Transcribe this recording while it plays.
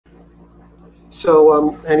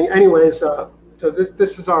So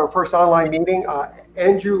this is our first online meeting.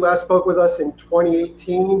 Andrew last spoke with us in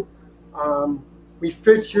 2018. We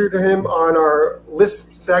featured him on our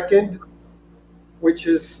Lisp Second, which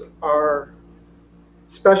is our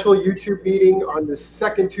special YouTube meeting on the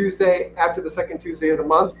second Tuesday after the second Tuesday of the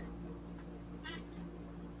month.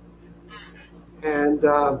 And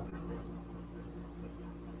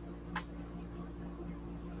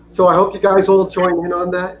so I hope you guys all join in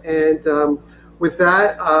on that. And with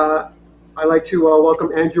that, I'd like to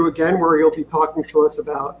welcome Andrew again, where he'll be talking to us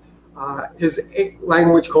about his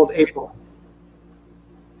language called April.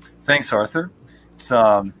 Thanks, Arthur. It's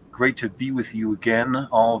great to be with you again,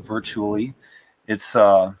 all virtually. It's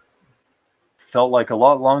felt like a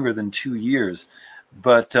lot longer than 2 years,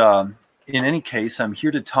 but in any case, I'm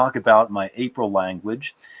here to talk about my April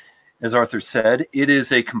language. As Arthur said, it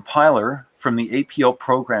is a compiler from the APL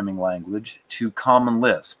programming language to Common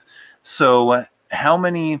Lisp. So how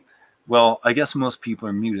many, well, I guess most people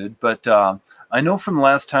are muted, but I know from the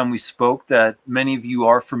last time we spoke that many of you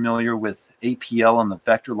are familiar with APL and the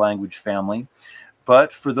vector language family.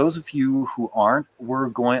 But for those of you who aren't, I'm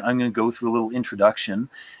going to go through a little introduction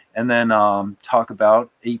and then talk about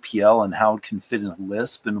APL and how it can fit into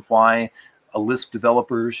Lisp and why a Lisp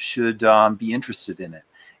developer should be interested in it,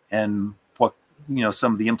 and what,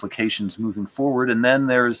 some of the implications moving forward. And then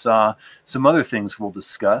there's some other things we'll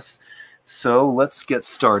discuss. So let's get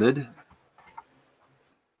started.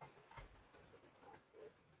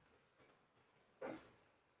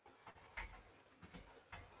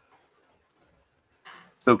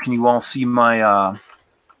 So can you all see my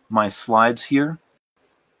my slides here?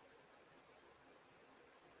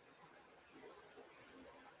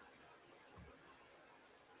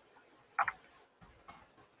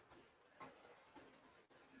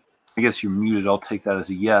 I guess you're muted. I'll take that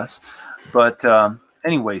as a yes. But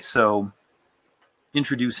anyway, so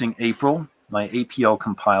introducing April, my APL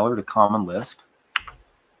compiler to Common Lisp.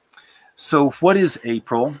 So what is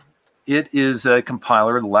April? It is a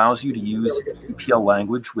compiler that allows you to use APL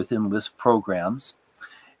language within Lisp programs.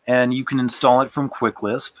 And you can install it from Quick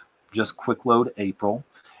Lisp, just quick load April.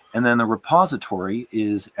 And then the repository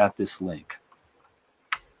is at this link.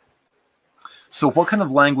 So what kind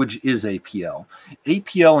of language is APL?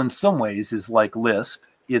 APL in some ways is like Lisp.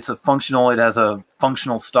 It has a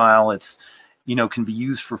functional style. It's, can be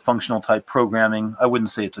used for functional type programming. I wouldn't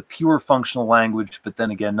say it's a pure functional language, but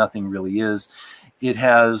then again, nothing really is. It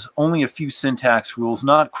has only a few syntax rules,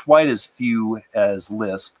 not quite as few as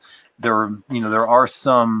Lisp. There are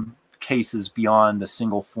some cases beyond a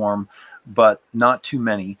single form, but not too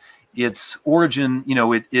many. Its origin,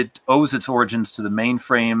 it owes its origins to the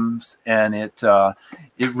mainframes, and it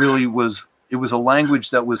was a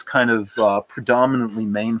language that was kind of predominantly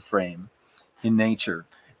mainframe in nature,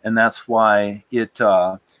 and that's why it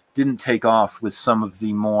didn't take off with some of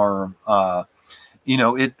the more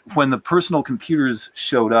when the personal computers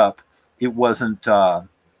showed up, it wasn't one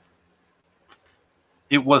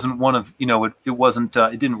of,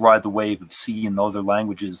 it didn't ride the wave of C and the other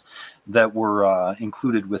languages that were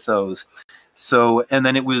included with those. So, and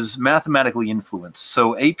then it was mathematically influenced.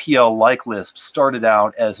 So APL, like Lisp, started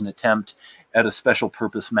out as an attempt at a special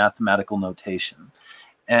purpose mathematical notation.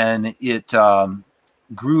 And it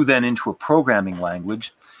grew then into a programming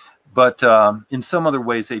language. But in some other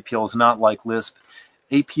ways, APL is not like Lisp.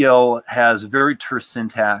 APL has very terse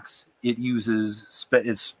syntax. It uses,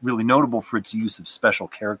 it's really notable for its use of special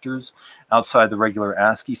characters outside the regular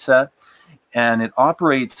ASCII set. And it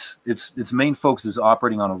operates, its main focus is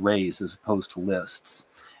operating on arrays as opposed to lists.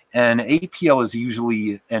 And APL is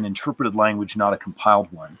usually an interpreted language, not a compiled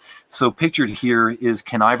one. So pictured here is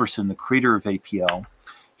Ken Iverson, the creator of APL.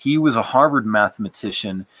 He was a Harvard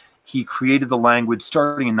mathematician. He created the language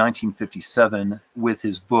starting in 1957 with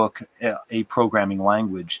his book, A Programming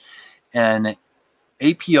Language. And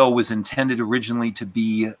APL was intended originally to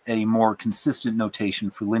be a more consistent notation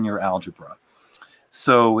for linear algebra.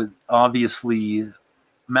 So obviously,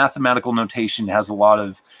 mathematical notation has a lot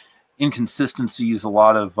of inconsistencies, a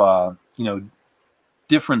lot of,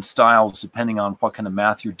 different styles depending on what kind of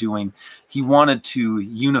math you're doing. He wanted to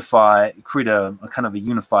create a kind of a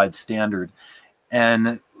unified standard.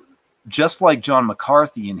 And just like John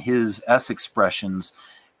McCarthy in his S expressions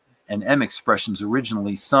and M expressions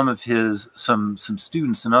originally, some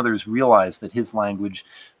students and others realized that his language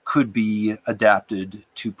could be adapted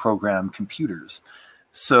to program computers.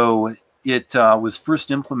 So it was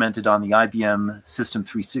first implemented on the IBM System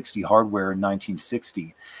 360 hardware in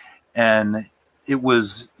 1960, and it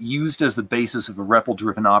was used as the basis of a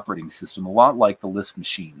REPL-driven operating system, a lot like the Lisp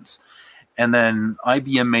machines. And then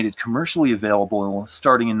IBM made it commercially available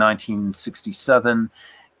starting in 1967,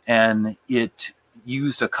 and it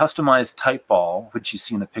used a customized type ball, which you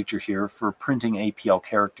see in the picture here, for printing APL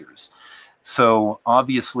characters. So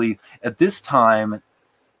obviously, at this time,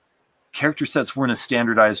 character sets weren't as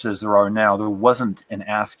standardized as there are now. There wasn't an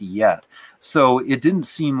ASCII yet. So it didn't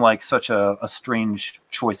seem like such a strange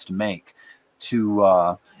choice to make,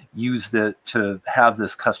 to to have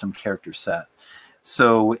this custom character set.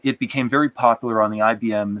 So it became very popular on the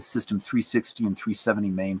IBM System 360 and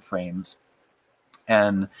 370 mainframes.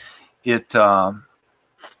 And it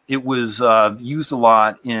was used a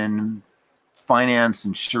lot in finance,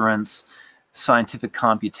 insurance, scientific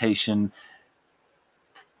computation.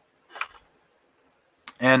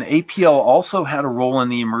 And APL also had a role in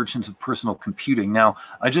the emergence of personal computing. Now,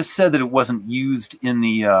 I just said that it wasn't used in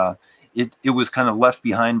the, it was kind of left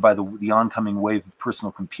behind by the oncoming wave of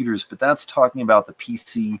personal computers, but that's talking about the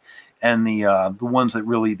PC and the ones that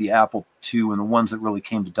really, the Apple II, and the ones that really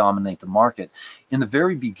came to dominate the market. In the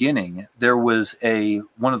very beginning, there was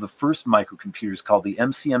one of the first microcomputers called the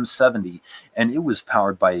MCM70, and it was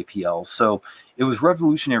powered by APL. So it was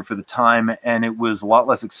revolutionary for the time, and it was a lot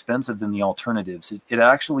less expensive than the alternatives. It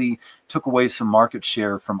actually took away some market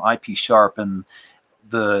share from IP Sharp and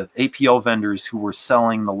the APL vendors who were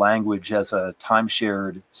selling the language as a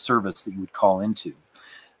time-shared service that you would call into.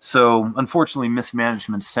 So unfortunately,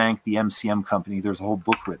 mismanagement sank the MCM company. There's a whole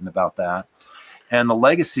book written about that. And the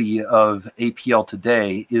legacy of APL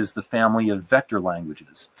today is the family of vector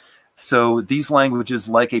languages. So these languages,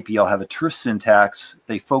 like APL, have a terse syntax.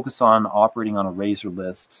 They focus on operating on arrays or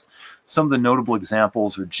lists. Some of the notable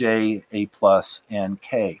examples are J, A+, and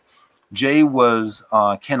K. J was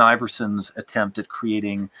Ken Iverson's attempt at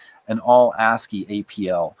creating an all ASCII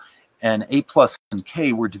APL. And A+ and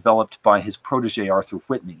K were developed by his protege Arthur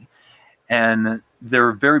Whitney, and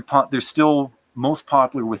they're still most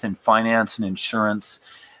popular within finance and insurance.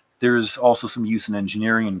 There's also some use in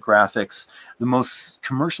engineering and graphics. The most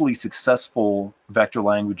commercially successful vector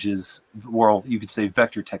languages, or you could say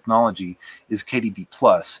vector technology, is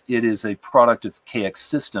KDB+. It is a product of KX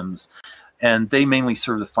Systems, and they mainly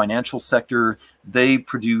serve the financial sector. They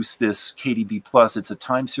produce this KDB+. It's a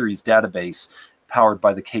time series database powered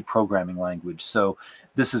by the K programming language. So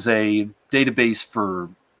this is a database for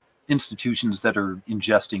institutions that are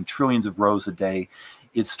ingesting trillions of rows a day.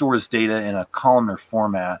 It stores data in a columnar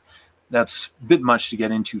format. That's a bit much to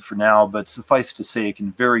get into for now, but suffice to say, it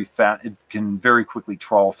can very quickly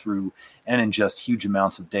trawl through and ingest huge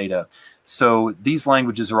amounts of data. So these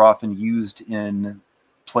languages are often used in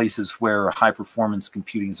places where high performance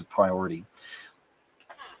computing is a priority.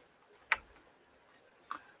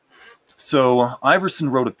 So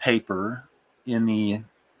Iverson wrote a paper in the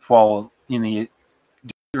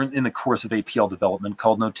course of APL development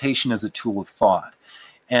called "Notation as a Tool of Thought,"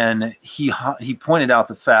 and he pointed out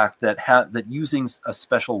the fact that that using a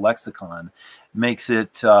special lexicon makes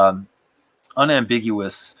it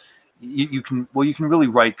unambiguous. You can really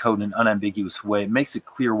write code in an unambiguous way. It makes it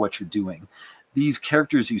clear what you're doing. These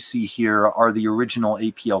characters you see here are the original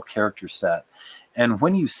APL character set, and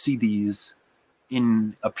when you see these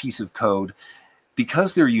in a piece of code,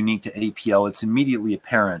 because they're unique to APL, it's immediately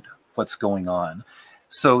apparent what's going on.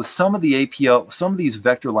 So some of these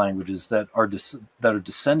vector languages that are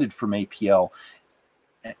descended from APL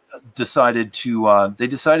decided to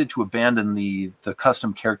abandon the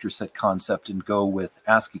custom character set concept and go with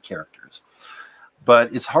ASCII characters.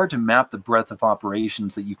 But it's hard to map the breadth of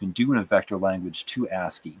operations that you can do in a vector language to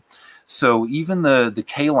ASCII. So even the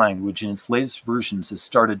K language in its latest versions has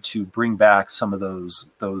started to bring back some of those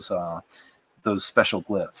special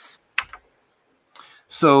glyphs.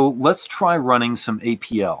 So let's try running some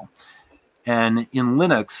APL. And in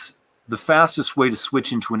Linux, the fastest way to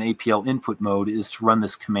switch into an APL input mode is to run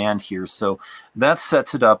this command here. So that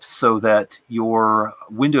sets it up so that your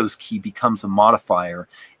Windows key becomes a modifier.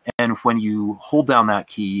 And when you hold down that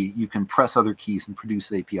key, you can press other keys and produce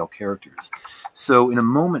APL characters. So in a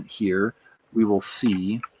moment here, we will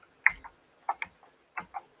see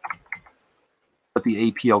what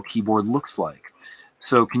the APL keyboard looks like.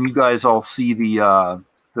 So can you guys all see the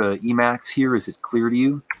Emacs here? Is it clear to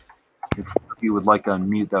you? If you would like to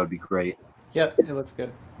unmute, that would be great. Yep, it looks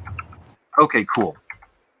good. Okay, cool.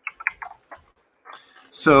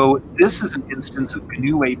 So this is an instance of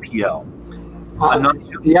GNU APL.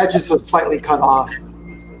 The edges are slightly cut off,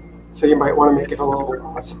 so you might want to make it a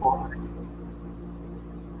little smaller.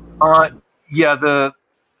 Yeah,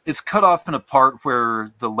 it's cut off in a part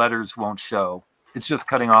where the letters won't show. It's just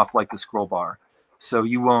cutting off like the scroll bar, so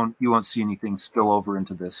you won't see anything spill over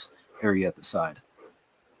into this area at the side.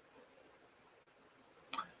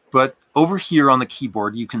 But over here on the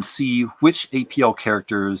keyboard, you can see which APL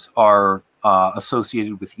characters are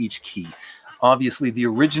associated with each key. Obviously, the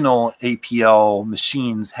original APL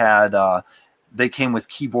machines had, they came with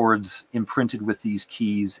keyboards imprinted with these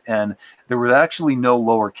keys, and there was actually no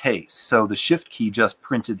lowercase. So the shift key just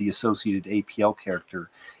printed the associated APL character,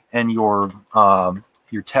 and your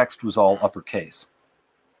text was all uppercase.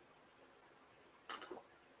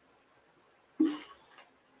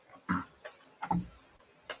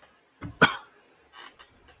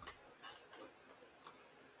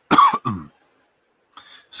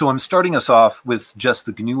 So I'm starting us off with just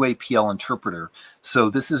the GNU APL interpreter. So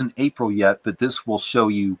this isn't April yet, but this will show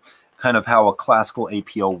you kind of how a classical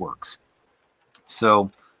APL works. So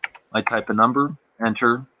I type a number,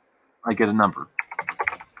 enter, I get a number.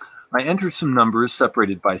 I enter some numbers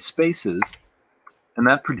separated by spaces, and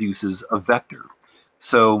that produces a vector.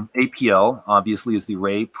 So APL obviously is the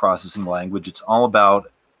array processing language. It's all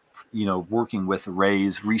about, you know, working with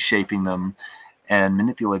arrays, reshaping them, and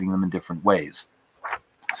manipulating them in different ways.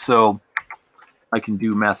 So I can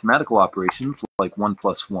do mathematical operations like 1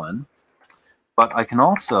 + 1, but I can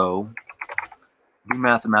also do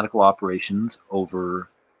mathematical operations over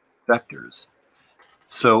vectors.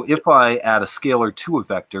 So if I add a scalar to a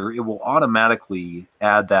vector, it will automatically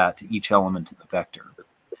add that to each element in the vector.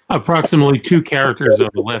 Approximately 2 characters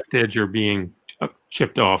on the left edge are being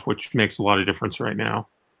chipped off, which makes a lot of difference right now.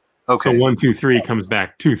 Okay. So 1, 2, 3 comes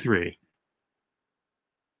back 2, 3.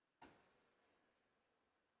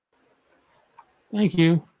 Thank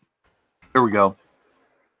you. There we go.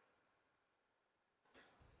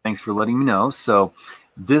 Thanks for letting me know. So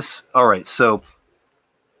this, all right, so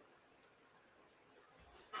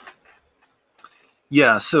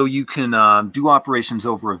yeah, so you can do operations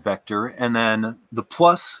over a vector, and then the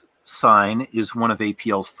plus sign is one of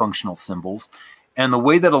APL's functional symbols. And the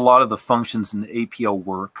way that a lot of the functions in APL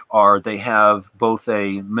work are they have both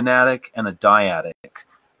a monadic and a dyadic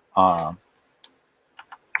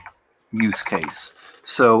use case.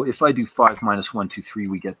 So if I do 5 - 1, 2, 3,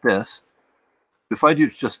 we get this. If I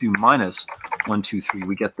just do minus 1, 2, 3,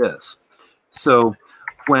 we get this. So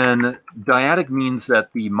when dyadic means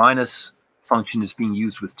that the minus function is being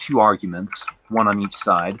used with 2 arguments, 1 on each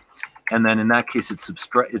side, and then in that case it's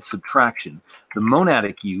subtraction. The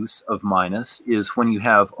monadic use of minus is when you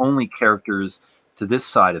have only characters to this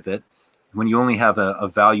side of it. When you only have a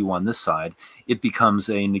value on this side, it becomes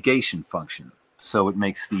a negation function. So it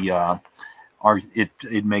makes the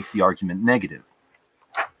it makes the argument negative.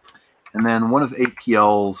 And then one of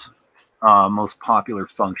APL's most popular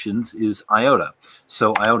functions is iota.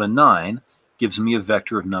 So iota 9 gives me a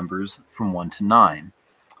vector of numbers from 1 to 9.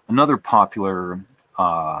 Another popular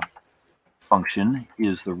function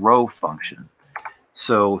is the row function.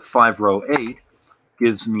 So 5 row 8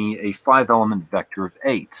 gives me a 5-element vector of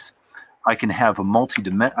 8s. I can have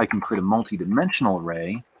a I can create a multi-dimensional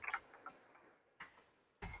array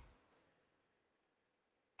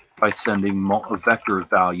by sending a vector of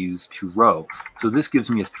values to row. So this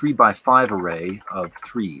gives me a 3 × 5 array of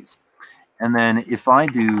 3s. And then if I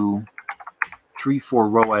do 3, 4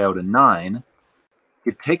 row iota 9,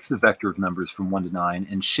 it takes the vector of numbers from 1 to 9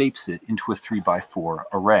 and shapes it into a 3 × 4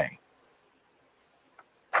 array.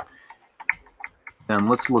 Then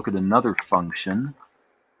let's look at another function.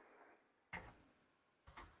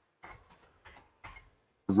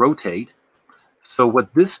 Rotate. So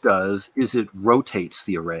what this does is it rotates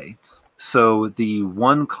the array. So the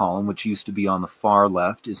 1 column, which used to be on the far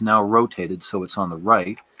left, is now rotated so it's on the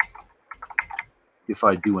right. If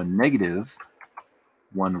I do a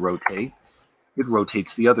 -1 rotate, it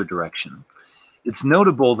rotates the other direction. It's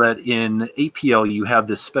notable that in APL you have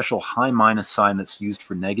this special high minus sign that's used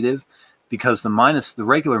for negative, because the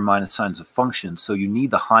regular minus sign is a function, so you need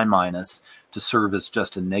the high minus to serve as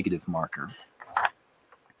just a negative marker.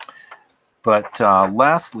 But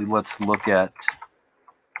lastly, let's look at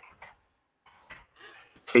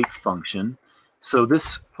take function. So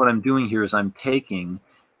this, what I'm doing here is I'm taking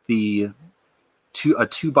a 2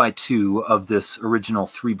 × 2 of this original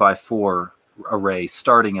 3 × 4 array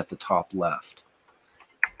starting at the top left.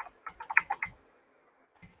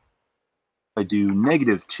 If I do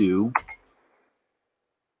 -2,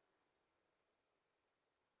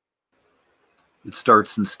 it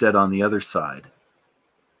starts instead on the other side.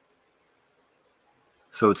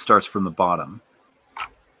 So it starts from the bottom.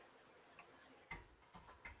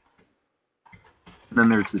 And then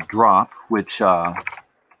there's the drop, which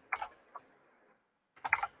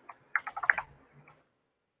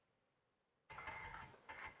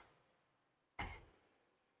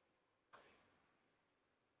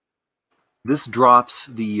this drops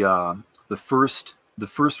the first the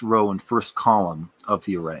first row and first column of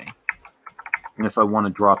the array. And if I want to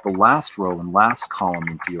drop the last row and last column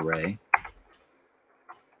of the array,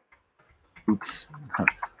 oops,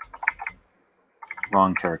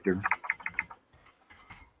 wrong character.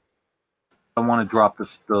 I want to drop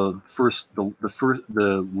the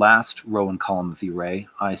last row and column of the array,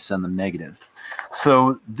 I send them negative.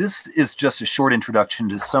 So this is just a short introduction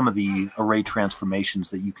to some of the array transformations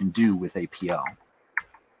that you can do with APL.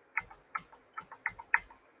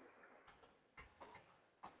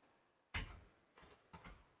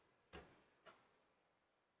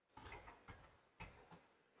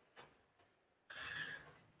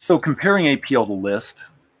 So comparing APL to Lisp,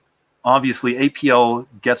 obviously APL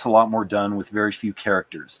gets a lot more done with very few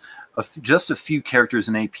characters. Just a few characters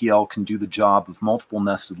in APL can do the job of multiple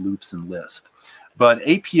nested loops in Lisp. But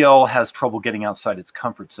APL has trouble getting outside its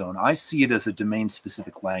comfort zone. I see it as a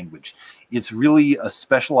domain-specific language. It's really a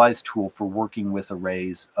specialized tool for working with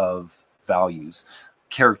arrays of values,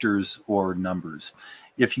 characters or numbers.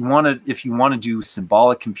 If you want to do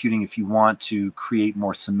symbolic computing, if you want to create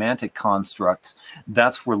more semantic constructs,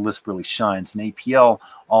 that's where Lisp really shines. And APL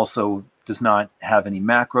also does not have any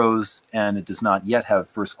macros, and it does not yet have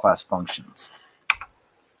first-class functions.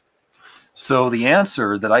 So the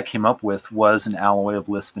answer that I came up with was an alloy of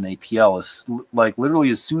Lisp and APL. Like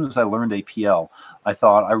literally as soon as I learned APL, I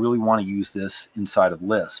thought I really want to use this inside of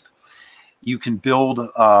Lisp. You can build,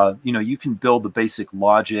 you can build the basic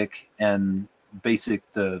logic and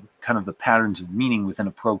the patterns of meaning within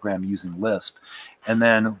a program using Lisp. And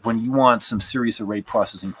then when you want some serious array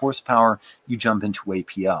processing horsepower, you jump into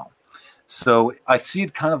APL. So I see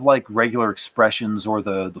it kind of like regular expressions or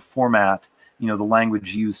the format, the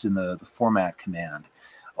language used in the format command.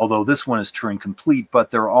 Although this one is Turing complete, but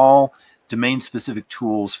they're all domain-specific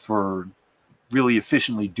tools for really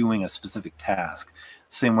efficiently doing a specific task.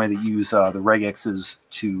 Same way that you use the regexes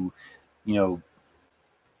to,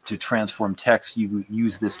 to transform text, you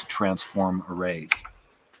use this to transform arrays.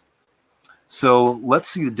 So let's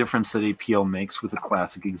see the difference that APL makes with a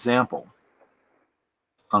classic example.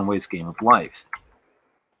 Conway's Game of Life.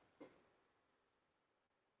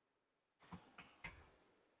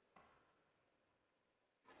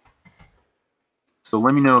 So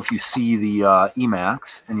let me know if you see the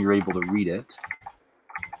Emacs and you're able to read it.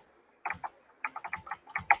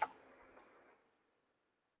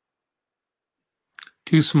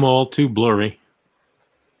 Too small, too blurry.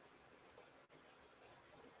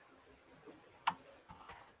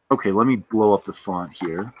 Okay, let me blow up the font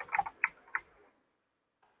here.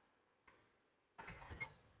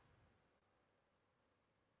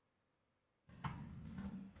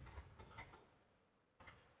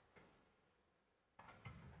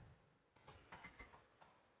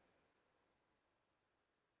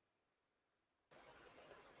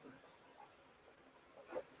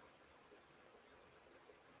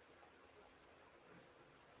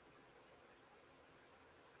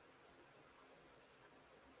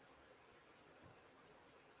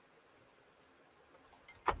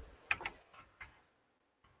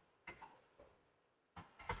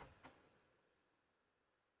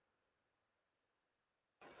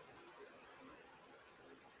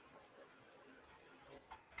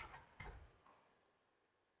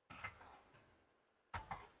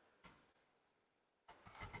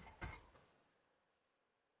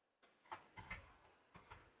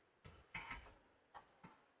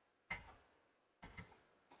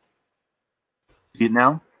 See it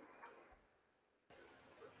now?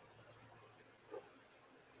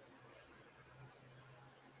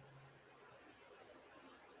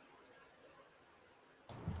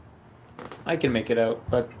 I can make it out,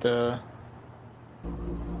 but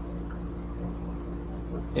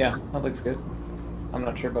yeah, that looks good. I'm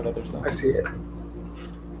not sure about others though. I see it.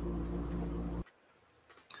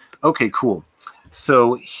 Okay, cool.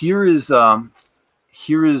 So here is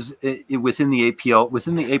within the APL,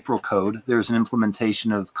 within the April code, there's an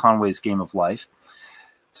implementation of Conway's Game of Life.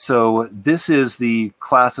 So this is the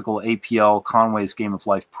classical APL Conway's Game of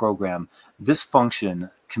Life program. This function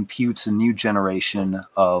computes a new generation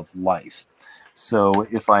of life. So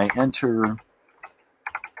if I enter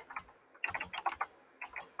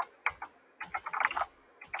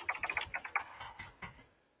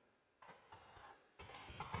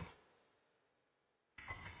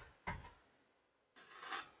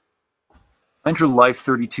life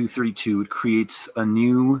 3232, it creates a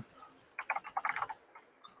new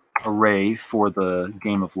array for the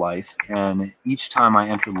Game of Life, and each time I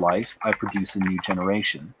enter life, I produce a new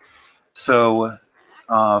generation. So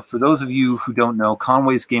for those of you who don't know,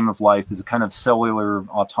 Conway's Game of Life is a kind of cellular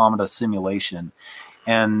automata simulation,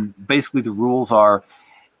 and basically the rules are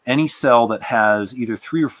any cell that has either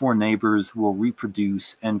 3 or 4 neighbors will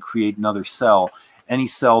reproduce and create another cell. Any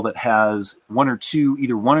cell that has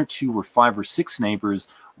either one or two or 5 or 6 neighbors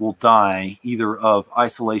will die either of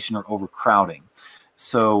isolation or overcrowding.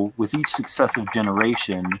 So with each successive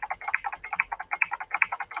generation,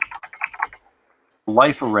 the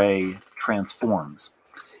life array transforms.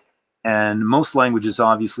 And most languages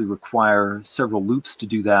obviously require several loops to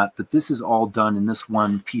do that, but this is all done in this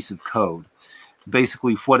one piece of code.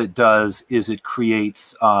 Basically, what it does is it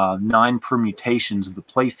creates 9 permutations of the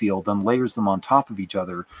playfield, then layers them on top of each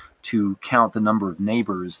other to count the number of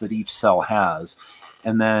neighbors that each cell has.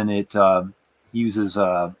 And then it uses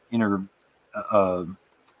the inner.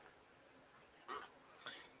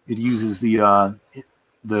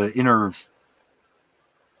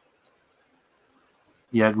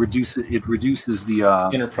 Yeah, it reduces the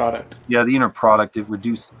inner product. Yeah, the inner product. It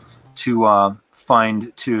reduces to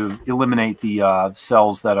eliminate the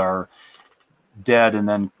cells that are dead,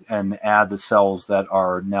 and add the cells that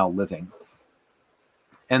are now living.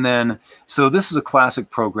 And then, so this is a classic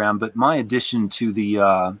program, but my addition to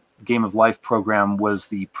the Game of Life program was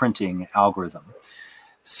the printing algorithm.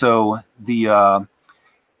 So the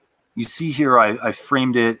you see here, I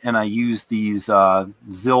framed it, and I used these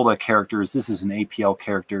Zilda characters. This is an APL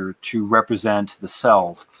character to represent the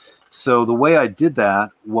cells. So the way I did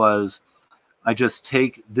that was I just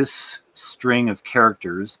take this string of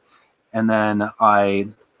characters, and then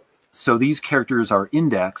so these characters are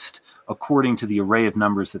indexed according to the array of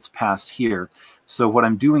numbers that's passed here. So what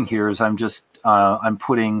I'm doing here is I'm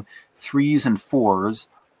putting 3s and 4s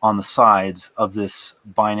on the sides of this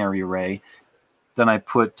binary array. Then I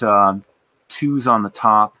put 2s on the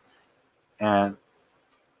top, and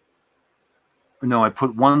no, I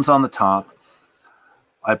put 1s on the top.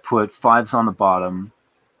 I put 5s on the bottom.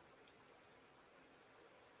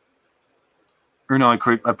 Or no, I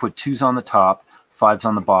put 2s on the top, 5s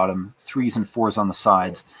on the bottom, 3s and 4s on the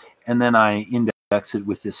sides, and then I index it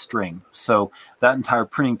with this string. So that entire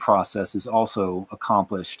printing process is also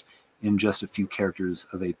accomplished in just a few characters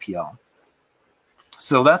of APL.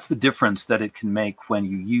 So that's the difference that it can make when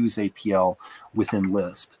you use APL within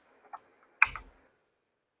Lisp.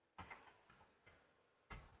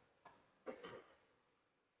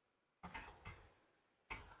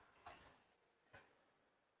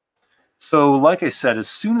 So like I said, as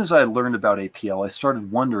soon as I learned about APL, I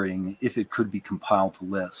started wondering if it could be compiled to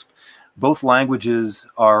Lisp. Both languages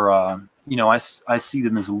are, I see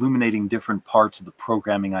them as illuminating different parts of the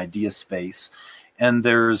programming idea space. And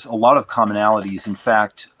there's a lot of commonalities. In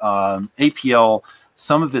fact, APL,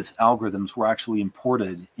 some of its algorithms were actually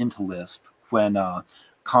imported into Lisp when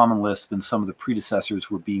Common Lisp and some of the predecessors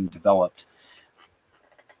were being developed.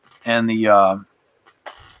 And they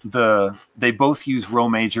both use row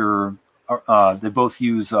major. Row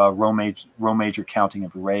major counting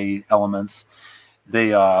of array elements.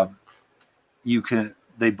 They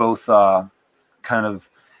both kind of,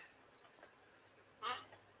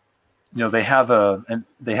 they have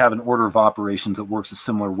an order of operations that works a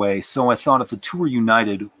similar way. So I thought if the two were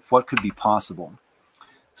united, what could be possible?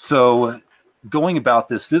 So going about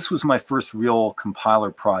this was my first real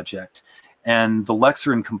compiler project. And the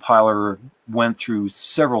Lexerin compiler went through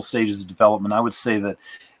several stages of development. I would say that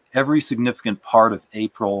every significant part of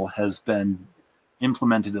APL has been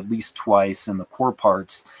implemented at least twice, and the core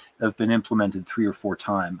parts have been implemented 3 or 4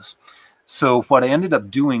 times. So what I ended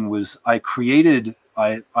up doing was I created,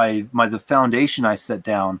 the foundation I set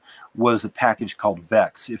down was a package called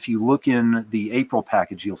Vex. If you look in the APL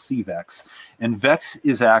package, you'll see Vex. And Vex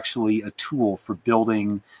is actually a tool for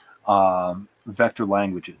building vector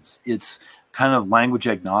languages. It's kind of language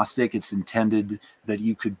agnostic. It's intended that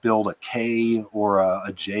you could build a K or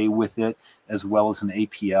a J with it, as well as an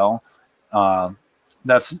APL.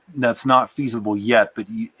 That's not feasible yet, but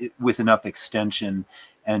with enough extension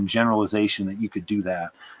and generalization that you could do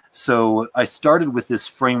that. So I started with this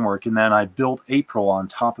framework, and then I built APL on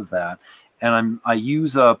top of that. And I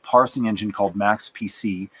use a parsing engine called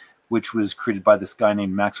MaxPC, which was created by this guy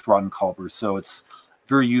named Max Rottenkalber. So it's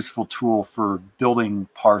very useful tool for building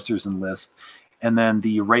parsers in Lisp. And then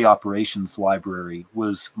the array operations library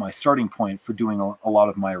was my starting point for doing a lot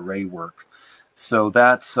of my array work. So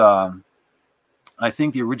that's, I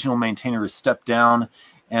think the original maintainer has stepped down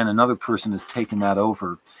and another person has taken that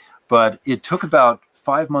over. But it took about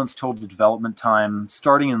 5 months total development time,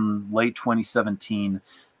 starting in late 2017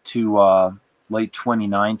 to late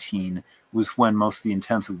 2019 was when most of the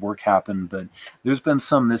intensive work happened. But there's been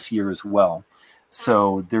some this year as well.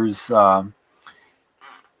 So there's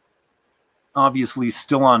obviously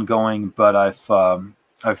still ongoing, but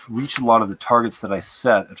I've reached a lot of the targets that I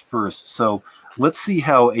set at first. So let's see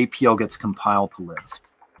how APL gets compiled to Lisp.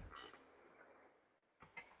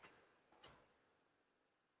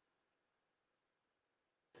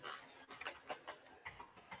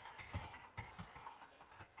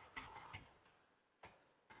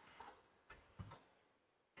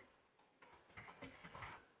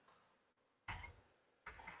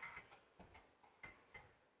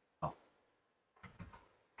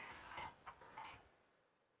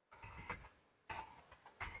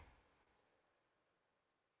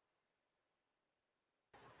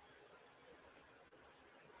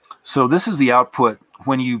 So this is the output.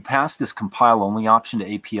 When you pass this compile only option to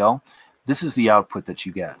APL, this is the output that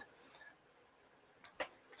you get.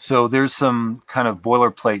 So there's some kind of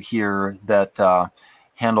boilerplate here that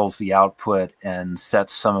handles the output and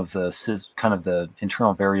sets some of the kind of the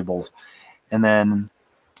internal variables. And then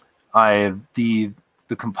the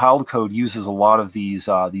compiled code uses a lot of these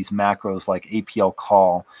macros like APL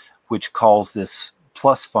call, which calls this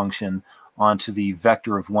plus function onto the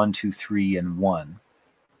vector of 1, 2, 3, and 1.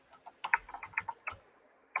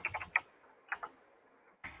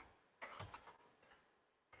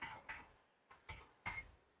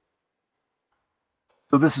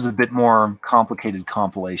 So this is a bit more complicated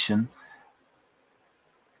compilation,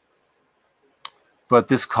 but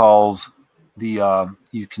this calls the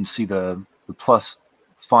you can see the plus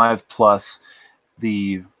 5 plus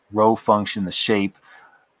the row function, the shape,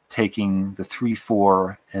 taking the 3,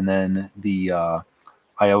 4, and then the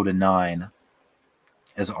iota 9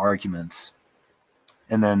 as arguments.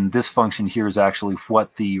 And then this function here is actually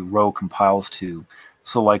what the row compiles to.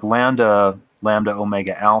 So like lambda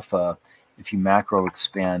omega alpha, if you macro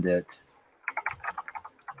expand it,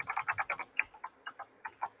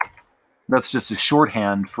 that's just a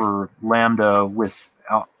shorthand for lambda with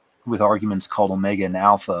arguments called omega and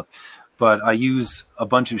alpha. But I use a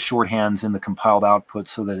bunch of shorthands in the compiled output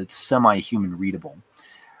so that it's semi-human readable.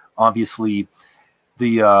 Obviously,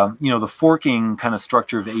 the forking kind of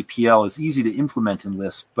structure of APL is easy to implement in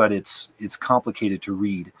Lisp, but it's complicated to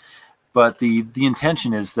read. But the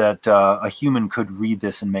intention is that a human could read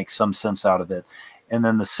this and make some sense out of it. And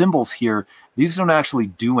then the symbols here, these don't actually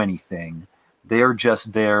do anything. They are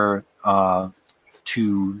just there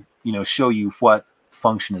to show you what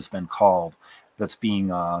function has been called that's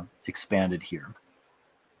being expanded here.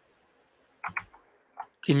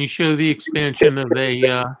 Can you show the expansion of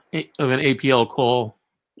an APL call?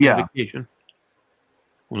 Yeah. Invocation?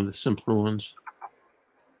 One of the simpler ones.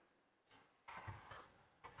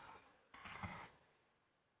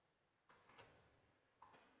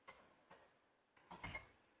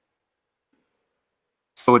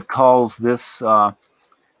 So it calls this,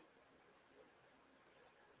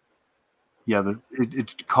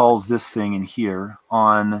 it calls this thing in here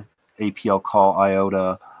on APL call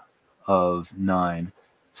iota of 9.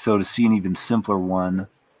 So to see an even simpler one,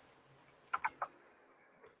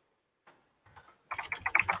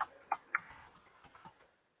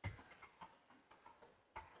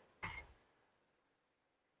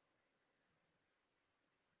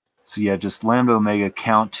 so yeah, just lambda omega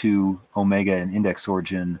count to omega and index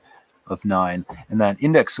origin of 9. And that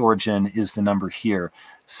index origin is the number here.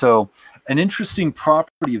 So an interesting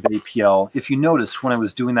property of APL, if you noticed when I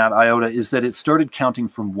was doing that iota, is that it started counting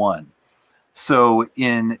from 1. So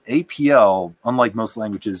in APL, unlike most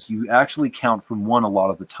languages, you actually count from 1 a lot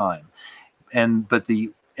of the time. But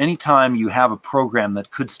anytime you have a program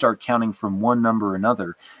that could start counting from one number or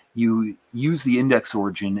another, you use the index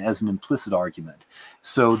origin as an implicit argument.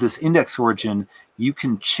 So this index origin, you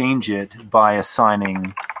can change it by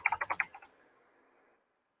assigning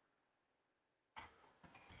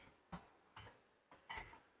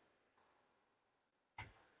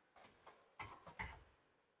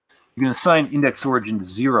you can assign index origin to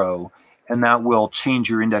 0, and that will change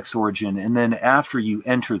your index origin. And then after you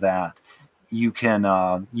enter that, you can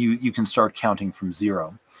you can start counting from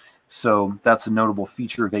 0. So that's a notable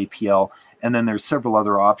feature of APL. And then there's several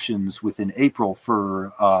other options within APL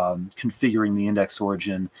for configuring the index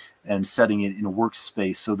origin and setting it in a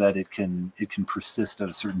workspace so that it can persist at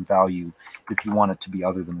a certain value if you want it to be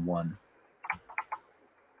other than 1.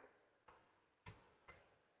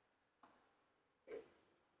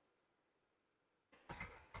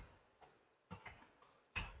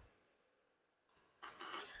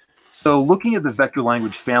 So looking at the vector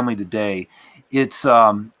language family today, it's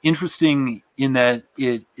interesting in that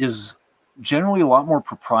it is generally a lot more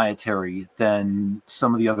proprietary than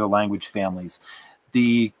some of the other language families.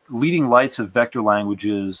 The leading lights of vector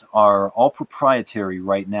languages are all proprietary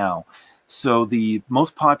right now. So the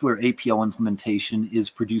most popular APL implementation is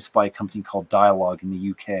produced by a company called Dialog in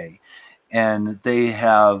the UK. and they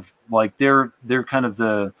have like they're kind of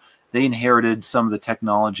they inherited some of the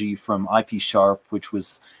technology from IP Sharp, which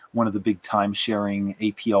was one of the big time sharing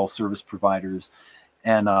APL service providers,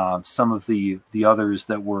 and some of the others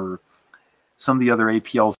that were some of the other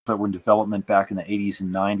APLs that were in development back in the 80s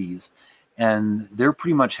and 90s, and they're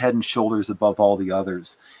pretty much head and shoulders above all the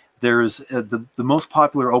others. There's the most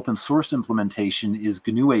popular open source implementation is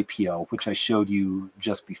GNU APL, which I showed you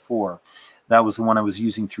just before. That was the one I was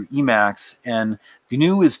using through Emacs, and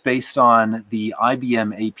GNU is based on the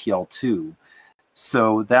IBM APL2.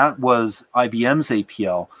 So that was IBM's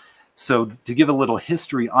APL. So to give a little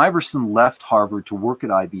history, Iverson left Harvard to work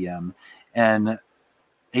at IBM, and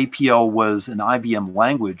APL was an IBM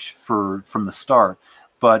language from the start,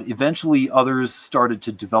 but eventually others started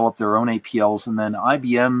to develop their own APLs, and then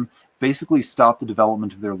IBM basically stopped the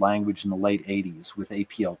development of their language in the late 80s with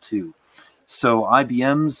APL2. So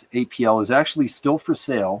IBM's APL is actually still for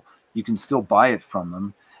sale. You can still buy it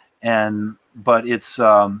from them, but its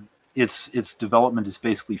development is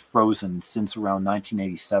basically frozen since around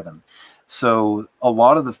 1987. So a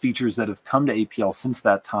lot of the features that have come to APL since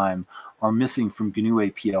that time are missing from GNU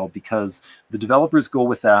APL because the developer's goal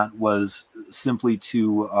with that was simply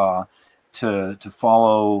to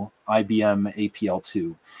follow IBM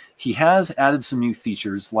APL2. He has added some new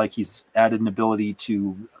features, like he's added an ability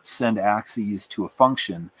to send axes to a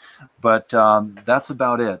function, but that's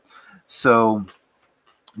about it. So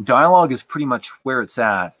Dialog is pretty much where it's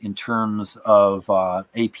at in terms of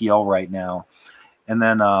APL right now. And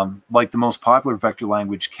then like the most popular vector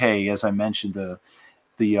language, K, as I mentioned, the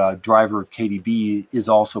driver of KDB is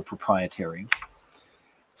also proprietary.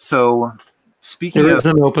 So speaking there of... is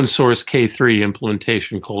an open source K3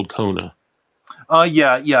 implementation called Kona.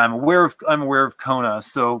 Yeah, I'm aware of Kona.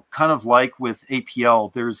 So kind of like with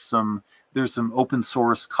APL, there's some open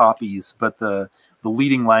source copies, but the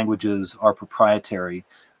leading languages are proprietary.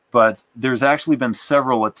 But there's actually been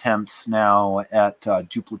several attempts now at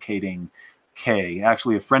duplicating K.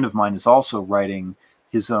 Actually, a friend of mine is also writing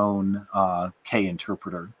his own K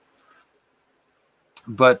interpreter.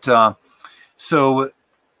 But so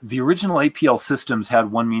the original APL systems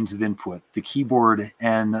had one means of input, the keyboard,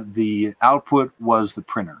 and the output was the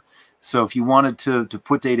printer. So if you wanted to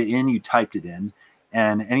put data in, you typed it in,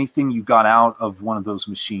 and anything you got out of one of those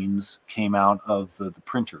machines came out of the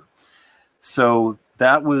printer. So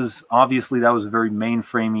that was a very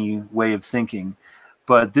mainframey way of thinking,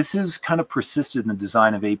 but this has kind of persisted in the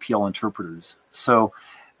design of APL interpreters. So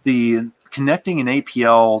the connecting an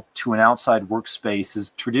APL to an outside workspace has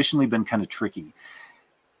traditionally been kind of tricky.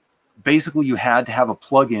 Basically, you had to have a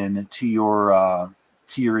plugin to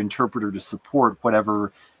your interpreter to support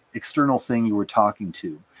whatever external thing you were talking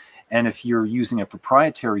to. And if you're using a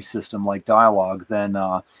proprietary system like Dialog, then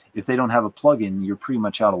if they don't have a plugin, you're pretty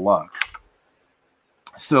much out of luck.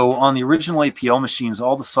 So on the original APL machines,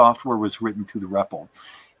 all the software was written through the REPL.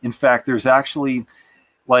 In fact, there's actually,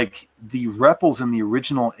 like, the REPLs in the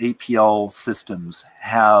original APL systems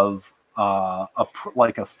have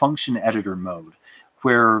like a function editor mode,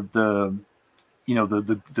 where the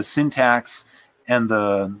syntax and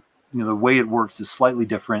the way it works is slightly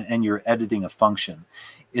different, and you're editing a function.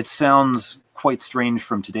 It sounds quite strange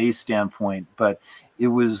from today's standpoint, but it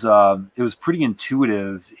was pretty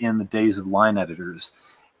intuitive in the days of line editors.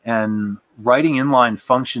 And writing inline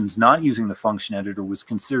functions not using the function editor was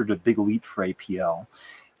considered a big leap for APL.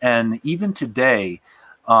 And even today,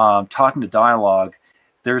 talking to Dialog,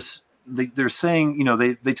 they're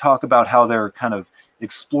saying, they talk about how they're kind of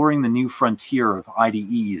exploring the new frontier of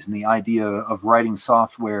IDEs and the idea of writing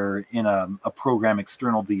software in a program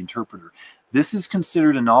external to the interpreter. This is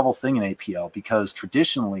considered a novel thing in APL because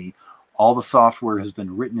traditionally all the software has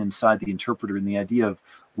been written inside the interpreter, and the idea of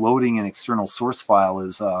loading an external source file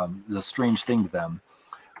is a strange thing to them.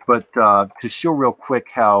 But to show real quick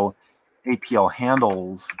how APL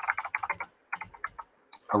handles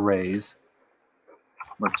arrays,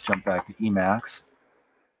 let's jump back to Emacs,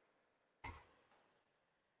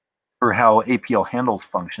 or how APL handles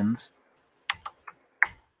functions.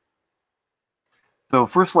 So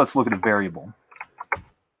first, let's look at a variable.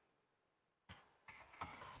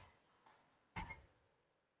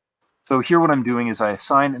 So here what I'm doing is I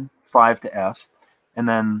assign 5 to F, and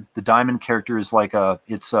then the diamond character is like a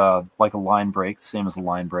line break, same as a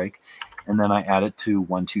line break, and then I add it to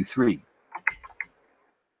 1, 2, 3.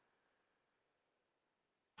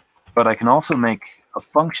 But I can also make a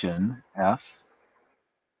function, F,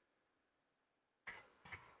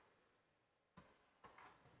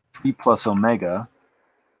 P plus omega,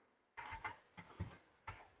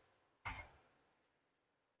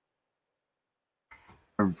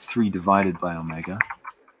 or 3 divided by omega,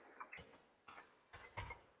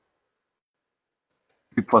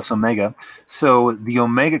 plus omega. So the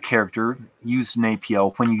omega character used in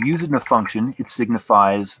APL, when you use it in a function, it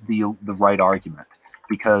signifies the right argument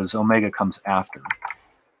because omega comes after.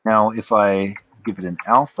 Now, if I give it an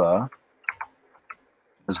alpha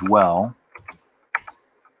as well,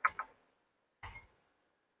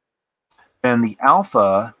 then the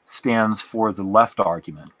alpha stands for the left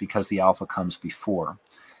argument because the alpha comes before.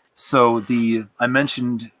 So I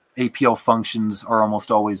mentioned APL functions are almost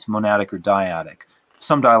always monadic or dyadic.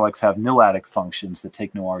 Some dialects have niladic functions that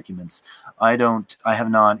take no arguments. I have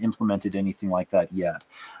not implemented anything like that yet.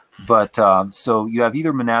 But so you have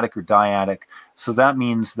either monadic or dyadic. So that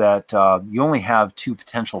means that you only have two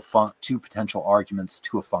potential arguments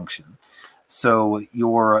to a function. So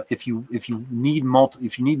if you need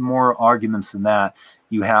more arguments than that,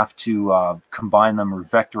 you have to combine them or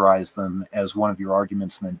vectorize them as one of your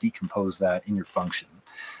arguments and then decompose that in your function.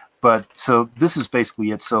 But so this is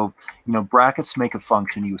basically it. So brackets make a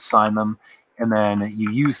function, you assign them, and then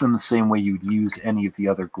you use them the same way you'd use any of the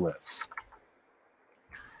other glyphs.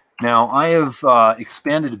 Now I have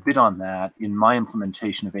expanded a bit on that in my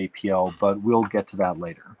implementation of APL, but we'll get to that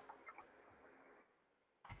later.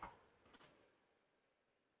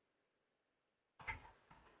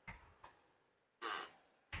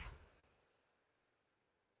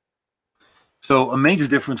 So a major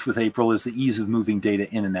difference with APL is the ease of moving data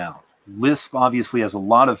in and out. Lisp obviously has a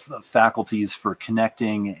lot of faculties for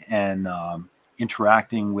connecting and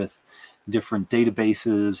interacting with different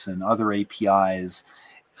databases and other APIs.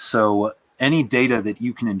 So any data that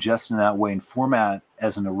you can ingest in that way and format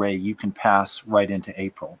as an array, you can pass right into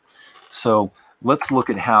APL. So let's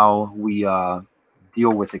look at how we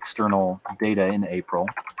deal with external data in APL.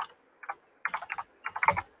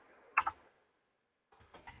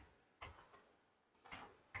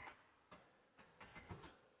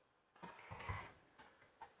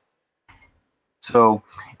 So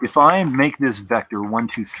if I make this vector 1,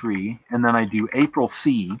 2, 3, and then I do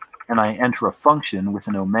APL-C, and I enter a function with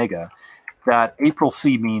an omega, that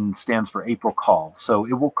APL-C stands for APL call. So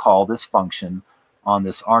it will call this function on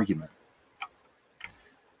this argument.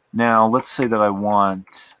 Now let's say that I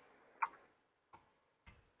want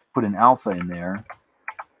put an alpha in there.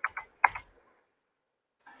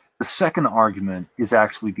 The second argument is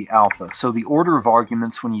actually the alpha. So the order of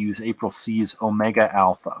arguments when you use APL-C is omega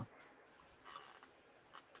alpha.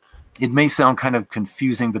 It may sound kind of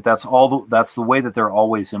confusing, but that's the way that they're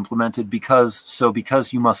always implemented because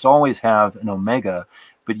you must always have an omega,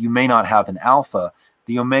 but you may not have an alpha.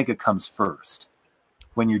 The omega comes first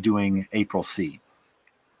when you're doing APL-C.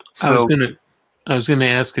 So I was gonna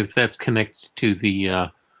ask if that's connected to the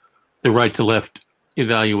right to left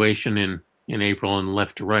evaluation in APL and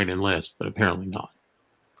left to right in Lisp, but apparently not.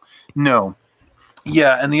 No.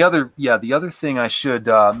 Yeah, and the other thing I should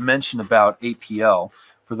mention about APL,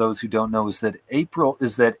 for those who don't know, is that APL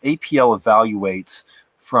evaluates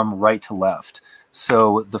from right to left.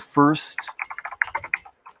 So the first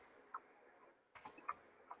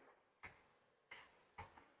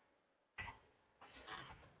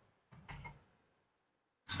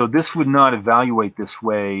this would not evaluate this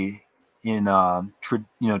way in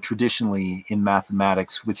traditionally in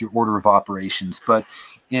mathematics with your order of operations, but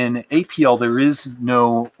in APL there is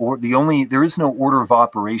no order of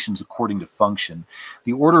operations according to function.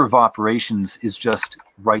 The order of operations is just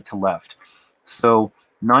right to left. So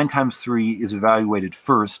 9 times 3 is evaluated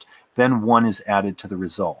first, then 1 is added to the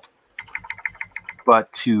result.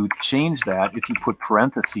 But to change that, if you put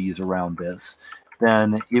parentheses around this,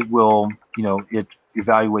 then it will, it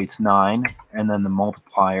evaluates 9 and then the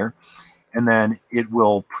multiplier, and then it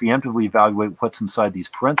will preemptively evaluate what's inside these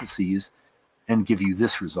parentheses and give you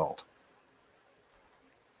this result.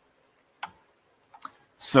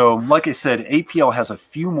 So like I said, APL has a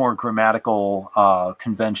few more grammatical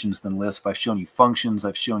conventions than Lisp. I've shown you functions,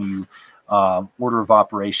 I've shown you order of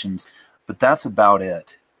operations, but that's about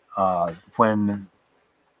it. When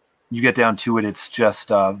you get down to it, it's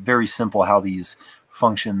just very simple how these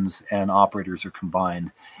functions and operators are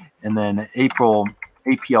combined. And then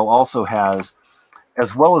APL also has,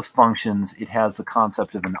 as well as functions, it has the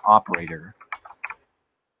concept of an operator.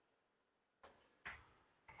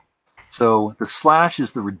 So the slash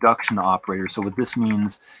is the reduction operator. So what this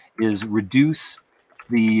means is reduce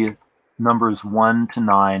the numbers 1 to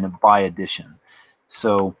 9 by addition.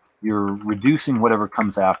 So you're reducing whatever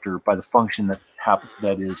comes after by the function that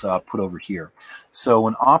is put over here. So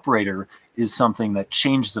an operator is something that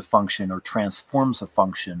changes a function or transforms a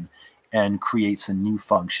function and creates a new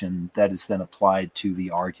function that is then applied to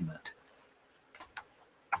the argument.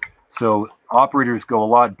 So operators go a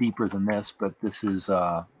lot deeper than this, but this is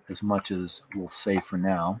as much as we'll say for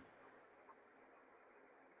now.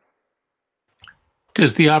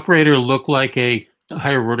 Does the operator look like a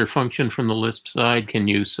higher order function from the Lisp side? Can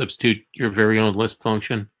you substitute your very own Lisp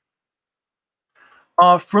function?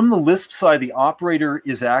 From the Lisp side, the operator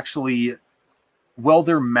is actually, well,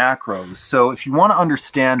 they're macros. So if you want to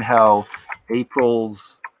understand how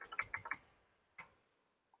April's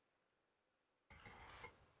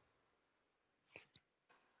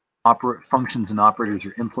functions and operators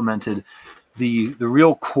are implemented, the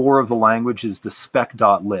real core of the language is the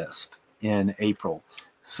spec.lisp in April.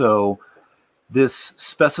 So this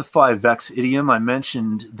specify vex idiom, I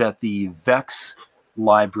mentioned that the vex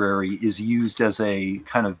library is used as a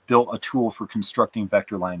kind of a tool for constructing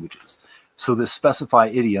vector languages. So this specify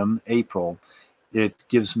idiom, April, it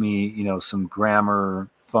gives me, you know, some grammar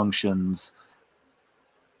functions,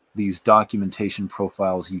 these documentation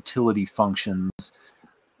profiles, utility functions,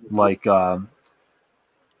 like,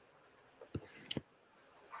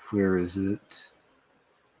 where is it?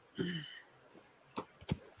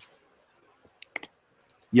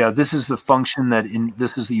 Yeah, this is the function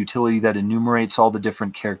this is the utility that enumerates all the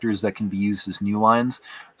different characters that can be used as new lines.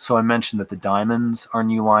 So I mentioned that the diamonds are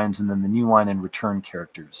new lines, and then the new line and return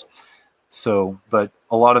characters. So, but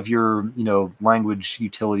a lot of your, you know, language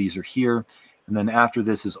utilities are here. And then after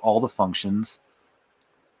this is all the functions.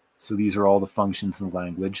 So these are all the functions in the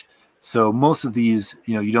language. So most of these,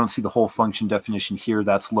 you know, you don't see the whole function definition here.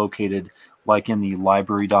 That's located like in the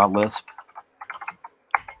library.lisp.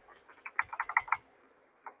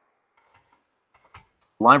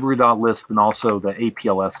 Library.lisp and also the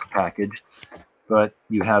APLS package. But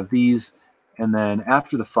you have these, and then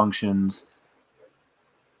after the functions,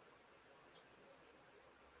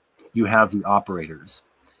 you have the operators.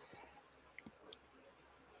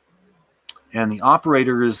 And the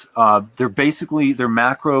operators, they're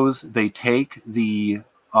macros. They take the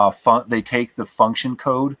function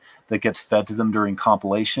code that gets fed to them during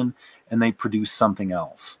compilation, and they produce something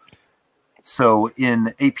else. So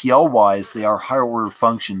in APL-wise, they are higher order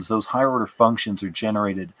functions. Those higher order functions are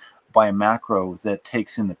generated by a macro that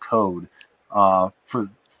takes in the code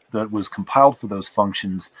that was compiled for those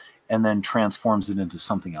functions and then transforms it into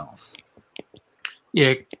something else.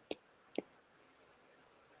 Yeah.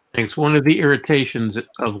 Thanks. One of the irritations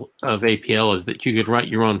of APL is that you could write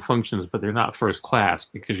your own functions, but they're not first class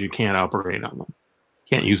because you can't operate on them.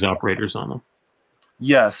 You can't use operators on them.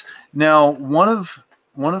 Yes. Now, one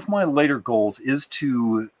of my later goals is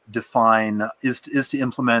to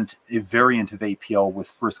implement a variant of APL with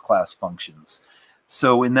first class functions.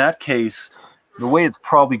 So in that case, the way it's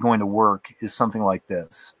probably going to work is something like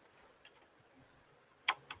this.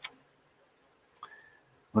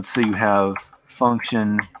 Let's say you have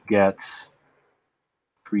function gets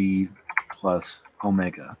 3 plus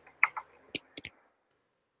omega.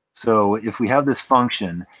 So if we have this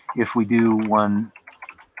function, if we do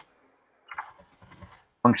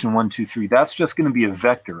function 1, 2, 3, that's just going to be a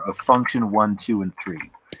vector of function 1, 2, and 3.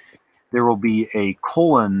 There will be a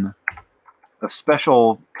colon, a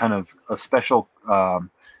special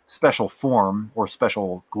form or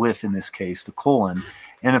special glyph in this case, the colon.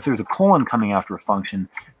 And if there's a colon coming after a function,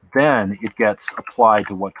 then it gets applied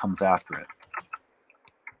to what comes after it.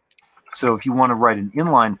 So if you want to write an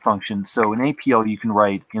inline function, so in APL you can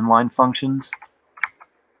write inline functions.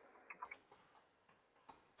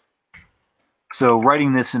 So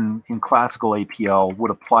writing this in classical APL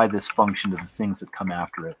would apply this function to the things that come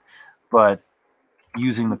after it. But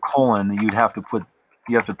using the colon, you have to put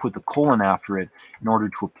the colon after it in order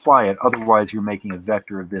to apply it. Otherwise, you're making a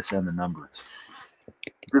vector of this and the numbers.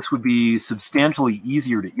 This would be substantially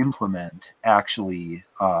easier to implement, actually,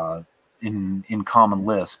 in Common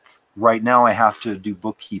Lisp. Right now, I have to do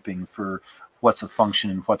bookkeeping for what's a function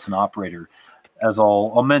and what's an operator. As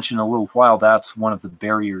I'll mention in a little while, that's one of the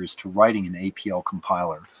barriers to writing an APL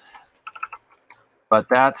compiler. But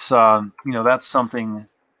that's that's something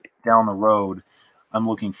down the road I'm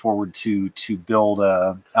looking forward to build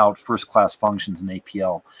out first-class functions in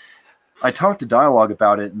APL. I talked to Dialog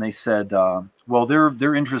about it, and they said, well,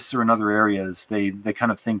 their interests are in other areas. They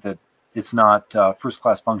kind of think that it's not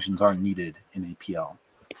first-class functions aren't needed in APL.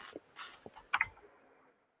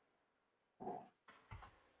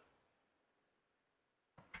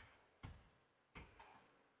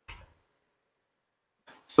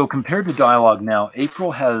 So compared to Dialog now,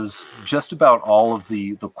 April has just about all of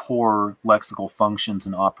the core lexical functions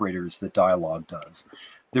and operators that Dialog does.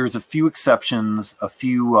 There's a few exceptions,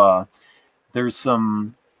 there's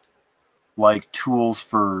some tools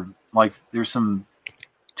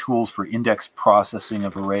for index processing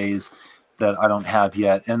of arrays that I don't have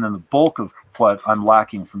yet. And then the bulk of what I'm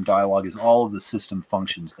lacking from Dialog is all of the system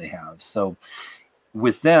functions they have. So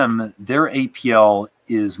with them, their APL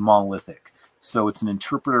is monolithic. So it's an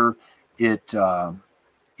interpreter. It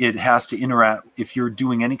has to interact. If you're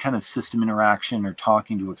doing any kind of system interaction or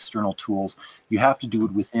talking to external tools, you have to do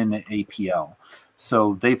it within APL.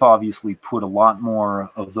 So they've obviously put a lot more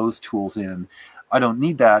of those tools in. I don't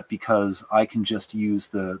need that because I can just use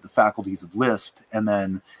the faculties of Lisp and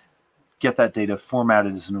then get that data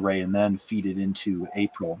formatted as an array and then feed it into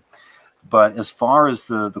APL. But as far as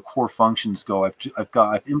the core functions go,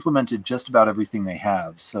 I've implemented just about everything they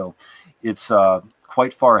have. So it's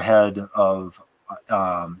quite far ahead of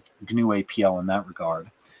GNU APL in that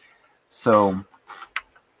regard. So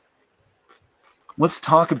let's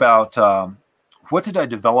talk about what did I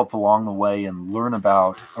develop along the way and learn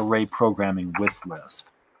about array programming with Lisp.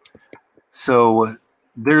 So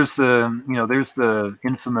there's the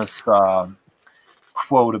infamous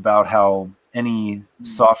quote about how any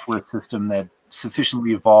software system that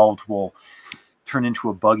sufficiently evolved will turn into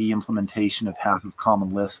a buggy implementation of half of Common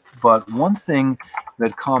Lisp. But one thing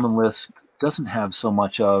that Common Lisp doesn't have so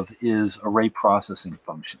much of is array processing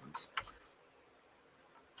functions.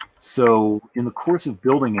 So in the course of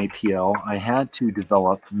building APL, I had to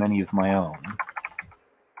develop many of my own.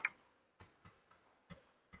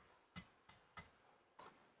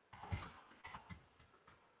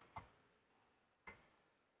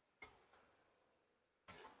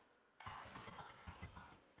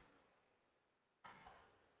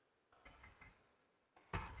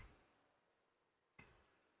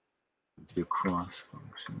 The cross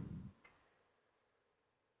function.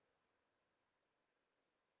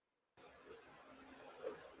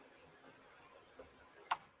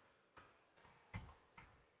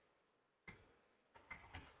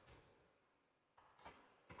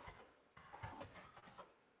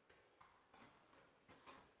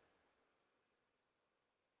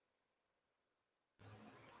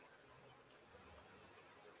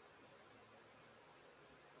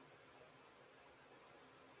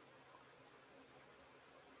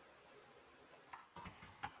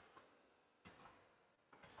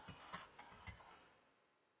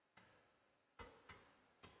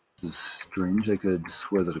 This is strange. I could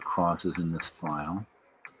swear that a cross is in this file.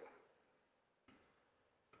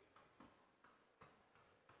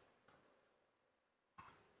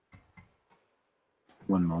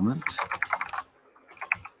 One moment.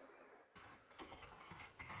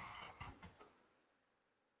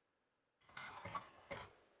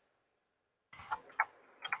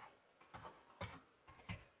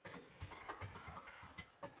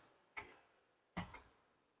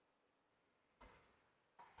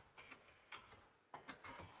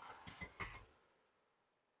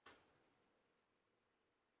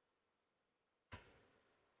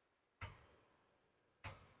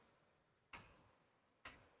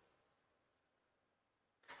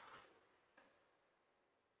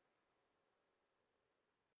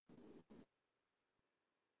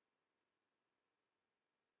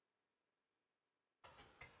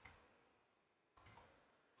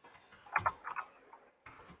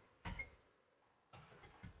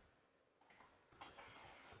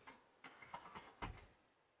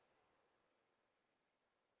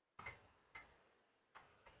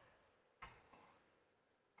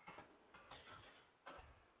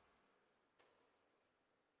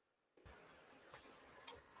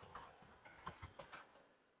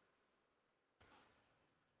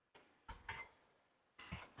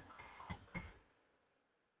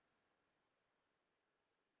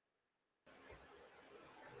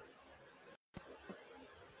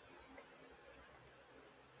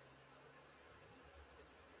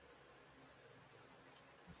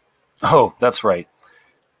 Oh, that's right.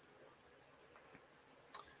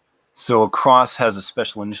 So a cross has a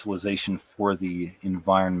special initialization for the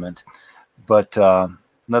environment, but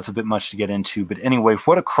that's a bit much to get into. But anyway,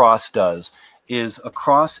 what a cross does is a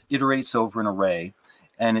cross iterates over an array,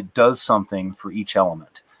 and it does something for each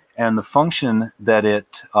element. And the function that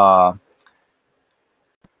it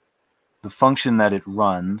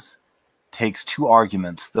runs takes two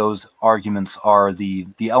arguments. Those arguments are the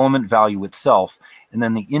element value itself and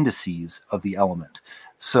then the indices of the element.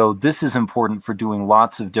 So this is important for doing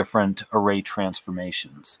lots of different array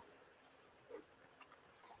transformations.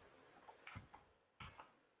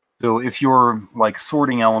 So if you're like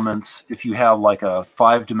sorting elements, if you have like a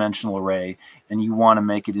 5-dimensional array and you want to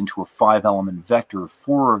make it into a 5-element vector,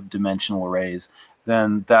 4-dimensional arrays,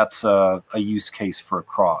 then that's a use case for a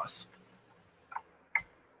cross.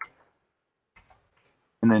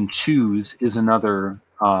 And then choose is another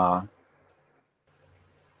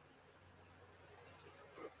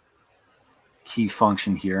key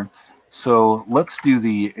function here. So let's do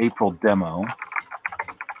the April demo.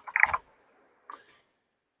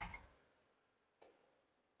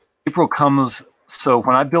 April comes, so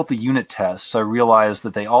when I built the unit tests, I realized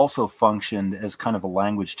that they also functioned as kind of a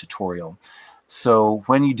language tutorial. So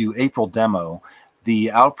when you do April demo,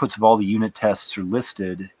 the outputs of all the unit tests are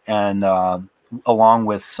listed, and along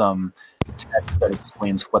with some text that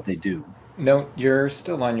explains what they do. No, you're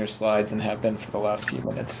still on your slides and have been for the last few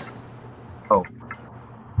minutes. Oh.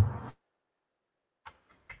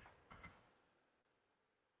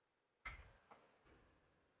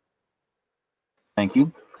 Thank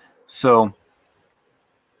you. So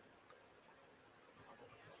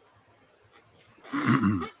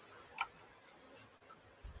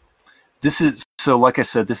this is, so like I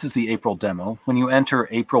said, this is the April demo. When you enter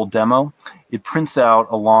April demo, it prints out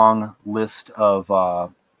a long list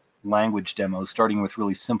of language demos, starting with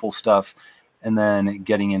really simple stuff and then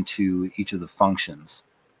getting into each of the functions.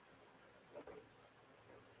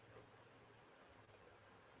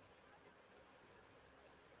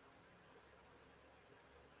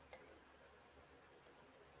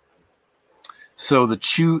 So the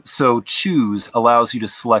choose allows you to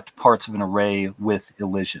select parts of an array with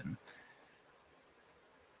elision.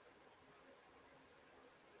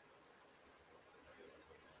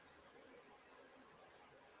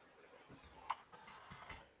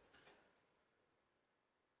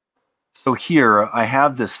 So here I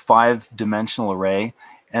have this 5-dimensional array,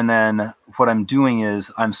 and then what I'm doing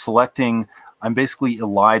is I'm basically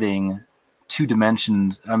eliding 2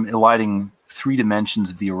 dimensions. I'm eliding 3 dimensions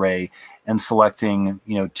of the array and selecting,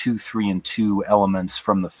 2, 3, and 2 elements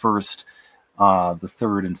from the first, the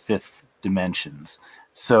third, and fifth dimensions.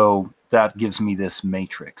 So that gives me this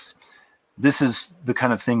matrix. This is the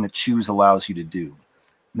kind of thing that choose allows you to do.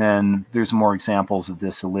 Then there's more examples of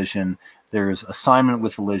this elision. There's assignment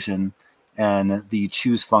with elision, and the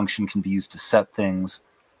choose function can be used to set things.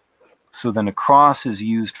 So then across is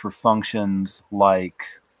used for functions like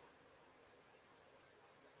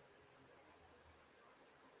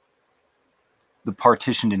the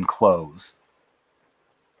partitioned enclose.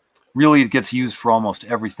 Really, it gets used for almost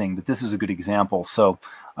everything, but this is a good example. So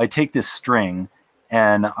I take this string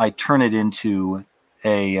and I turn it into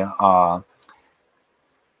a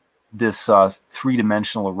this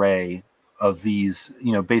 3-dimensional array of these,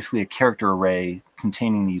 basically a character array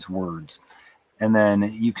containing these words. And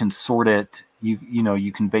then you can sort it,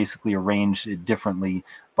 you can basically arrange it differently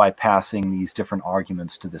by passing these different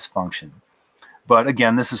arguments to this function. But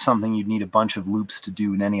again, this is something you'd need a bunch of loops to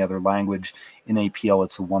do in any other language. In APL,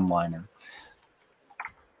 it's a one-liner.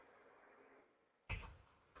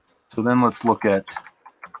 So then let's look at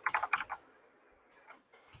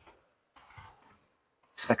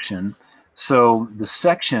section. So the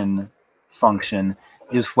section function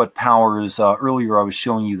is what powers, earlier I was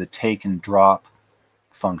showing you the take and drop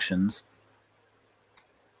functions.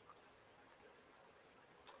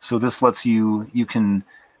 So this lets you can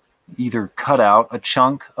either cut out a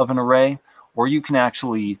chunk of an array, or you can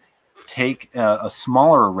actually take a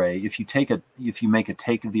smaller array. If you make a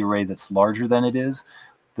take of the array that's larger than it is,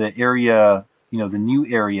 the area, the new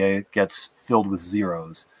area gets filled with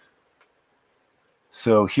zeros.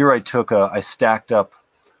 So here I stacked up,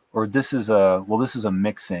 or this is a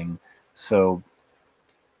mixing. So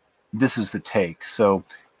this is the take. So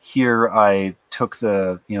here I took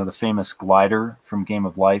the famous glider from Game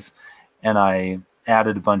of Life, and I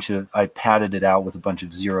added I padded it out with a bunch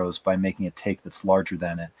of zeros by making a take that's larger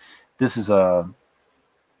than it. This is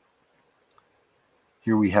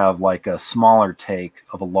here we have like a smaller take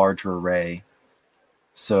of a larger array.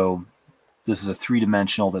 So this is a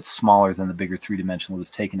 3-dimensional that's smaller than the bigger 3-dimensional it was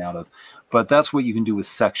taken out of. But that's what you can do with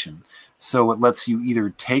section. So it lets you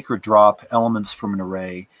either take or drop elements from an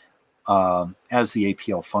array, as the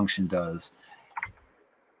APL function does.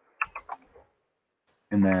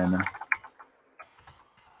 And then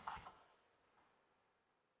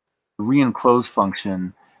the re-enclose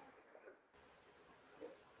function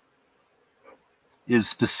is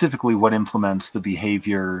specifically what implements the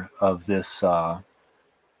behavior of this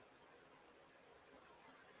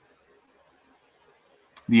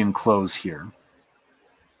the enclose here.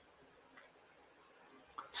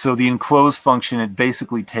 So the enclose function,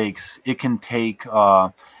 it can take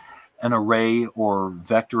an array or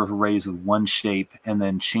vector of arrays with one shape and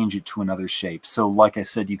then change it to another shape. So like I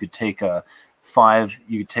said, you could take a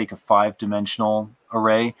 5-dimensional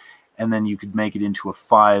array, and then you could make it into a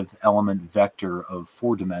 5-element vector of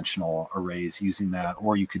 4-dimensional arrays using that,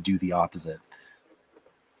 or you could do the opposite.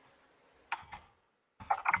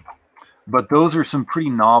 But those are some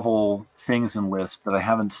pretty novel things in Lisp that I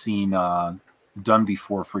haven't seen done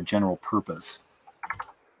before for general purpose.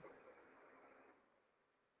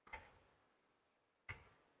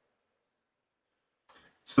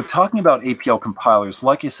 So talking about APL compilers,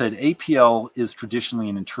 like I said, APL is traditionally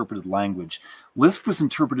an interpreted language. Lisp was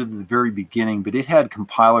interpreted at the very beginning, but it had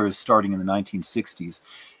compilers starting in the 1960s.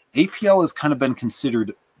 APL has kind of been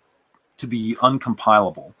considered to be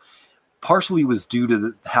uncompilable. Partially was due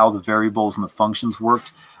to how the variables and the functions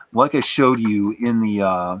worked. Like I showed you in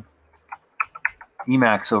the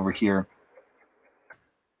Emacs over here,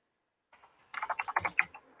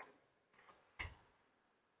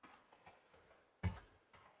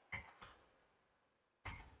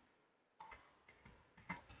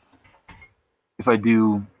 if I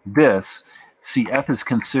do this, see f is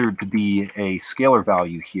considered to be a scalar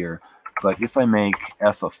value here, but if I make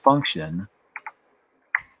f a function,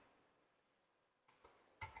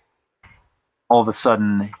 all of a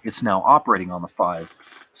sudden it's now operating on the 5.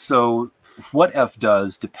 So what f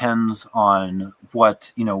does depends on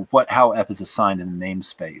how f is assigned in the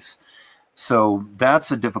namespace. So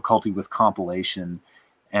that's a difficulty with compilation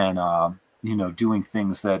and doing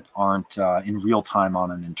things that aren't in real time on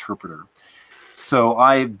an interpreter. So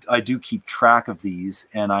I do keep track of these,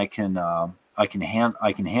 and I can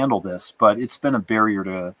handle this, but it's been a barrier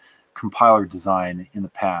to compiler design in the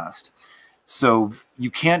past. So you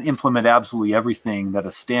can't implement absolutely everything that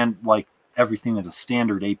a standard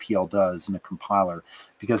APL does in a compiler,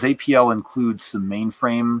 because APL includes some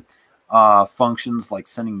mainframe functions like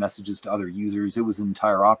sending messages to other users. It was an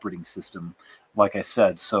entire operating system, like I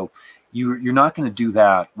said. So you're not going to do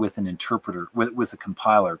that with an interpreter, with a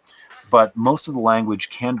compiler, but most of the language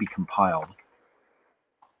can be compiled.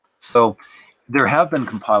 So there have been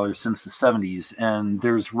compilers since the 70s, and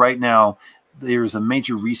there's a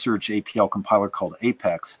major research APL compiler called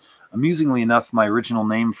Apex. Amusingly enough, my original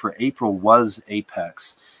name for April was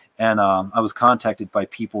Apex, and I was contacted by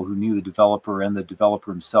people who knew the developer and the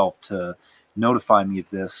developer himself to notify me of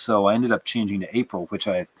this. So I ended up changing to April, which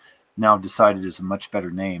I've now decided is a much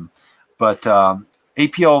better name. But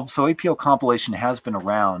APL compilation has been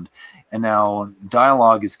around, and now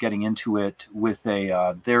Dialog is getting into it with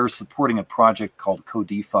they're supporting a project called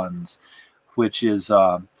CodeFunds, which is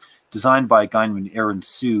designed by a guy named Aaron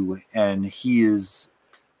Su, and he is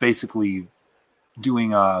basically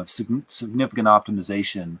doing a significant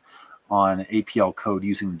optimization on APL code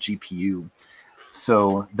using the GPU.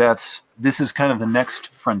 So this is kind of the next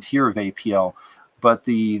frontier of APL. But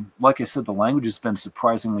like I said, the language has been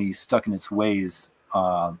surprisingly stuck in its ways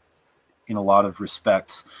in a lot of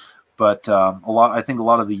respects. But I think a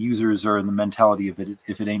lot of the users are in the mentality of it: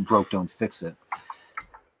 if it ain't broke, don't fix it.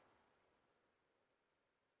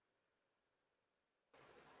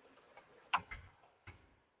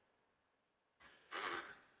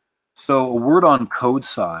 So a word on code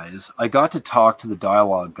size. I got to talk to the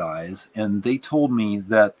Dialog guys, and they told me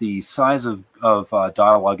that the size of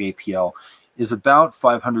Dialog APL is about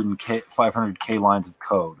 500K lines of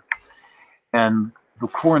code. And the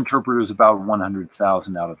core interpreter is about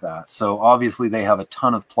 100,000 out of that. So obviously they have a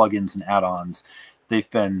ton of plugins and add-ons. They've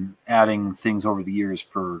been adding things over the years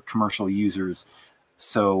for commercial users.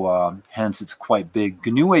 So hence it's quite big.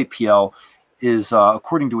 GNU APL is,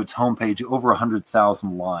 according to its homepage, over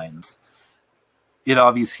 100,000 lines. It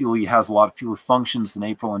obviously has a lot fewer functions than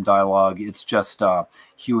April and Dialog. It's just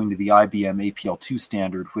hewing to the IBM APL2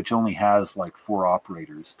 standard, which only has like 4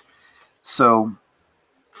 operators. So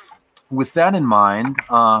with that in mind,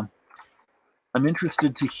 I'm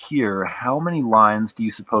interested to hear, how many lines do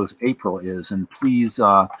you suppose April is? And please,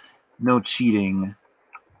 no cheating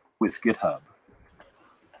with GitHub.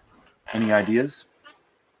 Any ideas?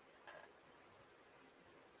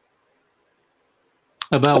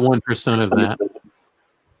 About 1% of that.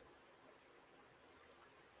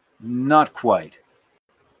 Not quite.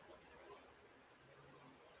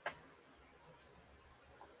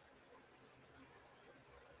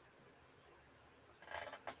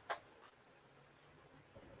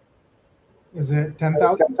 Is it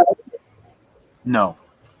 10,000? No.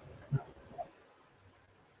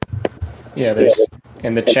 Yeah, there's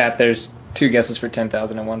in the chat. There's 2 guesses for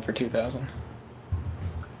 10,000 and 1 for 2,000.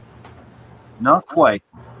 Not quite.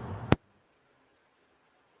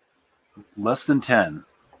 Less than 10.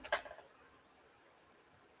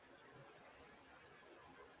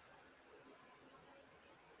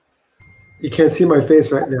 You can't see my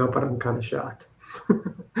face right now, but I'm kind of shocked.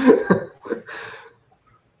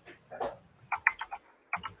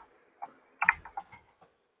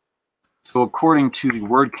 So according to the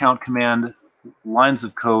word count command, lines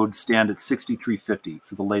of code stand at 6,350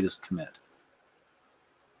 for the latest commit.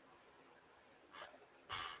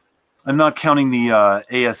 I'm not counting the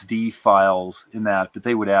ASD files in that, but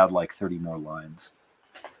they would add like 30 more lines.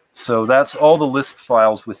 So that's all the Lisp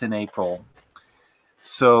files within April.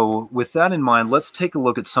 So with that in mind, let's take a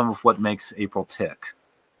look at some of what makes April tick.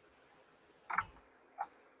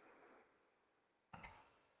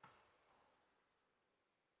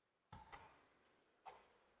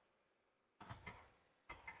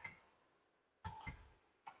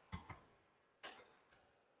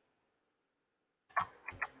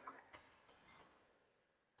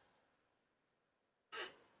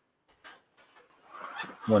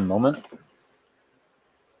 One moment.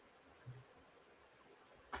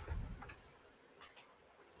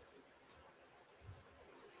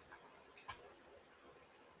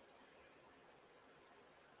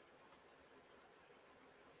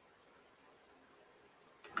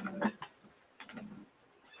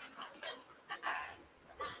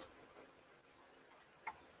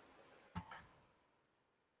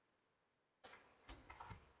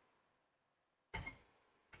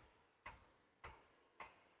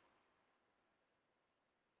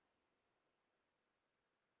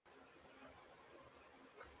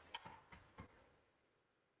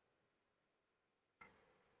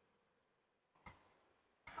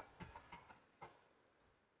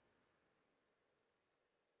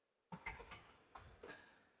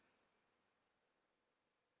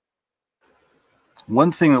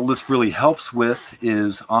 One thing that Lisp really helps with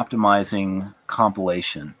is optimizing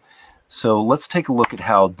compilation. So let's take a look at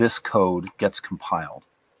how this code gets compiled.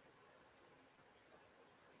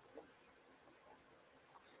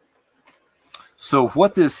 So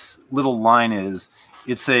what this little line is,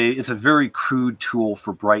 it's a very crude tool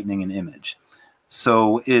for brightening an image.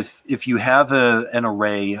 So if you have an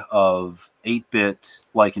array of 8-bit,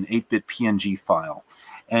 like an 8-bit PNG file,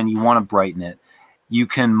 and you want to brighten it, you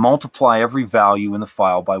can multiply every value in the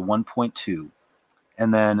file by 1.2.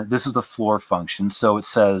 And then this is the floor function. So it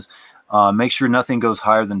says, make sure nothing goes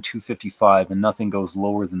higher than 255 and nothing goes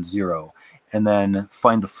lower than 0. And then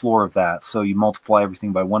find the floor of that. So you multiply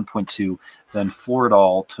everything by 1.2, then floor it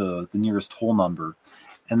all to the nearest whole number.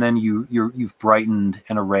 And then you've brightened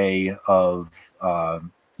an array of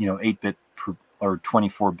 8-bit or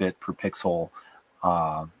 24-bit per pixel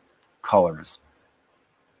colors.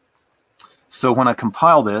 So when I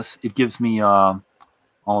compile this, it gives me all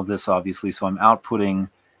of this, obviously. So I'm outputting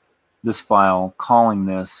this file, calling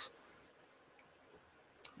this,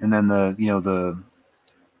 and then the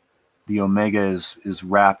omega is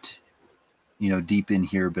wrapped deep in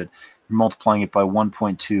here, but you're multiplying it by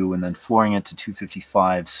 1.2 and then flooring it to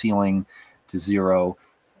 255, sealing to 0,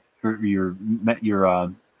 or you're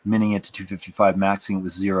minning it to 255, maxing it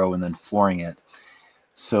with 0, and then flooring it.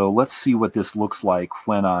 So let's see what this looks like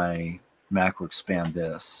when I macro expand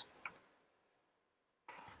this.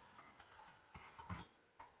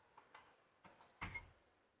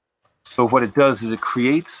 So what it does is it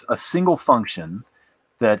creates a single function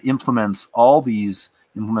that implements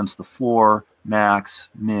implements the floor, max,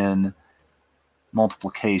 min,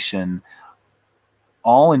 multiplication,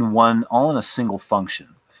 all in a single function.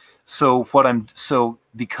 So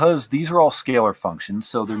because these are all scalar functions,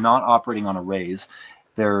 so they're not operating on arrays,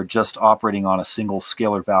 they're just operating on a single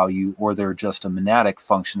scalar value, or they're just a monadic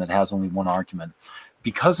function that has only one argument.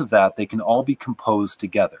 Because of that, they can all be composed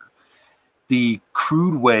together. The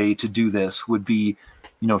crude way to do this would be,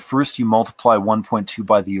 first you multiply 1.2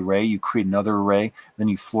 by the array, you create another array, then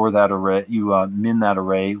you floor that array, you min that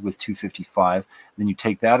array with 255, then you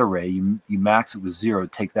take that array, you max it with 0,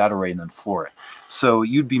 take that array, and then floor it. So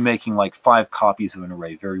you'd be making like 5 copies of an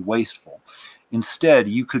array, very wasteful. Instead,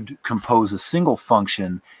 you could compose a single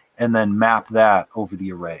function and then map that over the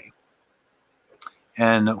array.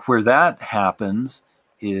 And where that happens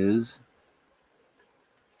is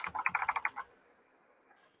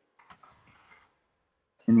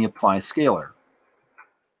in the apply scalar.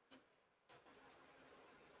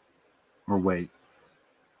 Or wait.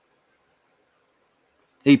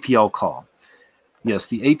 APL call. Yes,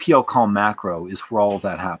 the APL call macro is where all of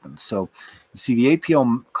that happens. So you see the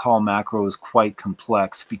APL call macro is quite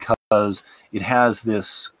complex because it has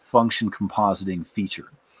this function compositing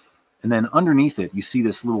feature. And then underneath it, you see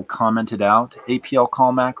this little commented out APL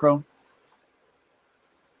call macro.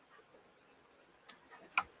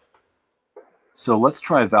 So let's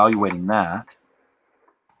try evaluating that,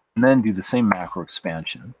 and then do the same macro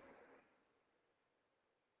expansion.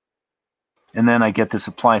 And then I get this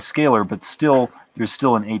apply scalar, but there's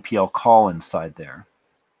still an APL call inside there.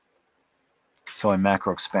 So I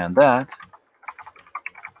macro expand that.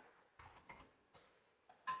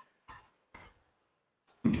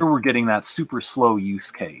 Here we're getting that super slow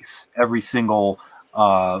use case. Every single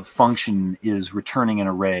function is returning an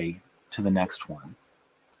array to the next one.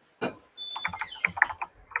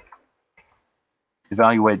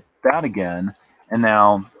 Evaluate that again, And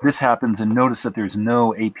now this happens, and notice that there's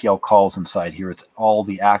no APL calls inside here. It's all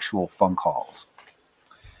the actual func calls.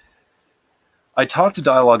 I talked to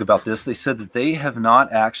Dialog about this. They said that they have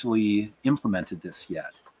not actually implemented this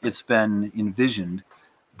yet. It's been envisioned,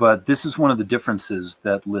 but this is one of the differences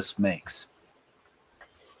that Lisp makes.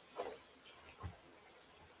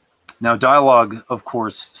 Now, Dialog, of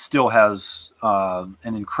course, still has an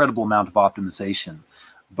incredible amount of optimization,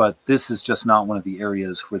 but this is just not one of the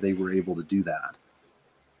areas where they were able to do that.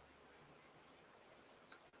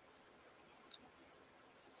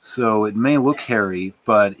 So it may look hairy,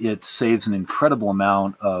 but it saves an incredible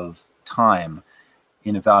amount of time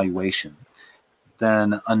in evaluation.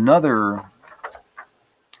 Then another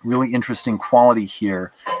really interesting quality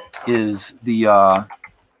here is the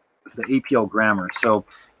APL grammar. So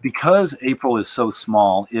because APL is so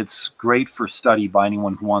small, it's great for study by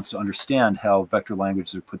anyone who wants to understand how vector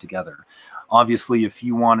languages are put together. Obviously, if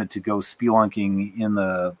you wanted to go spelunking in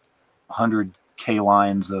the 100K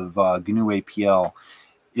lines of GNU APL,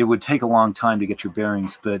 it would take a long time to get your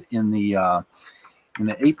bearings. But in the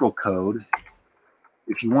APL code,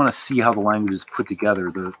 if you want to see how the language is put together,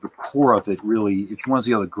 the core of it really, if you want to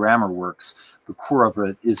see how the grammar works, the core of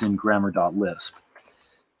it is in grammar.lisp.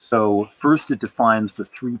 So first it defines the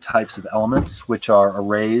 3 types of elements, which are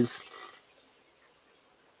arrays,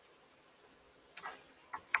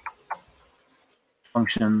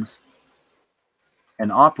 functions,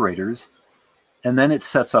 and operators, and then it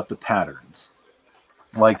sets up the patterns.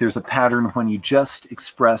 Like there's a pattern when you just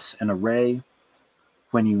express an array,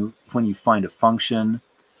 when you find a function.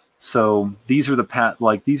 So these are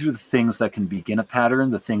these are the things that can begin a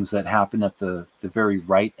pattern, the things that happen at the very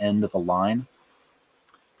right end of a line.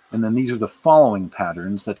 And then these are the following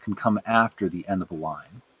patterns that can come after the end of a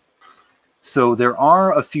line. So there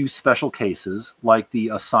are a few special cases, like the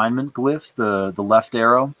assignment glyph, the left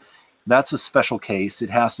arrow. That's a special case. It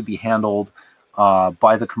has to be handled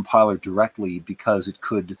by the compiler directly because it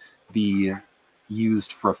could be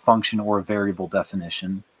used for a function or a variable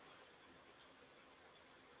definition.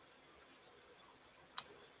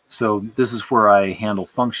 So this is where I handle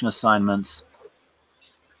function assignments.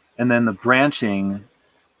 And then the branching,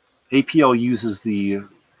 APL uses the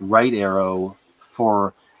right arrow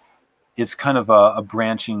for, it's kind of a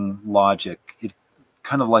branching logic. It's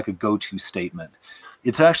kind of like a go-to statement.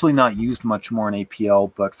 It's actually not used much more in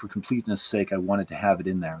APL, but for completeness sake, I wanted to have it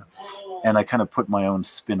in there. And I kind of put my own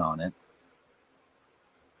spin on it.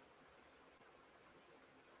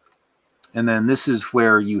 And then this is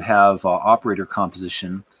where you have operator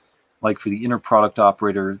composition. Like for the inner product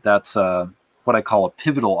operator, that's what I call a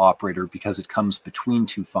pivotal operator because it comes between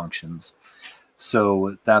 2 functions.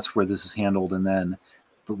 So that's where this is handled. And then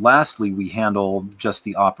lastly, we handle just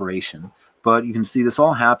the operation. But you can see this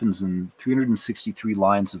all happens in 363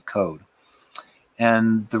 lines of code.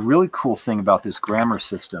 And the really cool thing about this grammar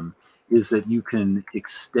system is that you can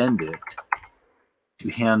extend it to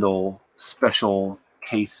handle special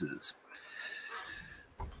cases.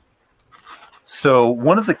 So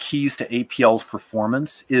one of the keys to APL's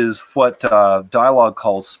performance is what Dialog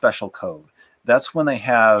calls special code. That's when they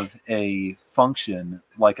have a function,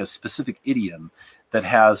 like a specific idiom, that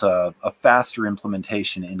has a faster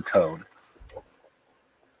implementation in code.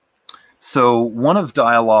 So one of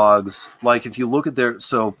Dialog's, like if you look at their,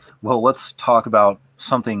 well, let's talk about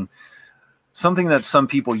something that some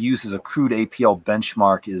people use as a crude APL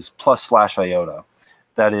benchmark is +/iota.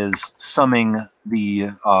 That is summing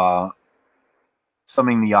the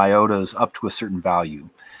iotas up to a certain value.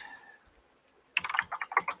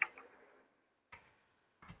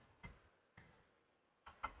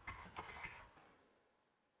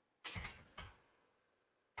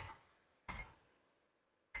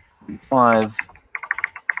 Five.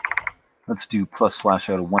 Let's do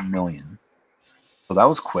 +/iota 1,000,000. So that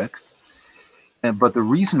was quick. But the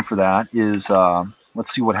reason for that is,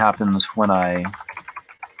 let's see what happens when I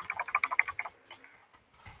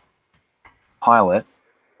pilot.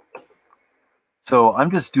 So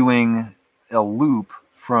I'm just doing a loop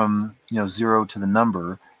from 0 to the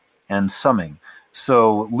number and summing.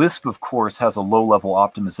 So Lisp, of course, has a low-level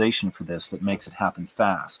optimization for this that makes it happen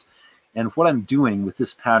fast. And what I'm doing with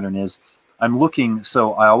this pattern is I'm looking,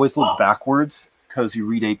 so I always look backwards because you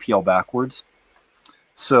read APL backwards.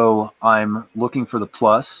 So I'm looking for the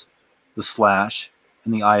plus, the slash,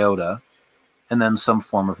 and the iota, and then some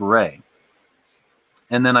form of array.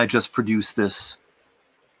 And then I just produce this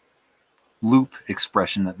loop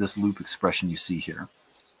expression, you see here.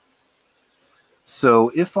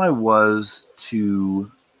 So if I was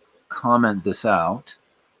to comment this out,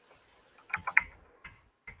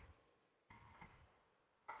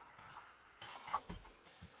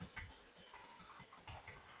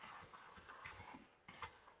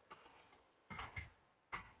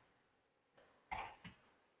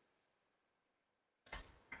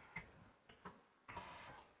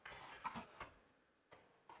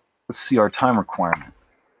 Let's see our time requirement.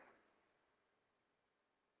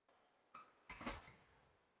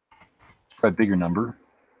 Try a bigger number.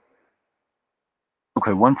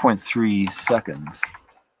 Okay, 1.3 seconds.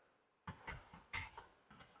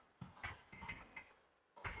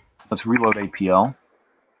 Let's reload APL.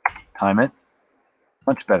 Time it.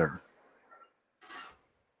 Much better.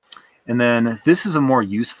 And then this is a more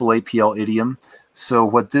useful APL idiom. So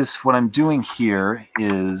what I'm doing here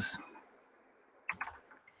is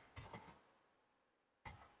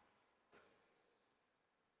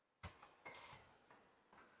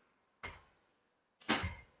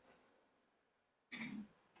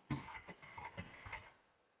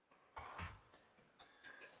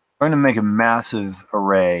I'm going to make a massive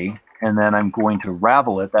array, and then I'm going to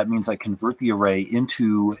ravel it. That means I convert the array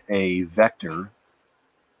into a vector.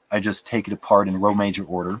 I just take it apart in row major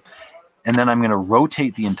order. And then I'm going to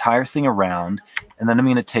rotate the entire thing around, and then I'm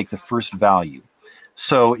going to take the first value.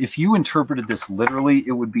 So if you interpreted this literally,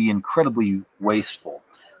 it would be incredibly wasteful.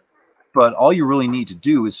 But all you really need to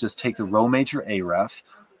do is just take the row major aref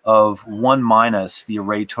of 1 minus the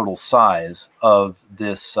array total size of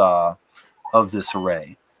this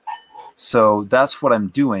array. So that's what I'm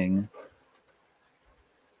doing.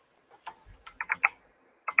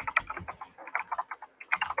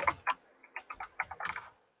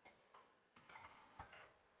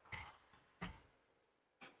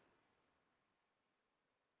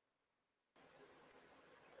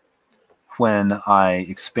 When I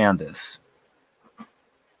expand this.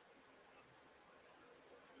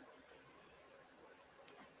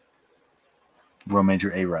 Row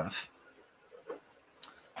major aref.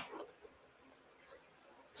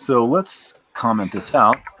 So let's comment this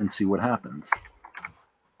out and see what happens.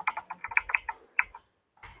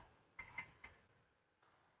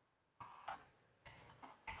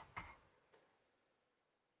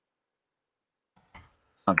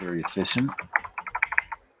 Not very efficient.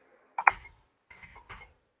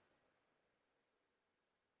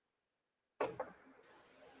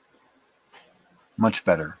 Much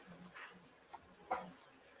better.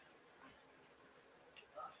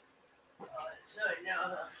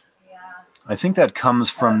 I think that comes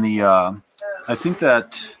from the, I think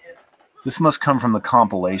that this must come from the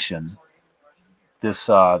compilation, this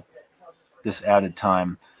added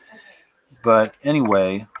time. But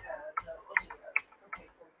anyway,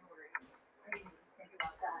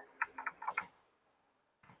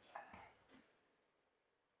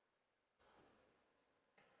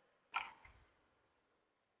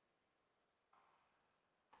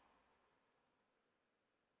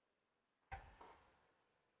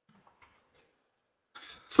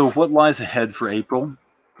 so what lies ahead for April?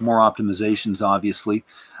 More optimizations, obviously.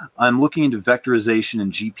 I'm looking into vectorization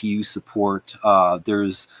and GPU support.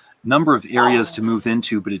 There's a number of areas to move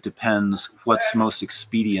into, but it depends what's most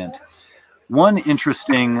expedient. One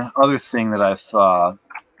interesting other thing that I've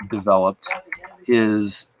developed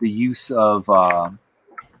is the use of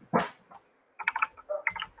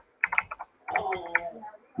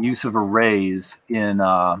arrays in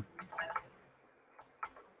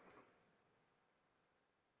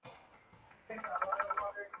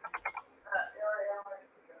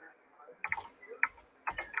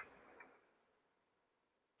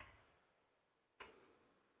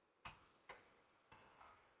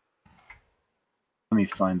let me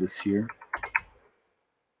find this here.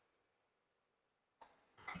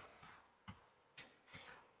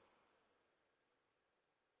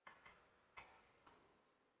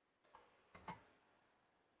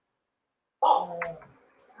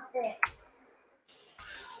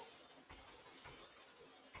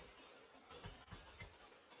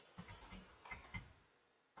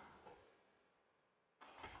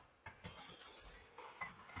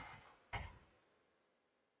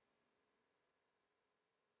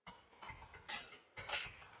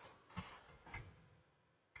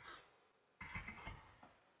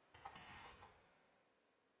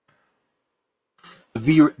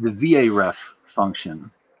 The varef function.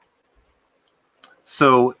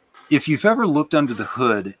 So if you've ever looked under the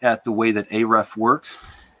hood at the way that aref works,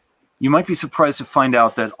 you might be surprised to find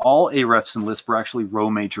out that all arefs in Lisp are actually row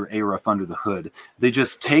major aref under the hood. They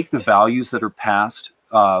just take the values that are passed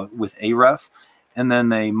with aref, and then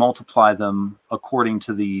they multiply them according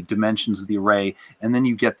to the dimensions of the array, and then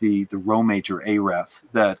you get the row major aref,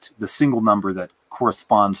 that the single number that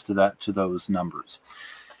corresponds to those numbers.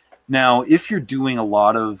 Now, if you're doing a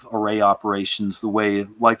lot of array operations the way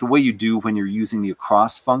you do when you're using the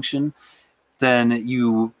across function, then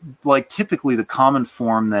you, like typically the common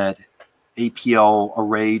form that APL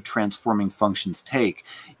array transforming functions take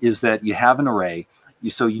is that you have an array,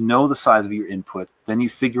 So you know the size of your input, then you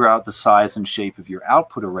figure out the size and shape of your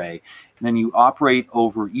output array, and then you operate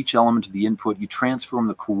over each element of the input. You transform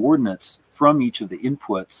the coordinates from each of the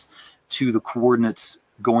inputs to the coordinates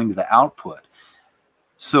going to the output.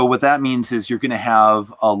 So what that means is you're going to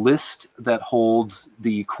have a list that holds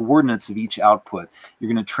the coordinates of each output.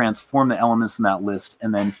 You're going to transform the elements in that list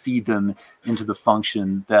and then feed them into the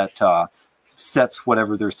function that sets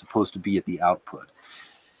whatever they're supposed to be at the output.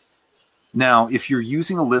 Now, if you're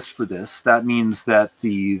using a list for this, that means that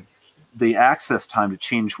the access time to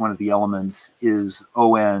change one of the elements is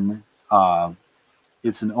on.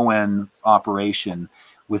 It's an on operation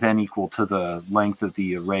with n equal to the length of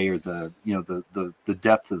the array, or the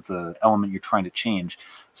depth of the element you're trying to change.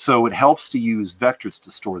 So it helps to use vectors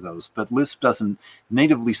to store those, but Lisp doesn't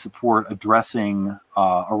natively support addressing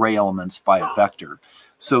array elements by a vector.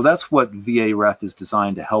 So that's what VAREF is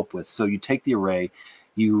designed to help with. So you take the array,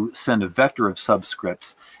 you send a vector of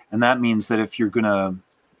subscripts, and that means that if you're going to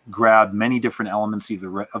grab many different elements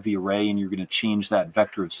of the array and you're going to change that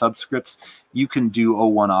vector of subscripts, you can do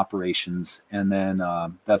O1 operations, and then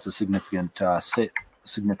that's a significant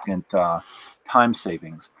time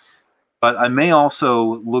savings. But I may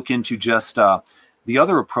also look into just the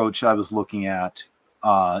other approach I was looking at,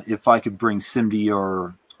 if I could bring SIMD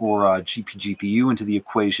or GPGPU into the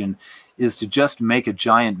equation, is to just make a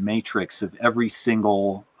giant matrix of every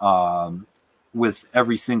single with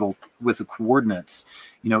the coordinates.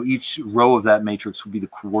 Each row of that matrix would be the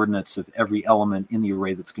coordinates of every element in the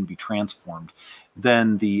array that's going to be transformed.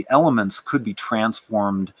 Then the elements could be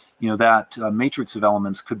transformed, that matrix of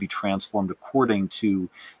elements could be transformed according to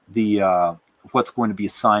the what's going to be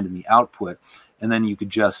assigned in the output. And then you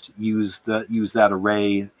could just use that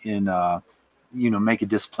array in make a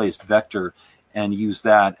displaced vector and use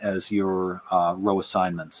that as your row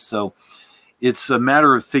assignments. So it's a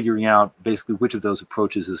matter of figuring out basically which of those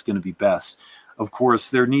approaches is going to be best. Of course,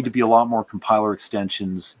 there need to be a lot more compiler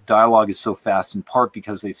extensions. Dialog is so fast in part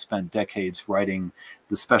because they've spent decades writing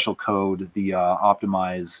the special code, the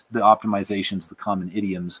optimizations, the common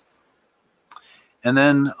idioms. And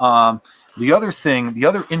then the other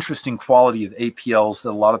interesting quality of APLs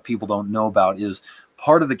that a lot of people don't know about is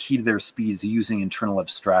part of the key to their speed is using internal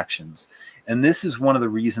abstractions. And this is one of the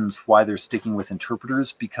reasons why they're sticking with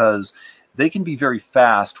interpreters, because they can be very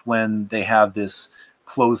fast when they have this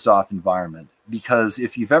closed off environment. Because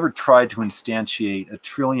if you've ever tried to instantiate a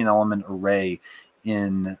trillion element array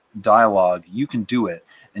in Dialog, you can do it,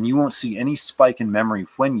 and you won't see any spike in memory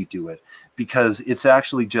when you do it, because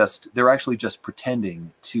they're actually just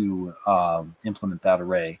pretending to implement that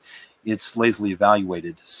array. It's lazily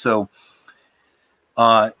evaluated. So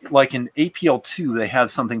like in APL2, they have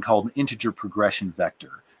something called an integer progression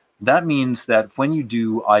vector. That means that when you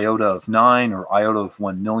do iota of 9 or iota of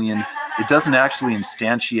 1 million, it doesn't actually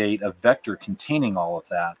instantiate a vector containing all of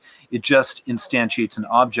that. It just instantiates an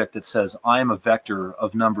object that says, I am a vector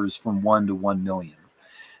of numbers from 1 to 1 million.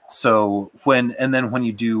 So then when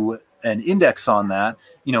you do an index on that,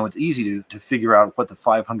 it's easy to figure out what the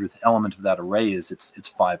 500th element of that array is. It's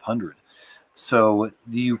 500. So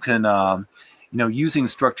you can, using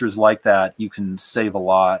structures like that, you can save a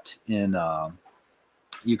lot in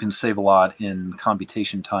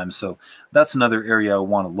computation time. So that's another area I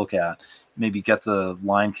want to look at. Maybe get the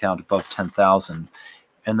line count above 10,000.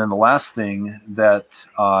 And then the last thing that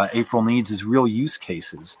April needs is real use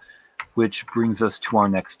cases, which brings us to our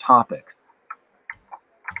next topic.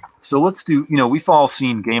 So let's do, we've all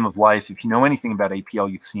seen Game of Life. If you know anything about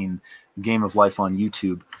APL, you've seen Game of Life on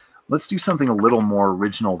YouTube. Let's do something a little more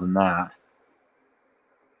original than that.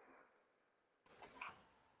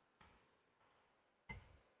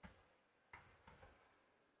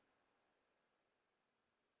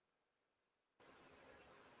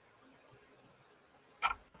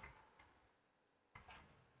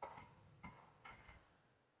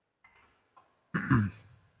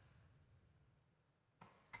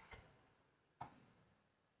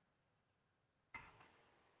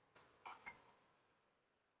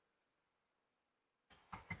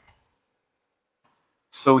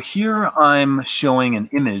 So here I'm showing an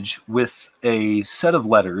image with a set of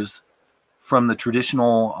letters from the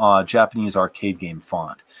traditional Japanese arcade game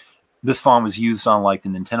font. This font was used on like the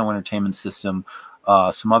Nintendo Entertainment System,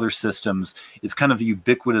 some other systems. It's kind of the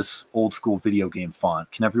ubiquitous old school video game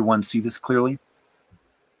font. Can everyone see this clearly?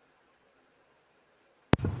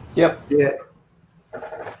 Yep. Yeah.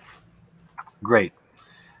 Great.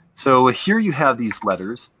 So here you have these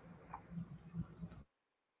letters.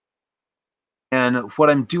 And what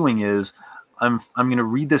I'm doing is I'm going to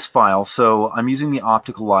read this file. So I'm using the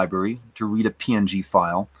optical library to read a PNG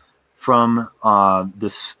file from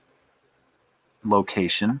this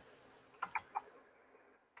location.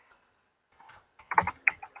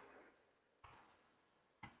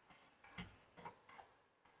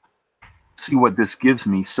 See what this gives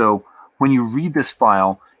me. So when you read this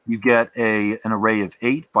file, you get an array of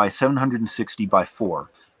 8 by 760 by 4.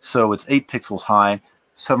 So it's 8 pixels high,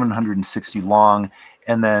 760 long,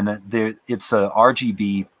 and then it's a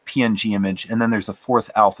RGB PNG image, and then there's a 4th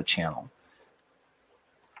alpha channel.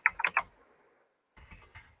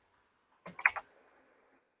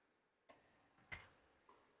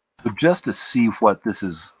 So just to see what this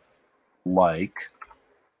is like,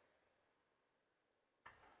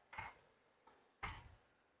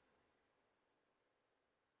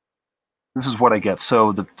 this is what I get.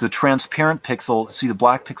 So the transparent pixel, see the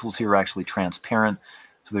black pixels here are actually transparent.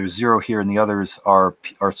 So there's 0 here, and the others are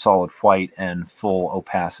solid white and full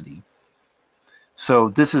opacity. So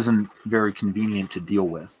this isn't very convenient to deal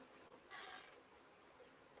with.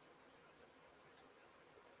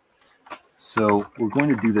 So we're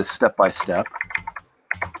going to do this step by step,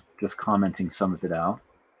 just commenting some of it out.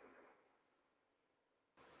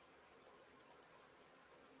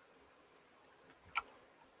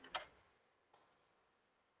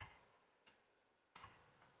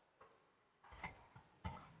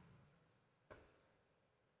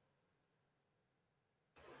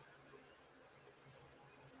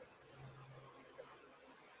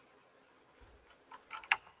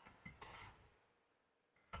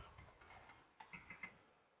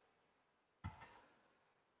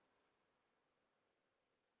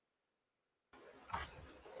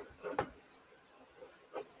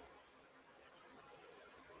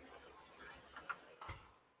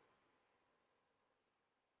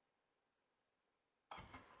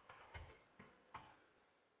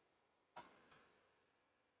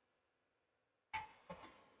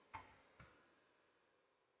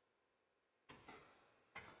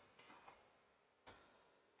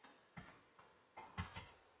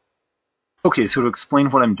 Okay, so to explain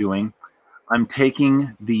what I'm doing, I'm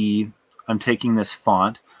taking this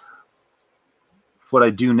font. What I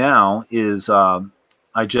do now is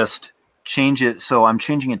I just change it. So I'm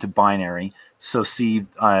changing it to binary. So see,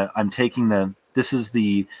 I'm taking this is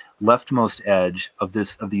the leftmost edge of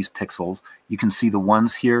these pixels. You can see the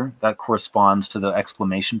ones here that corresponds to the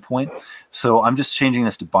exclamation point. So I'm just changing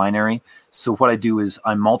this to binary. So what I do is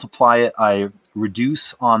I multiply it. I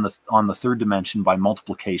reduce on the 3rd dimension by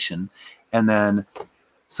multiplication, and then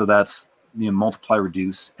so that's multiply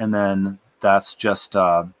reduce, and then that's just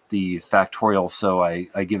the factorial. So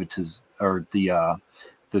I give it to the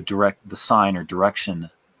sign or direction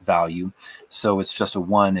value. So it's just a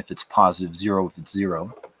 1 if it's positive, 0 if it's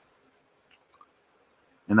 0.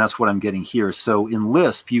 And that's what I'm getting here. So in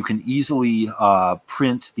Lisp, you can easily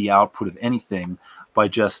print the output of anything by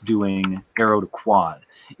just doing arrow to quad.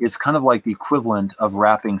 It's kind of like the equivalent of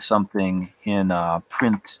wrapping something in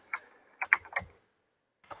print.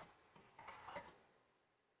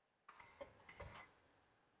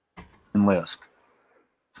 In Lisp.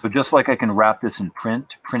 So just like I can wrap this in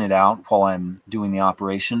print it out while I'm doing the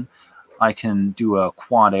operation, I can do a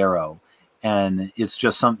quad arrow, and it's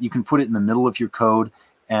just something you can put it in the middle of your code,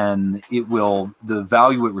 and the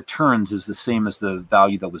value it returns is the same as the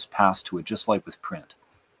value that was passed to it, just like with print.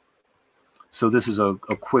 So this is a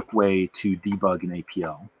quick way to debug an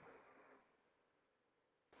APL.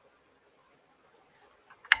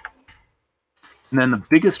 And then the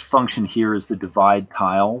biggest function here is the divide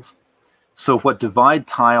tiles. So what divide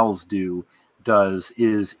tiles does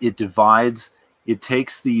is it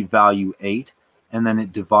takes the value 8, and then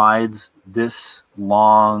it divides this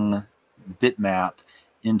long bitmap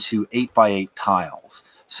into 8 by 8 tiles.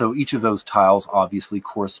 So each of those tiles obviously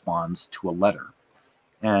corresponds to a letter.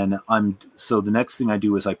 And so the next thing I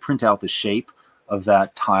do is I print out the shape of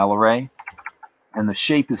that tile array, and the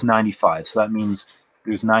shape is 95. So that means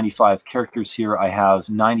there's 95 characters here. I have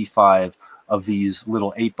 95 of these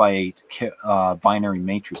little 8 by 8 binary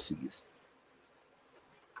matrices.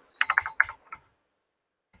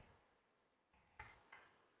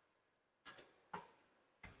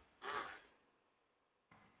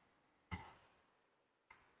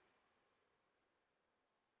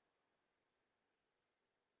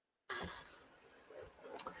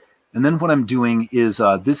 And then what I'm doing is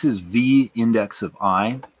this is v index of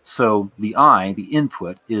I. So the I, the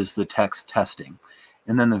input, is the text testing.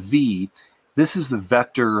 And then the v, this is the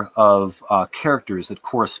vector of characters that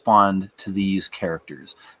correspond to these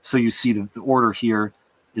characters. So you see the order here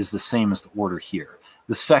is the same as the order here.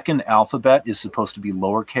 The second alphabet is supposed to be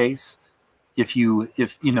lowercase. If your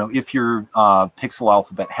pixel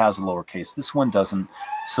alphabet has a lowercase, this one doesn't.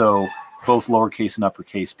 So both lowercase and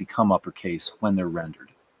uppercase become uppercase when they're rendered.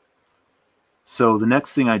 So the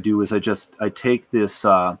next thing I do is I take this,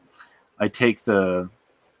 I take the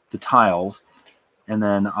tiles, and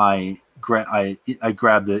then I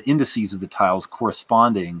grab the indices of the tiles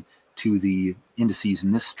corresponding to the indices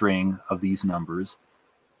in this string of these numbers.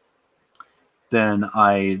 Then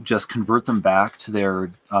I just convert them back to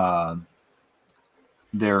their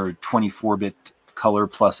 24-bit color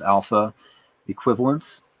plus alpha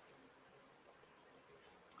equivalents.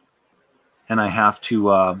 And I have to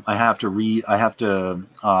reorient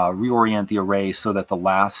the array so that the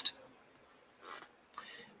last,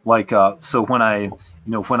 like so when I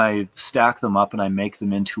stack them up and I make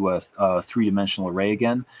them into a three-dimensional array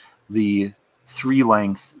again, the three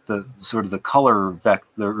length, the sort of the color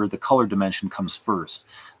vector or the color dimension comes first.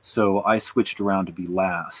 So I switched around to be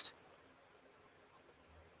last.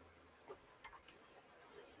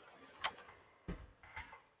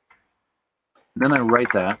 Then I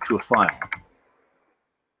write that to a file.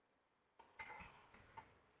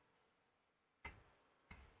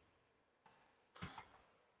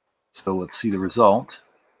 So let's see the result.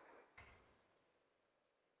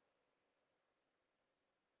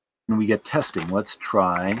 And we get testing. Let's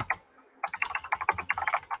try.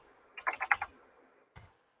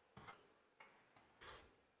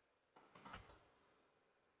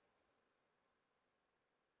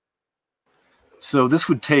 So this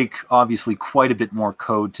would take obviously quite a bit more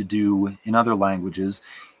code to do in other languages.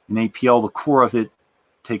 In APL, the core of it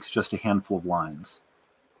takes just a handful of lines.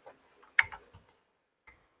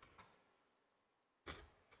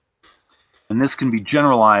 And this can be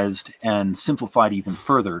generalized and simplified even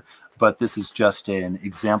further, but this is just an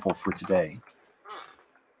example for today.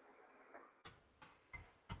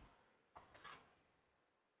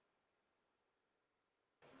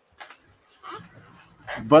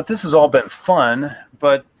 But this has all been fun,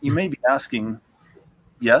 but you may be asking,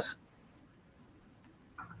 yes?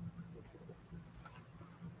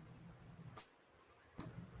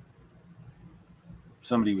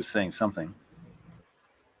 Somebody was saying something.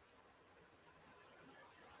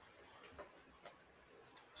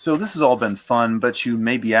 So this has all been fun, but you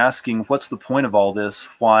may be asking, what's the point of all this?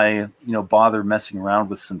 Why, bother messing around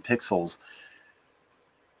with some pixels?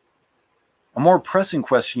 A more pressing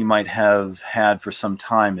question you might have had for some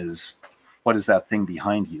time is, what is that thing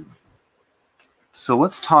behind you? So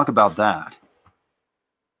let's talk about that.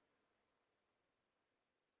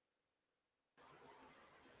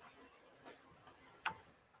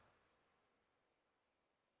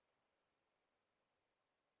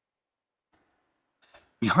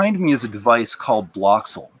 Behind me is a device called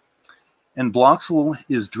Bloxel. And Bloxel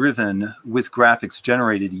is driven with graphics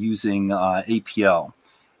generated using APL.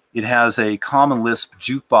 It has a Common Lisp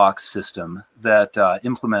jukebox system that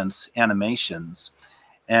implements animations.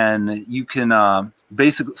 And you can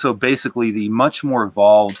basically the much more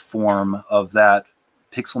evolved form of that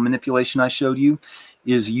pixel manipulation I showed you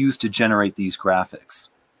is used to generate these graphics.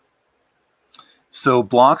 So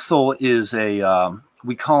Bloxel is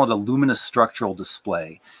we call it a luminous structural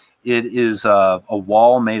display. It is a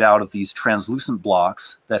wall made out of these translucent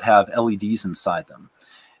blocks that have LEDs inside them.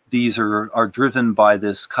 These are driven by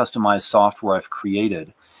this customized software I've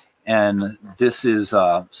created. And this is,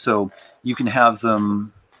 so you can have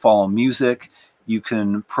them follow music. You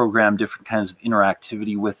can program different kinds of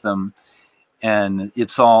interactivity with them. And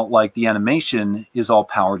it's all like the animation is all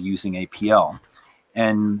powered using APL.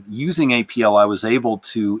 And using APL, I was able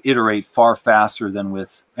to iterate far faster than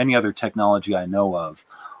with any other technology I know of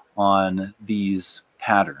on these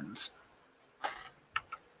patterns.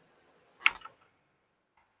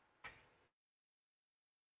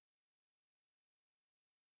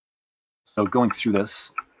 So going through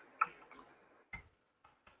this,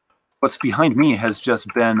 what's behind me has just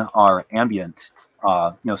been our ambient,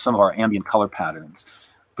 some of our ambient color patterns.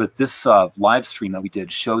 But this live stream that we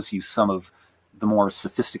did shows you some of the more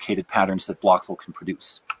sophisticated patterns that Bloxel can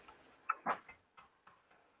produce.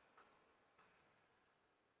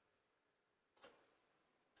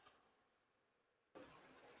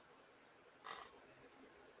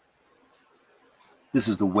 This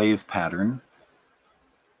is the wave pattern.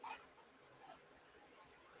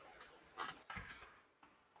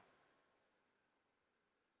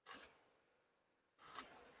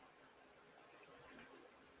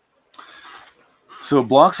 So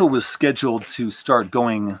Bloxel was scheduled to start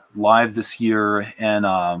going live this year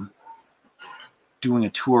and doing a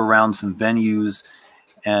tour around some venues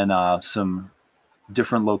and some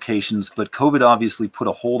different locations, but COVID obviously put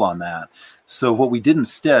a hold on that. So what we did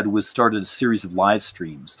instead was started a series of live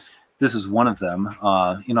streams. This is one of them.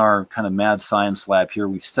 In our kind of mad science lab here,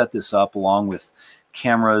 we've set this up along with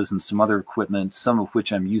cameras and some other equipment, some of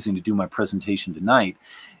which I'm using to do my presentation tonight.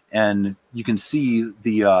 And you can see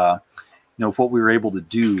the, what we were able to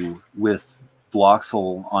do with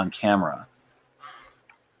Bloxel on camera.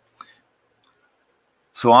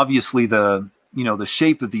 So obviously the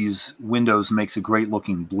shape of these windows makes a great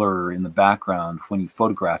looking blur in the background when you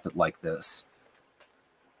photograph it like this.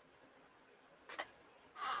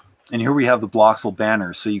 And here we have the Bloxel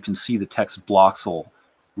banner, so you can see the text Bloxel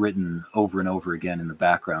written over and over again in the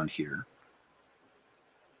background here.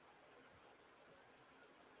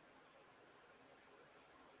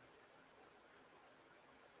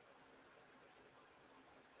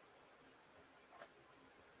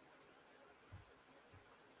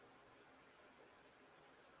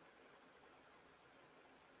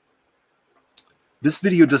 This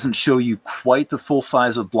video doesn't show you quite the full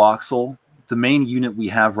size of Bloxel. The main unit we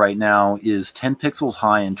have right now is 10 pixels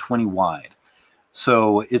high and 20 wide.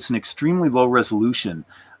 So it's an extremely low resolution,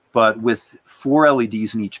 but with 4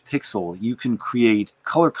 LEDs in each pixel, you can create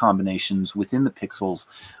color combinations within the pixels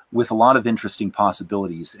with a lot of interesting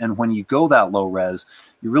possibilities. And when you go that low res,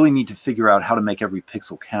 you really need to figure out how to make every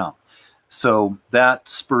pixel count. So that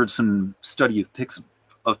spurred some study of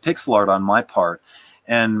pixel art on my part.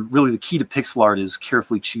 And really the key to pixel art is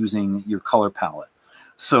carefully choosing your color palette.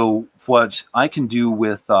 So what I can do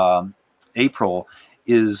with APL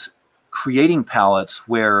is creating palettes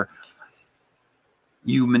where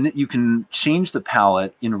you can change the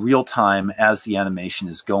palette in real time as the animation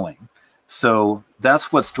is going. So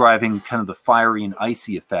that's what's driving kind of the fiery and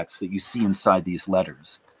icy effects that you see inside these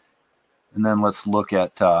letters. And then let's look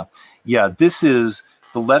at, this is,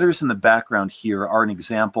 the letters in the background here are an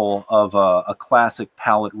example of a classic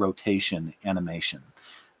palette rotation animation.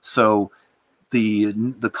 So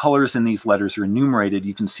the colors in these letters are enumerated.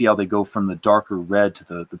 You can see how they go from the darker red to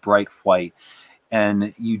the bright white.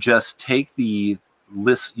 And you just take the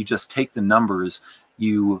list, you just take the numbers,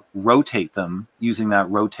 you rotate them using that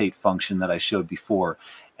rotate function that I showed before,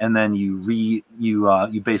 and then you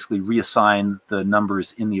basically reassign the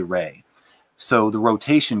numbers in the array. So the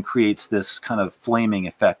rotation creates this kind of flaming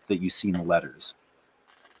effect that you see in the letters.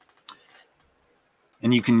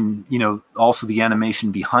 And you can, also the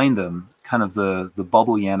animation behind them, kind of the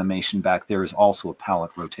bubbly animation back there is also a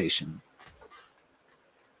palette rotation.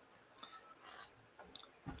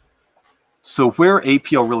 So where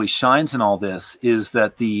APL really shines in all this is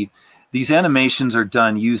that these animations are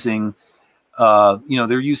done using,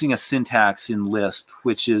 they're using a syntax in Lisp,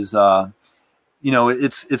 which is, it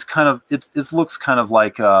looks kind of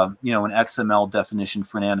like an XML definition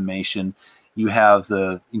for an animation. You have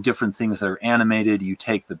the different things that are animated. You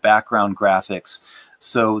take the background graphics.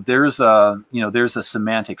 So there's a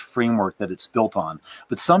semantic framework that it's built on.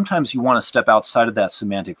 But sometimes you want to step outside of that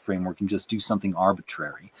semantic framework and just do something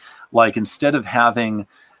arbitrary. Like instead of having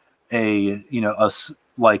a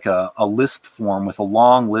Lisp form with a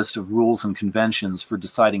long list of rules and conventions for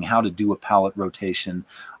deciding how to do a palette rotation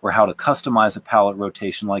or how to customize a palette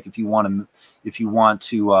rotation, like if you want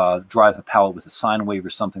to drive a palette with a sine wave or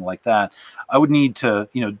something like that, I would need to,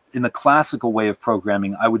 in the classical way of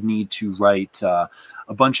programming, I would need to write a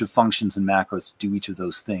bunch of functions and macros to do each of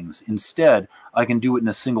those things. Instead, I can do it in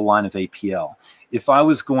a single line of APL. If I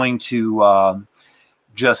was going to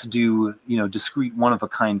just do discrete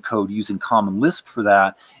one-of-a-kind code using Common Lisp for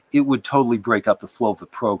that, it would totally break up the flow of the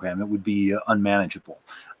program. It would be unmanageable.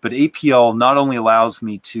 But APL not only allows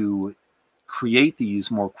me to create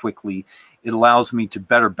these more quickly, it allows me to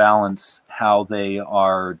better balance how they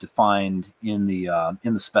are defined in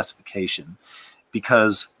the specification.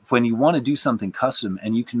 Because when you want to do something custom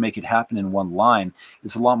and you can make it happen in one line,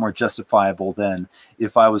 it's a lot more justifiable than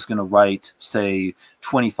if I was going to write, say,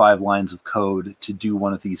 25 lines of code to do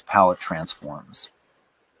one of these palette transforms.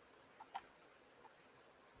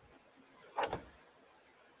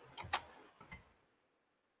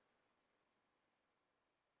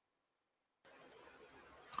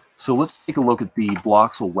 So let's take a look at the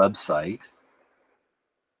Bloxel website.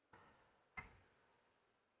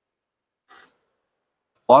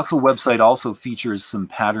 Bloxel website also features some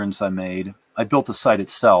patterns I made. I built the site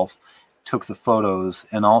itself, took the photos,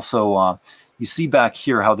 and also you see back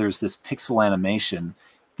here how there's this pixel animation.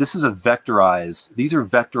 This is these are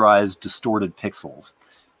vectorized distorted pixels.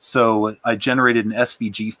 So I generated an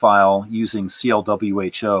SVG file using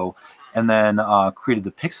CLWHO and then created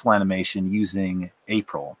the pixel animation using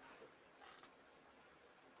APL.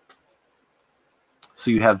 So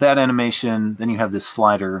you have that animation, then you have this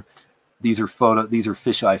slider. These are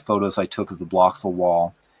fisheye photos I took of the Bloxel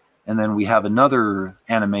wall. And then we have another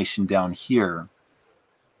animation down here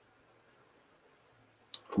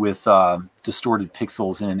with distorted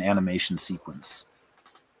pixels in an animation sequence.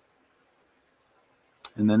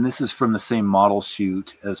 And then this is from the same model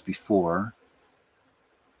shoot as before.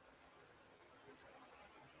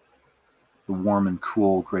 The warm and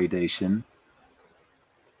cool gradation.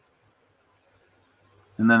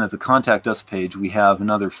 And then at the Contact Us page, we have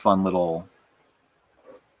another fun little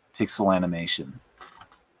pixel animation.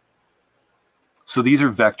 So these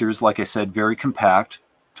are vectors, like I said, very compact,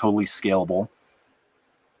 totally scalable.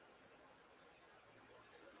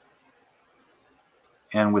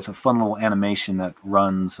 And with a fun little animation that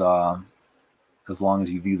runs as long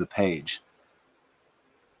as you view the page.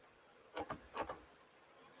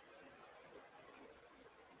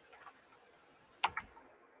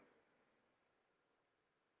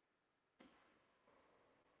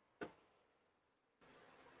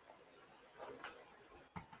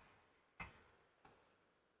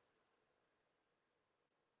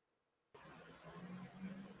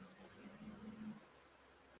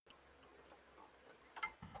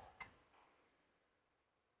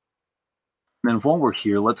 And then while we're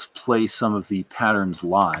here, let's play some of the patterns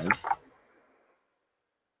live.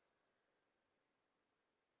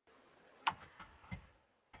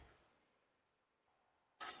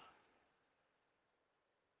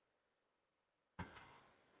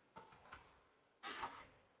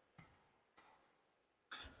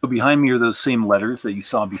 So behind me are those same letters that you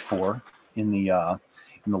saw before in the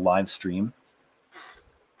live stream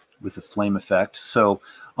with the flame effect. So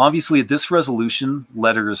obviously at this resolution,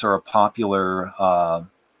 letters are a popular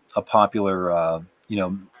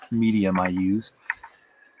medium I use.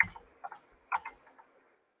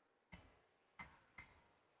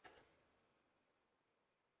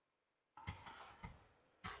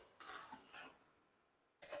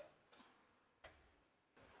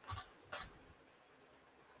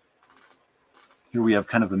 Here we have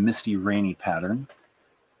kind of a misty, rainy pattern.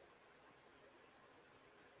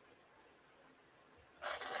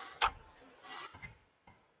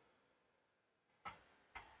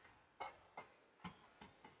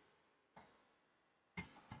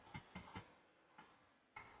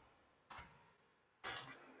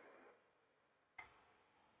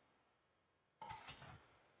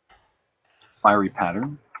 Fiery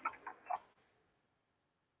pattern.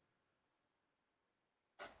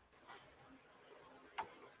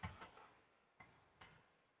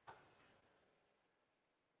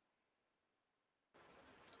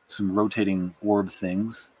 Some rotating orb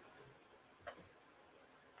things.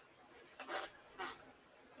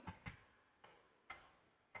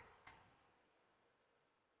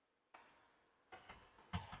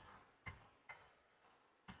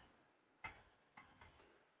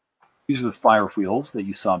 These are the fire wheels that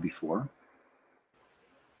you saw before.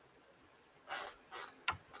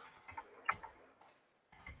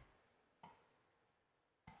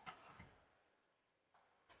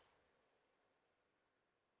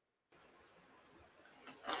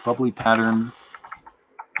 Bubbly pattern.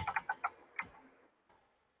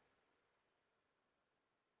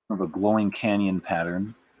 Of a glowing canyon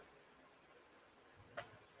pattern.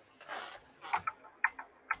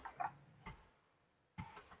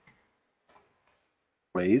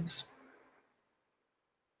 Waves.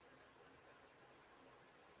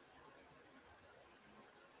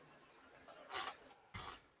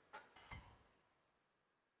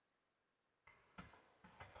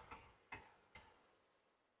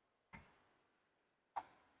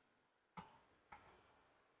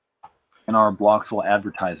 And our Bloxel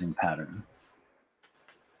advertising pattern.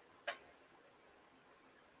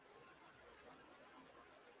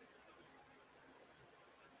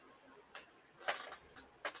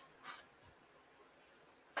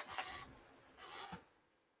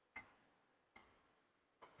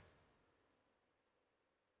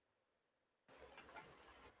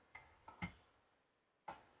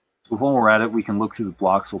 So while we're at it, we can look through the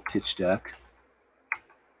Bloxel pitch deck.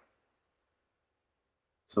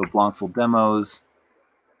 So Bloxel demos.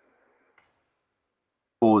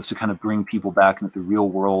 The goal is to kind of bring people back into the real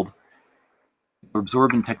world. We're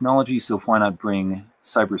absorbing technology, so why not bring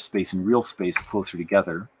cyberspace and real space closer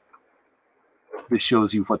together? This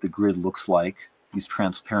shows you what the grid looks like, these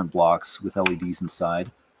transparent blocks with LEDs inside.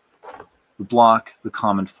 The block, the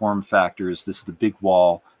common form factors, this is the big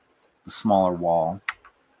wall, the smaller wall.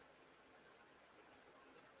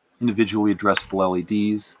 Individually addressable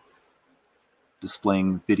LEDs,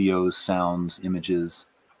 displaying videos, sounds, images.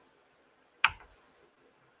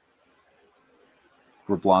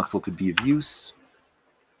 Where Bloxel could be of use.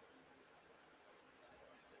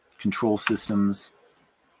 Control systems,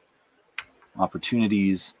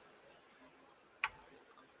 opportunities,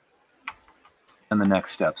 and the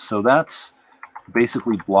next steps. So that's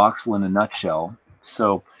basically Bloxel in a nutshell.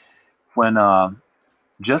 So when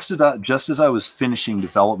just as I was finishing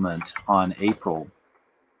development on April,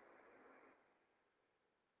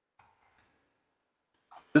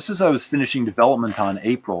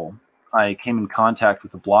 I came in contact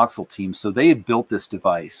with the Bloxel team. So they had built this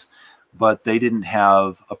device, but they didn't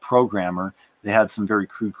have a programmer. They had some very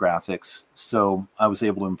crude graphics. So I was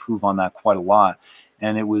able to improve on that quite a lot.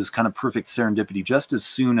 And it was kind of perfect serendipity. Just as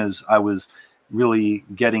soon as I was really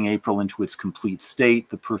getting April into its complete state,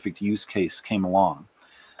 the perfect use case came along.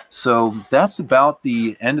 So that's about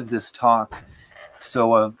the end of this talk.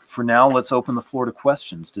 So for now, let's open the floor to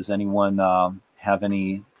questions. Does anyone have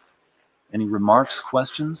any remarks,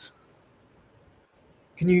 questions?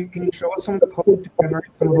 Can you show us some of the code to generate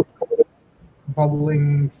some of those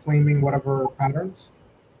bubbling, flaming, whatever patterns?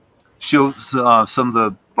 Show some of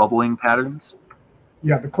the bubbling patterns?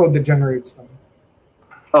 Yeah, the code that generates them.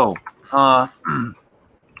 Oh,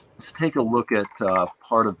 let's take a look at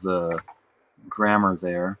part of the grammar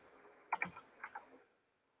there.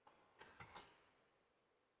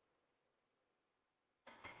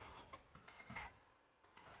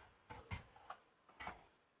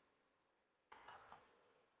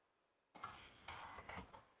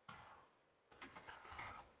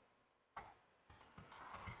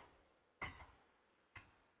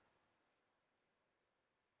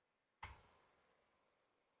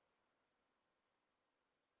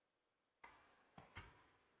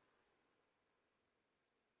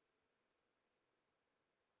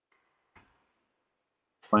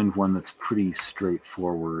 Find one that's pretty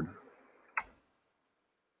straightforward.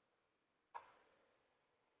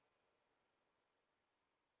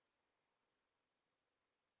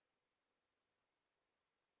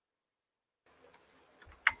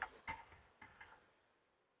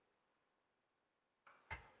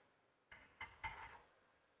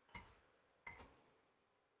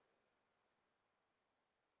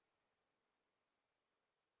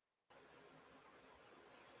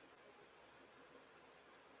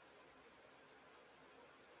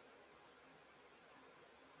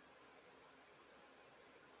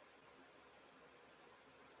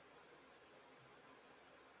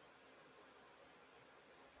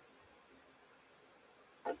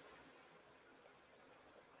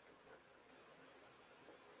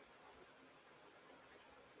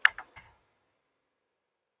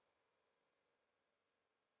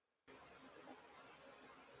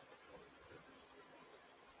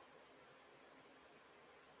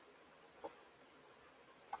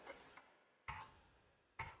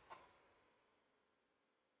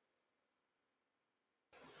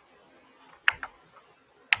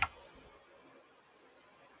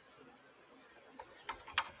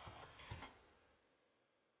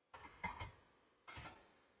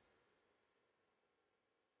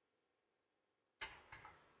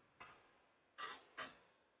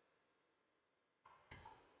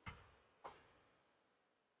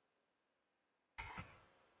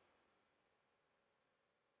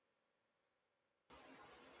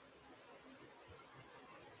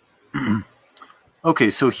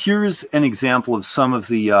 Okay, so here's an example of some of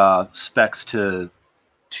the specs to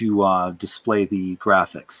display the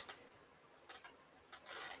graphics.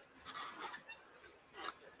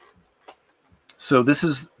 So this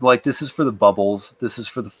is for the bubbles. This is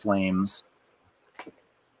for the flames.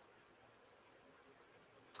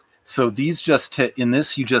 So these in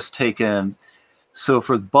this you just take in. So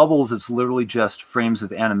for bubbles, it's literally just frames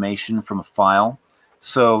of animation from a file.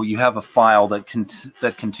 So you have a file that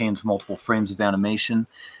contains multiple frames of animation.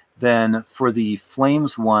 Then for the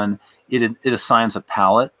flames one, it assigns a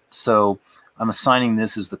palette. So I'm assigning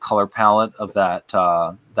this as the color palette of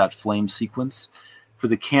that flame sequence. For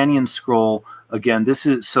the canyon scroll, again,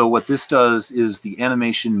 what this does is the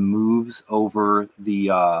animation moves over the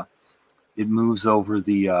over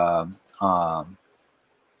the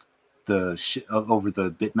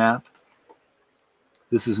bitmap.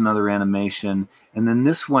 This is another animation. And then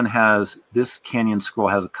this canyon scroll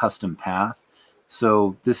has a custom path.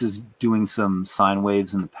 So this is doing some sine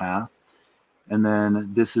waves in the path. And then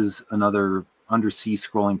this is another undersea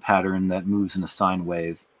scrolling pattern that moves in a sine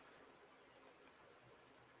wave.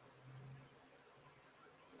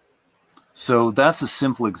 So that's a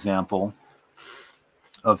simple example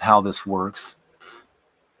of how this works.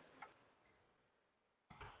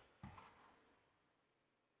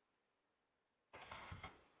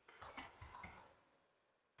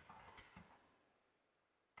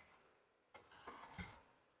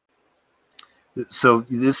 So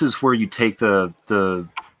this is where you take the kind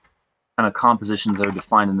of compositions that are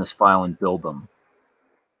defined in this file and build them.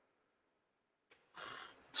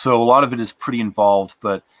 So a lot of it is pretty involved,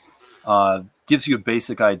 but gives you a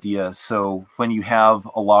basic idea. So when you have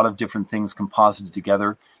a lot of different things composited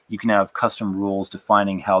together, you can have custom rules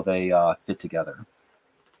defining how they fit together.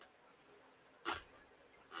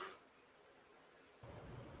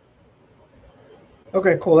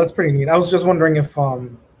 Okay, cool. That's pretty neat. I was just wondering if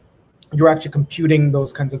you're actually computing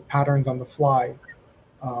those kinds of patterns on the fly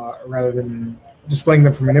rather than displaying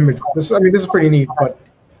them from an image. This is pretty neat, but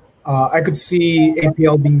I could see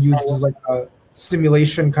APL being used as like a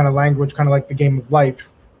simulation kind of language, kind of like the game of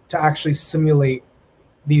life, to actually simulate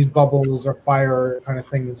these bubbles or fire kind of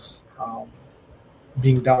things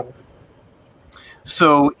being done.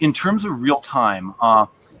 So in terms of real time,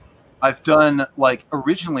 I've done, like,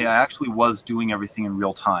 originally I actually was doing everything in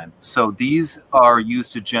real time. So these are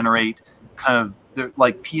used to generate kind of, they're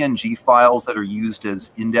like PNG files that are used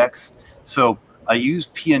as indexed. So I use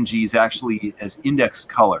PNGs actually as indexed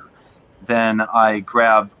color. Then I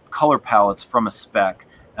grab color palettes from a spec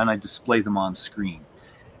and I display them on screen.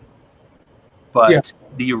 But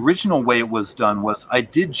the original way it was done was I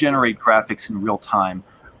did generate graphics in real time,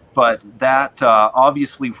 but that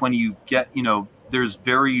obviously when you get, there's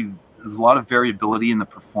a lot of variability in the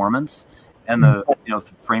performance and the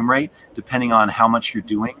frame rate depending on how much you're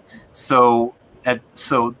doing. So at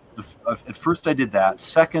first I did that.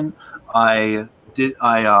 Second, I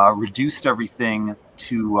reduced everything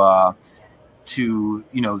to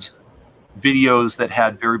videos that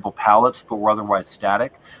had variable palettes but were otherwise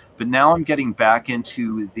static. But now I'm getting back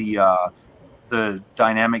into the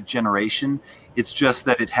dynamic generation. It's just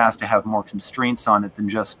that it has to have more constraints on it than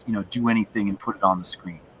just do anything and put it on the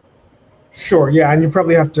screen. Sure, yeah, and you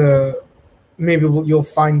probably have to, maybe you'll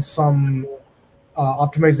find some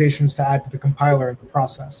optimizations to add to the compiler in the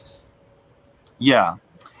process. Yeah,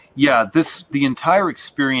 the entire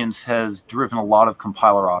experience has driven a lot of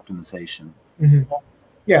compiler optimization. Mm-hmm.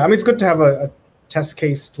 Yeah, it's good to have a test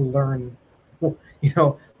case to learn, what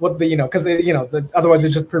because otherwise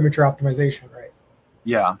it's just premature optimization, right?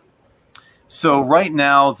 Yeah. So right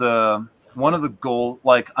now, one of the goals,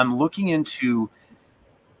 like I'm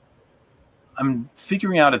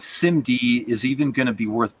figuring out if SIMD is even going to be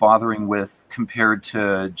worth bothering with compared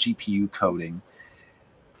to GPU coding.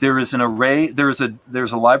 There is an array. There's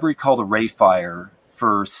a library called ArrayFire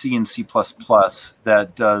for C and C++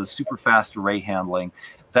 that does super fast array handling.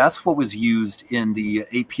 That's what was used in the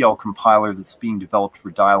APL compiler that's being developed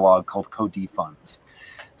for Dialog called codefunds.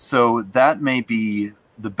 So that may be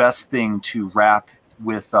the best thing to wrap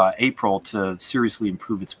with April to seriously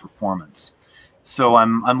improve its performance. So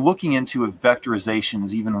I'm looking into if vectorization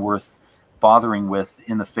is even worth bothering with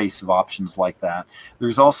in the face of options like that.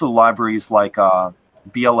 There's also libraries like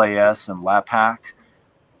BLAS and LAPACK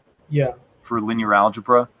for linear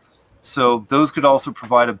algebra. So those could also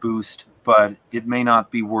provide a boost, but it may not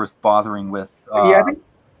be worth bothering with. I think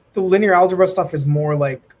the linear algebra stuff is more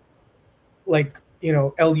like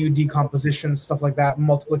LU decomposition, stuff like that,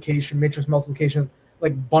 multiplication, matrix multiplication,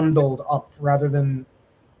 like bundled up rather than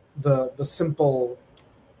the simple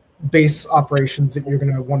base operations that you're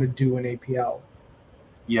going to want to do in APL.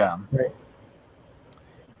 Yeah. Right.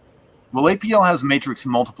 Well, APL has matrix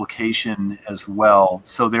multiplication as well,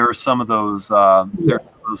 so there are some of those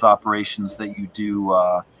operations that you do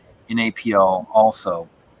in APL also.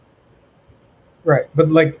 Right, but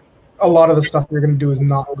like a lot of the stuff you're going to do is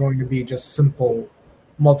not going to be just simple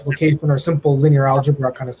multiplication or simple linear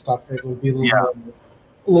algebra kind of stuff. It will be a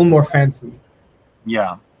little more fancy.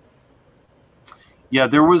 Yeah. Yeah,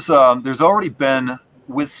 there's already been,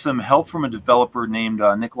 with some help from a developer named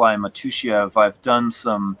Nikolai Matushiev, I've done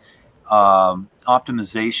some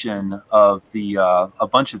optimization of a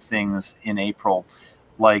bunch of things in April,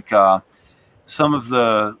 like some of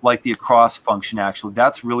the across function. Actually,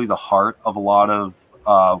 that's really the heart of a lot of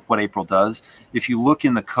what April does. If you look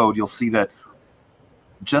in the code, you'll see that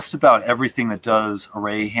just about everything that does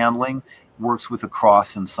array handling works with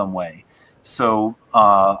across in some way. So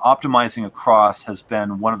optimizing across has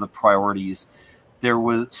been one of the priorities.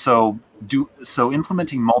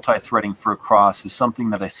 Implementing multi-threading for across is something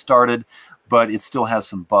that I started, but it still has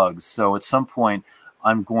some bugs. So at some point,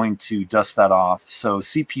 I'm going to dust that off. So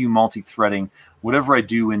CPU multi-threading, whatever I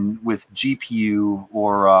do with GPU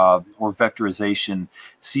or vectorization,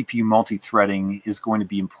 CPU multi-threading is going to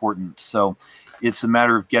be important. So it's a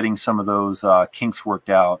matter of getting some of those kinks worked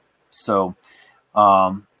out. So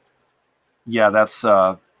yeah, that's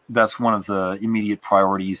one of the immediate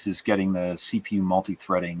priorities, is getting the CPU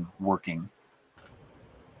multi-threading working.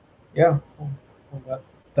 Yeah,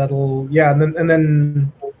 and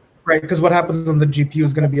then right, because what happens on the GPU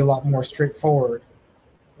is going to be a lot more straightforward,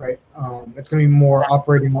 right? It's going to be more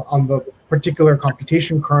operating on the particular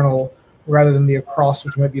computation kernel rather than the across,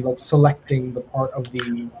 which might be like selecting the part of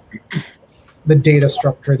the data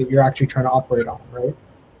structure that you're actually trying to operate on, right?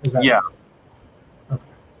 Is that? Yeah. Okay.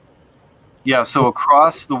 Yeah. So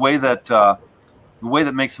across, the way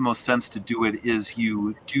that makes the most sense to do it is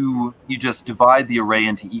you just divide the array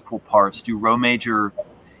into equal parts. Do row major,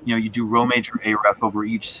 you do row major aref over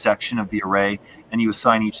each section of the array, and you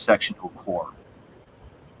assign each section to a core.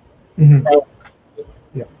 Mm-hmm.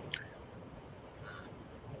 Yeah.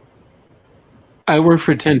 I worked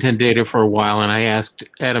for 1010 Data for a while, and I asked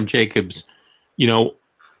Adam Jacobs,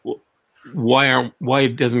 why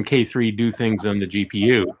doesn't K3 do things on the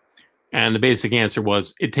GPU? And the basic answer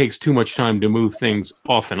was it takes too much time to move things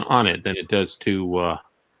off and on it than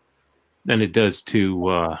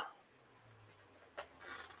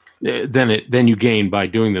you gain by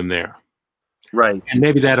doing them there. Right. And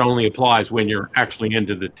maybe that only applies when you're actually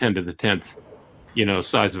into the 10 to the 10th,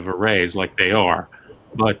 size of arrays like they are.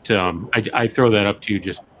 But I throw that up to you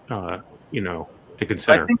just, to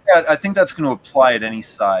consider. I think that's going to apply at any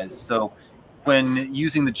size. So when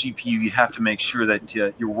using the GPU, you have to make sure that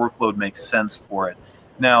your workload makes sense for it.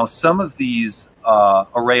 Now, some of these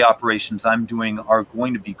array operations I'm doing are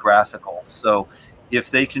going to be graphical. So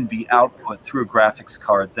if they can be output through a graphics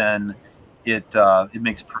card, then it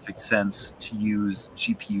makes perfect sense to use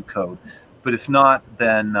GPU code. But if not,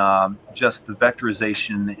 then just the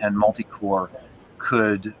vectorization and multi-core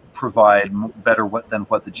could provide better than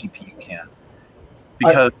what the GPU can.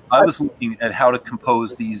 Because I was looking at how to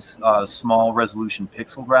compose these small resolution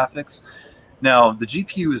pixel graphics. Now, the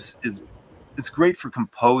GPU it's great for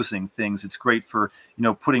composing things. It's great for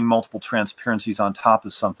putting multiple transparencies on top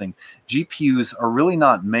of something. GPUs are really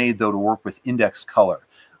not made though to work with indexed color.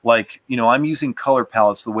 Like I'm using color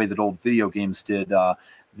palettes the way that old video games did.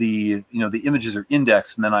 The images are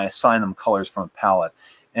indexed and then I assign them colors from a palette.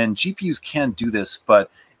 And GPUs can do this, but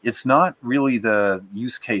it's not really the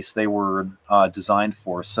use case they were designed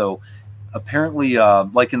for. So apparently,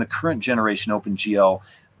 like in the current generation OpenGL,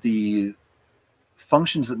 the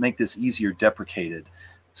functions that make this easier deprecated.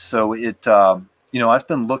 So I've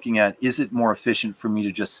been looking at, is it more efficient for me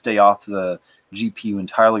to just stay off the GPU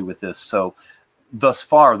entirely with this? So thus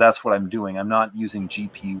far, that's what I'm doing. I'm not using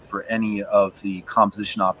GPU for any of the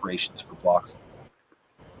composition operations for Bloxel.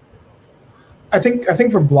 I think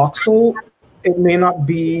for Bloxel, it may not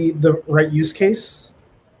be the right use case,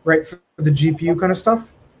 right, for the GPU kind of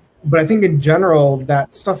stuff. But I think in general,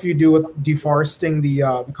 that stuff you do with deforesting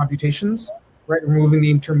the computations, right, removing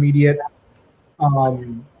the intermediate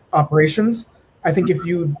operations, I think if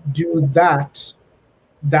you do that,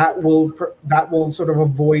 that will sort of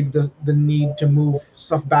avoid the need to move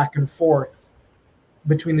stuff back and forth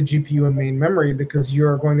between the GPU and main memory, because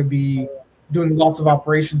you're going to be doing lots of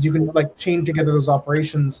operations. You can like chain together those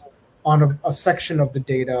operations on a section of the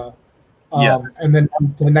data, and then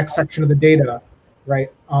to the next section of the data,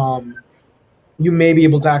 right? You may be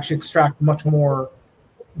able to actually extract much more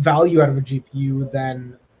value out of a GPU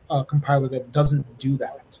than a compiler that doesn't do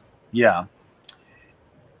that. Yeah.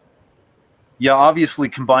 Yeah, obviously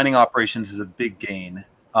combining operations is a big gain.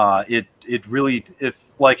 It really,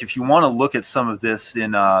 if you want to look at some of this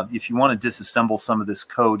if you want to disassemble some of this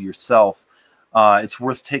code yourself, it's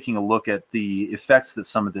worth taking a look at the effects that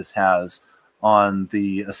some of this has on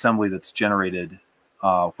the assembly that's generated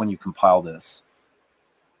when you compile this.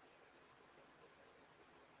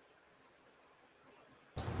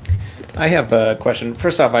 I have a question.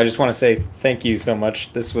 First off, I just want to say thank you so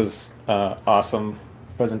much. This was awesome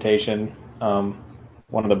presentation.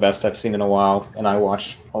 One of the best I've seen in a while, and I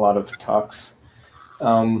watch a lot of talks.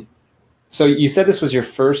 So you said this was your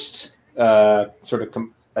first sort of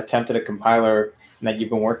attempt at a compiler, and that you've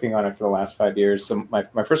been working on it for the last 5 years. So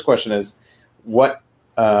my first question is, what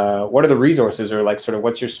are the resources, or like sort of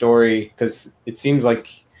what's your story? Because it seems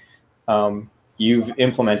like you've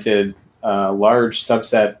implemented a large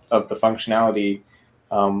subset of the functionality.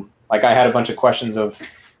 Like I had a bunch of questions of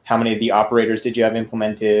how many of the operators did you have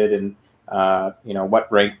implemented, and what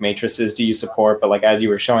rank matrices do you support? But like as you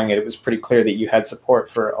were showing it, it was pretty clear that you had support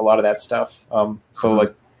for a lot of that stuff. So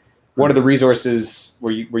like, what are the resources?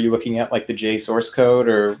 Were you looking at like the J source code,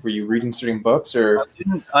 or were you reading certain books? Or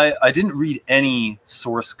I didn't read any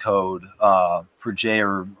source code for J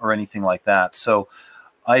or anything like that. So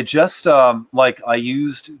I just I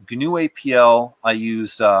used GNU APL, I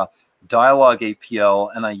used Dialog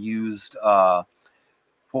APL, and I used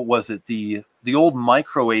what was it, the old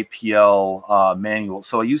micro APL manual.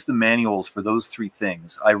 So I used the manuals for those three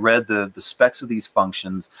things. I read the specs of these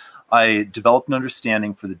functions. I developed an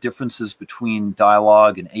understanding for the differences between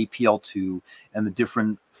Dialog and APL2 and the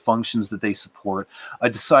different functions that they support. I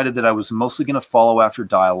decided that I was mostly going to follow after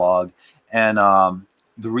Dialog, And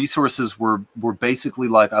the resources were basically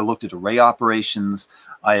like, I looked at array operations,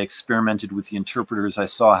 I experimented with the interpreters, I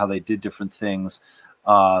saw how they did different things.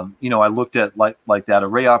 You know, I looked at like that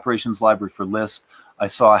array operations library for Lisp. I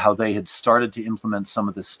saw how they had started to implement some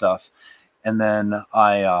of this stuff, and then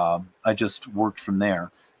I just worked from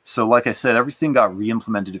there. So, like I said, everything got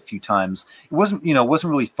re-implemented a few times. It wasn't, you know, it wasn't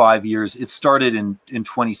really 5 years. It started in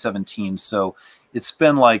 2017, so it's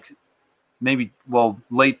been like maybe, well,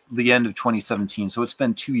 the end of 2017. So it's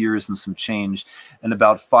been 2 years and some change, and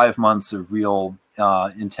about 5 months of real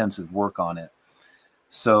intensive work on it.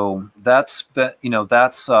 So that's, you know,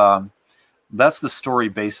 that's the story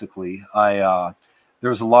basically. There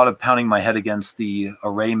was a lot of pounding my head against the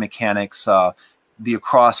array mechanics. The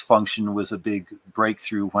across function was a big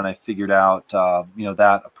breakthrough when I figured out, you know,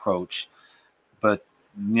 that approach. But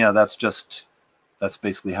yeah, that's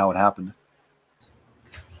basically how it happened.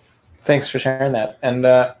 Thanks for sharing that. And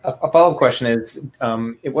a follow-up question is,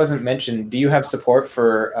 it wasn't mentioned, do you have support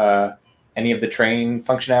for any of the train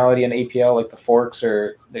functionality in APL, like the forks,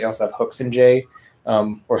 or they also have hooks in J?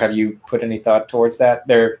 Or have you put any thought towards that?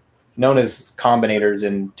 They're known as combinators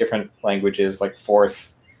in different languages, like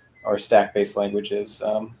Forth or stack-based languages.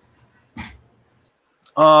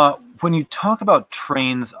 When you talk about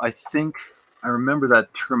trains, I think I remember that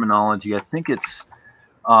terminology. I think it's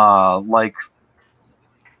like,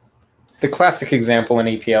 the classic example in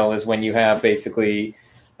APL is when you have basically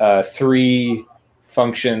 3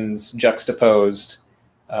 functions juxtaposed,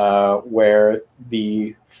 where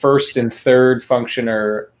the first and third function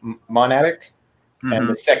are monadic, and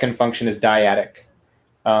the second function is dyadic.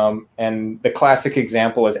 And the classic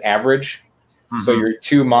example is average. So your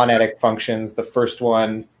 2 monadic functions, the first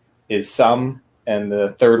one is sum, and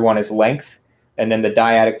the third one is length. And then the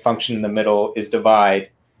dyadic function in the middle is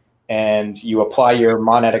divide. And you apply your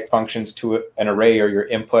monadic functions to an array or your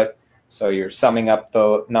input. So you're summing up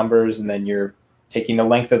the numbers, and then you're taking the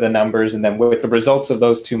length of the numbers. And then with the results of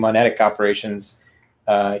those 2 monadic operations,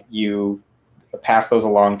 you pass those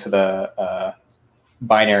along to the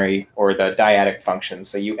binary or the dyadic function.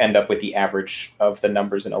 So you end up with the average of the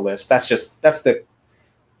numbers in a list. That's the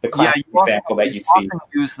classic example that you see. Often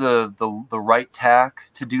use the right tack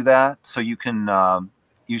to do that, so you can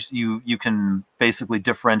you can basically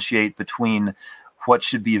differentiate between what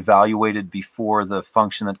should be evaluated before the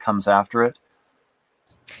function that comes after it.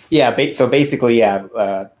 Yeah, so basically,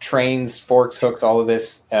 yeah, trains, forks, hooks, all of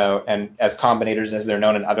this, and as combinators as they're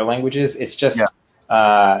known in other languages, it's just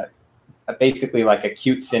basically like a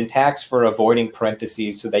cute syntax for avoiding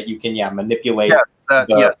parentheses so that you can manipulate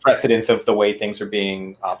the precedence of the way things are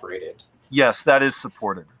being operated. Yes, that is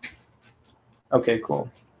supported. Okay, cool.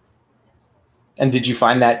 And did you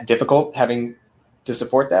find that difficult having to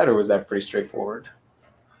support that, or was that pretty straightforward?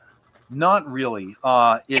 Not really.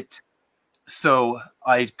 So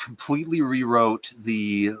I completely rewrote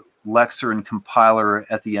the Lexer and compiler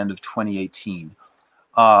at the end of 2018.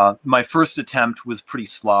 My first attempt was pretty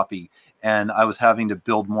sloppy, and I was having to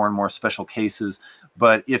build more and more special cases.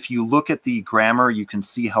 But if you look at the grammar, you can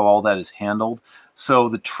see how all that is handled. So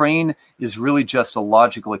the train is really just a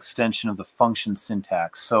logical extension of the function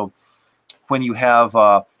syntax. So when you have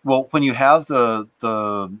when you have the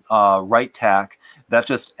right tack, that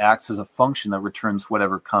just acts as a function that returns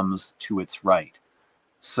whatever comes to its right.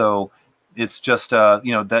 So it's just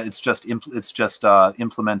you know, that it's just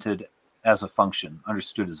implemented as a function,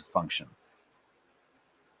 understood as a function.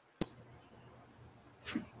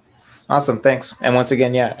 Awesome, thanks. And once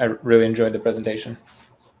again, yeah, I really enjoyed the presentation.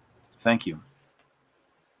 Thank you.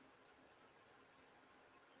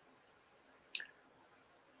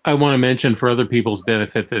 I want to mention for other people's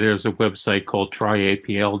benefit that there's a website called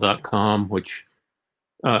tryapl.com, which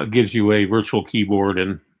gives you a virtual keyboard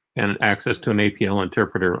and access to an APL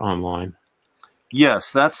interpreter online.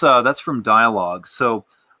 Yes, that's from Dialog. So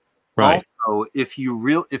right. Also, if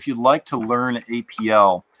you'd like to learn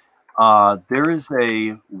APL, there is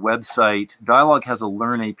a website. Dialog has a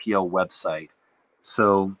Learn APL website.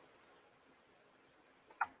 So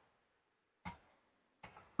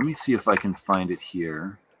let me see if I can find it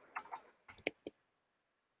here.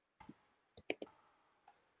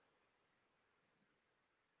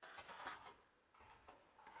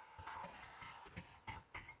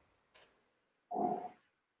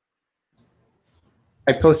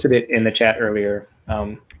 I posted it in the chat earlier,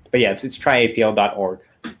 but yeah, it's tryapl.org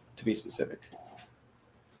to be specific.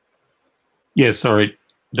 Yeah, sorry,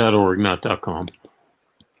 .org, not .com.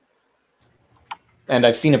 And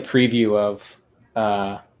I've seen a preview of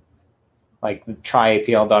like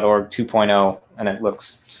tryapl.org 2.0, and it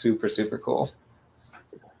looks super, super cool.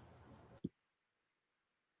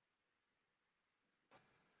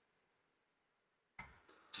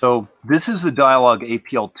 So this is the Dialog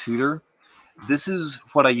APL tutor. This is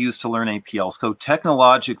what I use to learn APL. So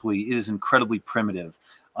technologically, it is incredibly primitive.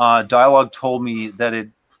 Dialog told me that it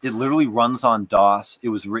literally runs on DOS. It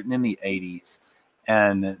was written in the 80s,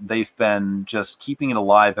 and they've been just keeping it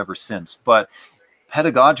alive ever since. But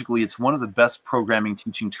pedagogically, it's one of the best programming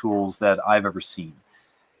teaching tools that I've ever seen.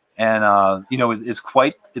 And you know, it's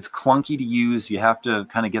clunky to use. You have to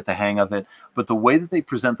kind of get the hang of it. But the way that they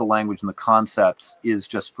present the language and the concepts is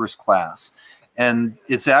just first class. And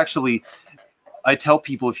it's actually, I tell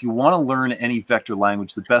people, if you want to learn any vector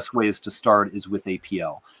language, the best way is to start is with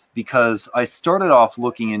APL, because I started off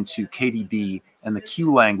looking into KDB and the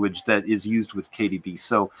Q language that is used with KDB.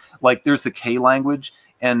 So like there's the K language,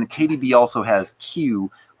 and KDB also has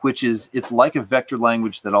Q, which is, it's like a vector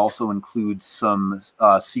language that also includes some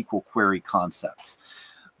SQL query concepts.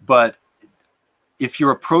 But if you're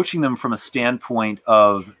approaching them from a standpoint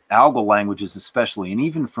of algo languages especially, and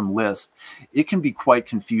even from Lisp, it can be quite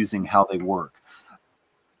confusing how they work,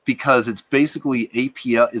 because it's basically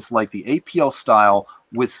APL, it's like the APL style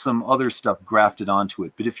with some other stuff grafted onto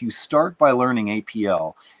it. But if you start by learning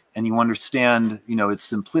APL and you understand, you know, its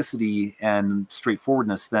simplicity and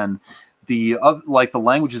straightforwardness, then the like the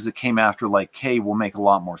languages that came after, like K, will make a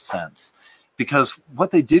lot more sense. Because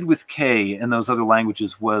what they did with K and those other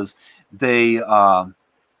languages was they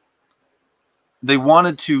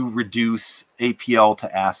wanted to reduce APL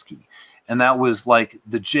to ASCII. And that was like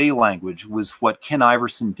the J language was what Ken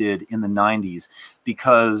Iverson did in the 90s,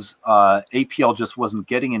 because APL just wasn't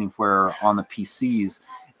getting anywhere on the PCs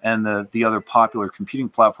and the other popular computing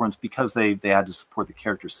platforms, because they had to support the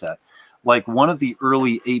character set. Like one of the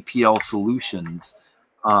early APL solutions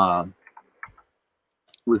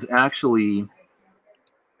was actually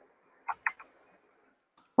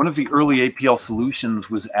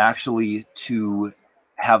to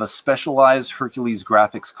have a specialized Hercules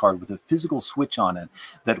graphics card with a physical switch on it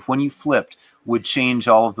that when you flipped would change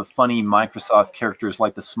all of the funny Microsoft characters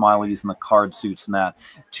like the smileys and the card suits and that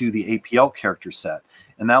to the APL character set.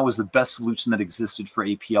 And that was the best solution that existed for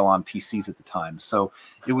APL on PCs at the time. So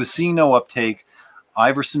it was seeing no uptake.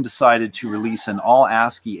 Iverson decided to release an all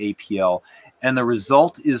ASCII APL. And the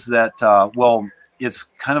result is that, well, it's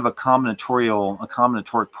kind of a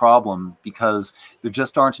combinatoric problem, because there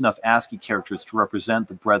just aren't enough ASCII characters to represent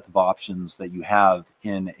the breadth of options that you have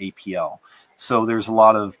in APL. So there's a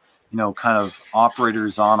lot of, you know, kind of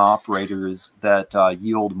operators on operators that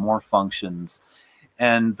yield more functions.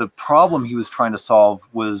 And the problem he was trying to solve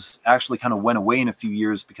was actually kind of went away in a few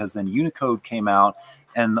years, because then Unicode came out,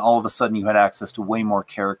 and all of a sudden you had access to way more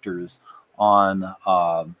characters on,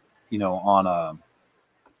 you know,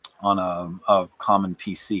 on a common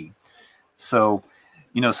PC. So,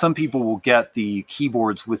 you know, some people will get the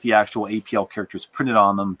keyboards with the actual APL characters printed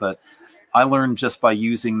on them, but I learned just by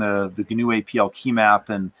using the GNU APL key map,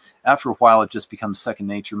 and after a while it just becomes second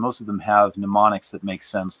nature. Most of them have mnemonics that make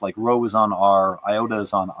sense, like rho is on R, iota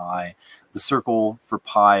is on I, the circle for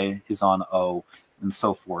pi is on O, and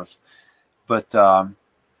so forth. But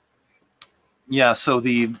yeah, so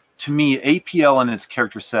to me, APL and its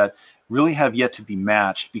character set really have yet to be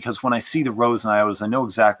matched, because when I see the rows and iotas, I know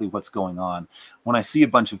exactly what's going on. When I see a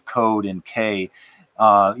bunch of code in K,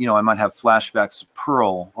 you know, I might have flashbacks to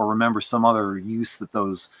Perl, or remember some other use that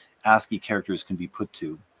those ASCII characters can be put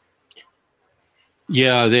to.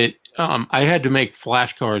 Yeah, I had to make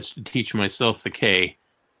flashcards to teach myself the K,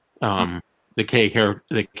 mappings,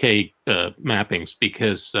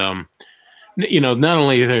 because you know, not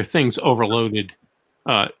only are there things overloaded,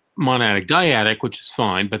 monadic dyadic, which is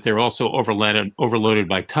fine, but they're also overloaded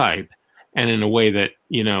by type, and in a way that,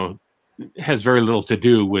 you know, has very little to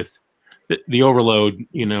do with the overload.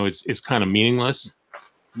 You know, is kind of meaningless.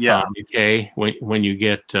 Yeah. Okay, when you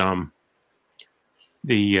get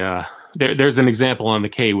there's an example on the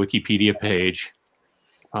K Wikipedia page.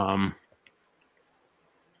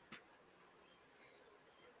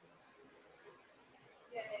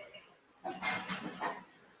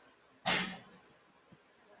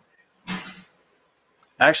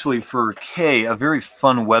 Actually, for K, a very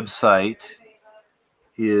fun website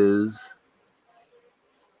is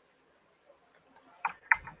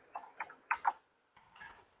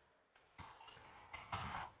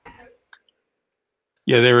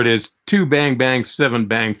yeah, there it is. 2 bang bang 7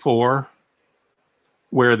 bang 4,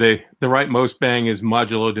 where the rightmost bang is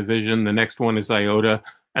modulo division, the next one is iota,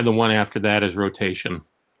 and the one after that is rotation.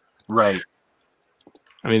 Right.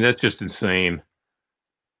 I mean, that's just insane.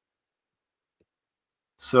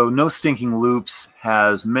 So No Stinking Loops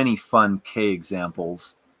has many fun K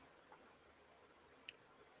examples.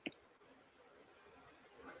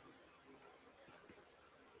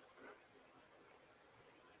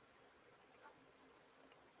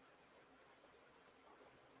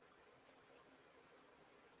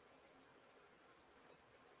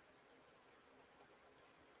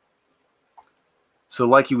 So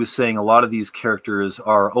like he was saying, a lot of these characters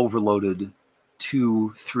are overloaded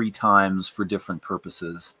 2-3 times for different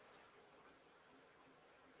purposes.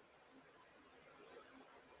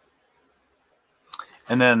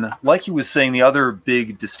 And then, like he was saying, the other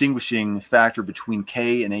big distinguishing factor between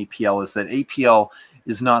K and APL is that APL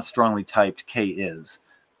is not strongly typed, K is.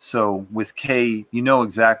 So with K, you know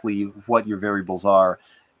exactly what your variables are,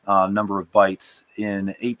 number of bytes.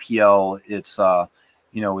 In APL, it's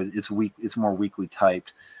it's more weakly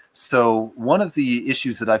typed. So one of the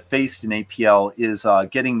issues that I faced in APL is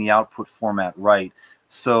getting the output format right.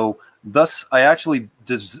 So thus,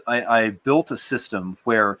 I built a system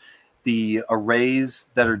where the arrays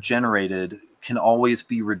that are generated can always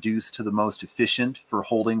be reduced to the most efficient for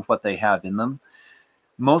holding what they have in them.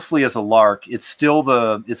 Mostly as a lark, it's still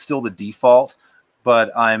the default,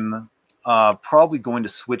 but I'm probably going to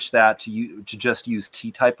switch that to just use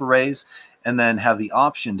T-type arrays, and then have the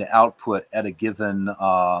option to output at a given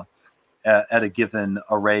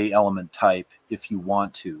array element type if you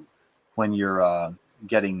want to, when you're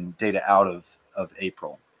getting data out of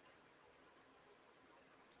April.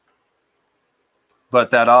 But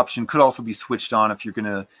that option could also be switched on if you're going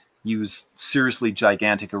to use seriously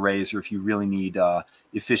gigantic arrays, or if you really need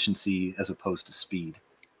efficiency as opposed to speed.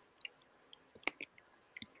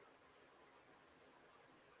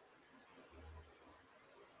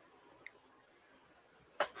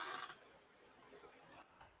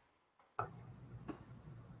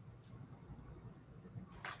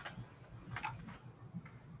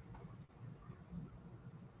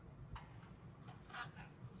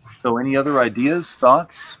 So any other ideas,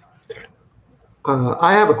 thoughts?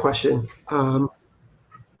 I have a question. I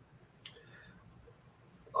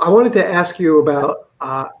wanted to ask you about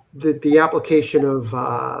the application of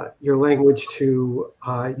your language to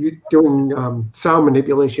you doing sound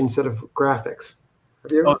manipulation instead of graphics.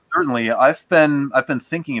 Oh, certainly. I've been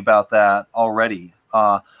thinking about that already.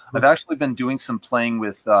 I've actually been doing some playing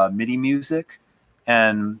with MIDI music,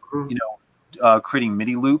 and creating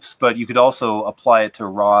MIDI loops. But you could also apply it to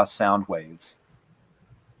raw sound waves.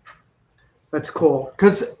 That's cool,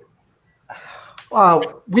 because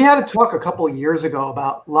we had a talk a couple of years ago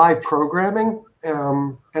about live programming,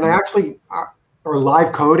 and I actually or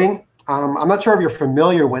live coding. I'm not sure if you're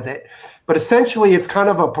familiar with it, but essentially it's kind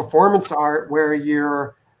of a performance art where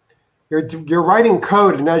you're writing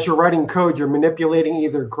code, and as you're writing code, you're manipulating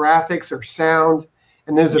either graphics or sound,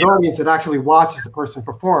 and there's an audience that actually watches the person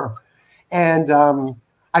perform. And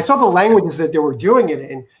I saw the languages that they were doing it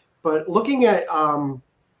in, but looking at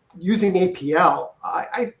using APL,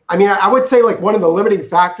 I mean, I would say like one of the limiting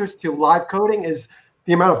factors to live coding is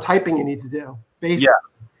the amount of typing you need to do, basically.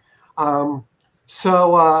 Yeah.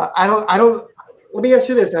 So I don't. Let me ask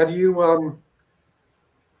you this: have you?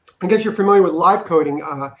 I guess you're familiar with live coding.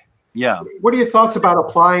 Yeah. What are your thoughts about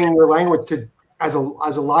applying your language to as a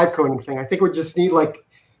live coding thing? I think we just need like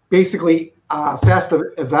basically fast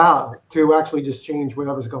eval to actually just change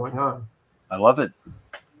whatever's going on. I love it.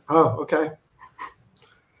 Oh, okay.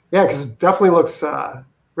 Yeah, because it definitely looks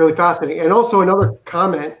really fascinating. And also another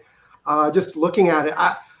comment, just looking at it,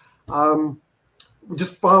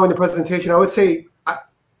 just following the presentation, I would say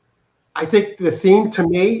I think the theme to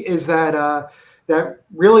me is that that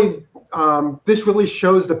really this really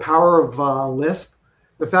shows the power of Lisp.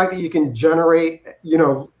 The fact that you can generate,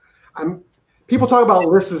 people talk about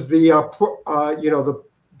Lisp as the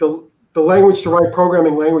language to write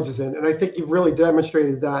programming languages in, and I think you've really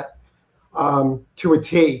demonstrated that to a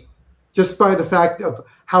T, just by the fact of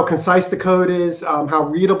how concise the code is, how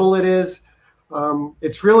readable it is.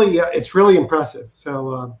 It's really impressive.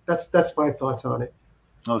 So that's my thoughts on it.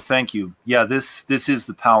 Oh, thank you. Yeah, this is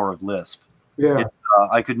the power of Lisp. Yeah,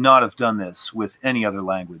 I could not have done this with any other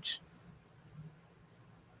language.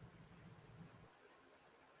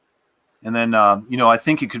 And then, I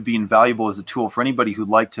think it could be invaluable as a tool for anybody who'd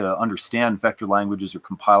like to understand vector languages or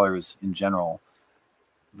compilers in general.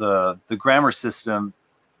 The grammar system,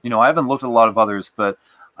 I haven't looked at a lot of others, but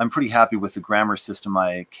I'm pretty happy with the grammar system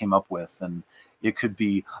I came up with. And it could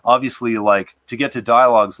be, obviously, like, to get to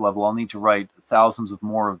dialogues level, I'll need to write thousands of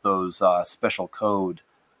more of those special code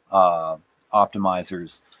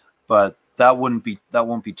optimizers. But that won't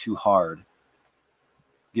be too hard,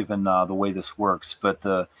 given the way this works. But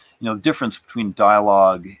the difference between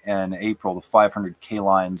dialogue and April, the 500K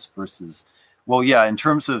lines versus, well, yeah, in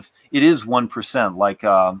terms of, it is 1%, like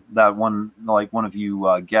one of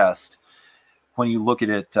you guessed, when you look at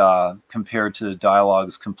it compared to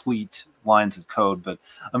dialogue's complete lines of code. But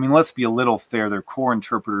I mean, let's be a little fair. Their core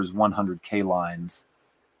interpreter is 100K lines.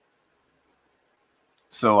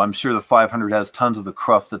 So I'm sure the 500 has tons of the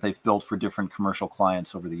cruft that they've built for different commercial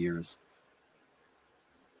clients over the years.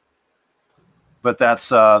 But that's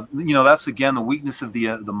that's again the weakness of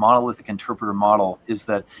the monolithic interpreter model, is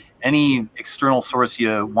that any external source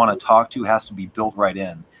you want to talk to has to be built right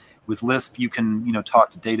in. With Lisp, you can talk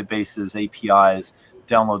to databases, APIs,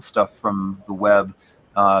 download stuff from the web,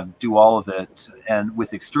 do all of it. And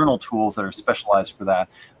with external tools that are specialized for that,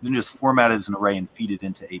 then just format it as an array and feed it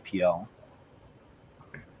into APL.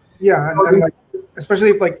 Yeah, and like, especially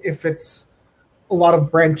if it's a lot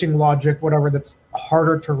of branching logic, whatever, that's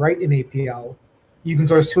harder to write in APL, you can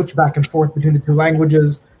sort of switch back and forth between the two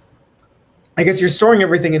languages. I guess you're storing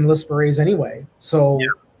everything in Lisp arrays anyway, so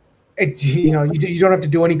you don't have to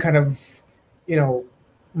do any kind of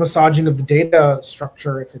massaging of the data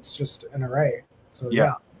structure if it's just an array. So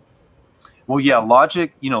yeah. Well, yeah,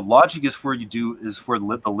 logic. Logic is where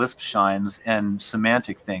the Lisp shines, and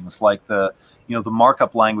semantic things like the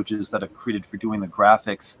markup languages that I've created for doing the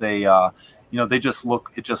graphics. They just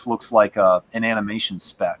look. It just looks like an animation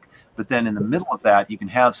spec. But then in the middle of that, you can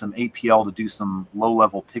have some APL to do some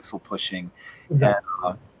low-level pixel pushing,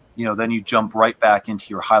 exactly. And then you jump right back into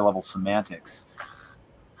your high-level semantics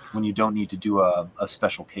when you don't need to do a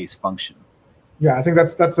special case function. Yeah, I think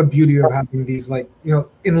that's the beauty of having these,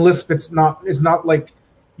 in Lisp, it's not like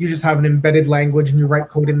you just have an embedded language and you write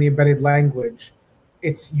code in the embedded language.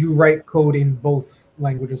 It's you write code in both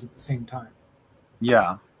languages at the same time.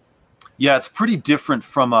 Yeah. Yeah, it's pretty different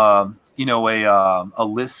from a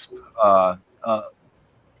Lisp,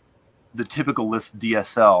 the typical Lisp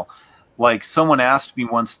DSL. Like, someone asked me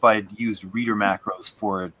once if I'd used reader macros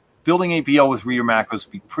for it. Building APL with reader macros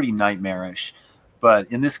would be pretty nightmarish.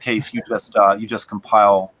 But in this case, you just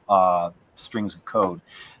compile strings of code.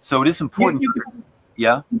 So it is important.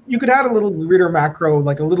 You could add a little reader macro,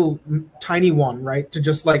 like a little tiny one, right? To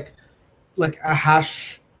just like a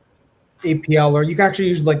hash APL, or you can actually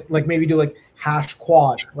use like maybe do like hash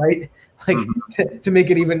quad, right? Like to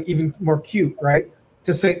make it even more cute, right?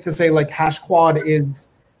 To say like hash quad is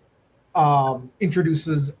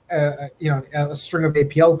introduces a string of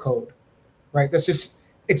APL code, right?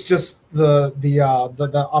 It's just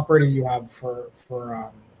the operator you have for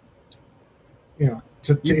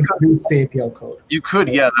to introduce the APL code. You could,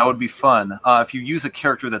 yeah, that would be fun. If you use a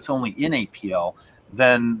character that's only in APL,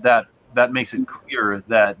 then that makes it clear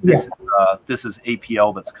that this is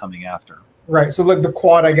APL that's coming after. Right. So like the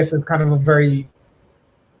quad, I guess, is kind of a very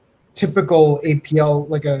typical APL,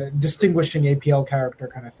 like a distinguishing APL character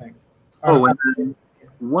kind of thing. Oh, and then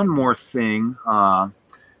one more thing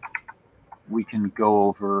we can go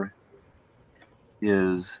over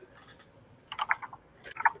is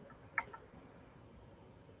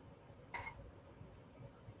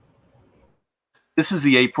this is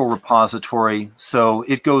the April repository. So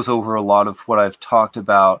it goes over a lot of what I've talked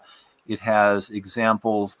about. It has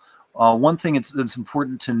examples. One thing that's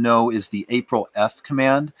important to know is the April F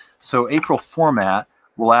command. So April format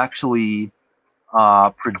will actually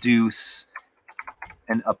produce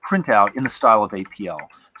a printout in the style of APL.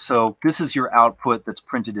 So this is your output that's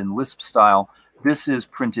printed in Lisp style. This is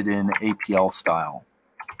printed in APL style.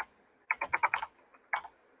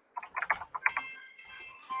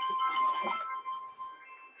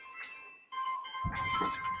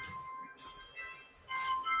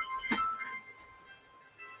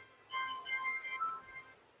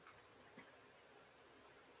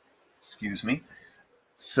 Excuse me.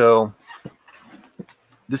 So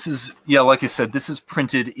this is, like I said, this is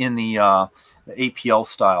printed in the APL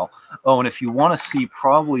style. Oh, and if you want to see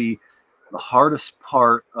probably the hardest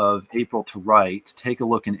part of April to write, take a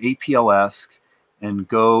look in APLesc and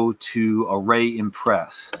go to array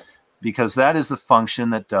impress, because that is the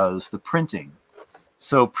function that does the printing.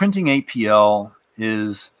 So printing APL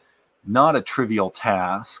is not a trivial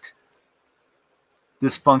task.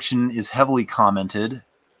 This function is heavily commented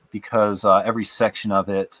because every section of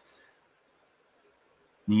it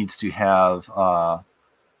needs to have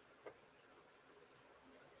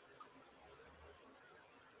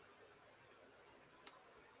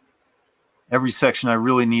every section I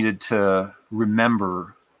really needed to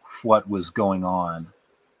remember what was going on.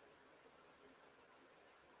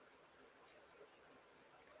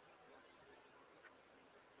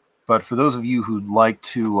 But for those of you who'd like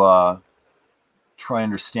to try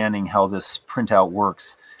understanding how this printout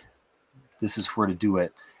works, this is where to do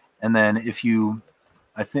it. And then if you,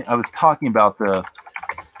 I think I was talking about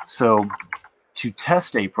so to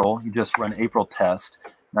test April, you just run April test.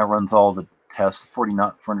 That runs all the tests,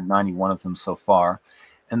 491 of them so far.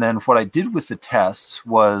 And then what I did with the tests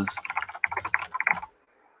was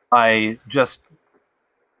I just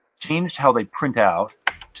changed how they print out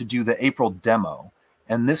to do the April demo.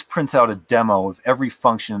 And this prints out a demo of every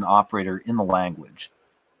function and operator in the language.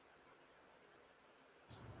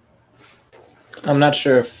 I'm not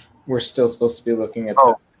sure if we're still supposed to be looking at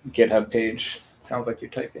the GitHub page. It sounds like you're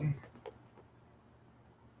typing.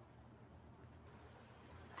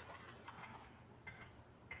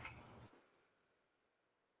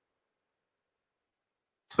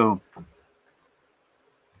 So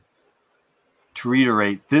to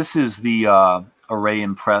reiterate, this is the array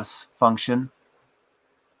impress function.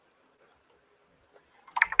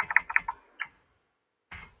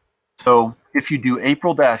 So if you do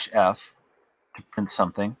April-F to print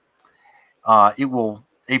something, it will,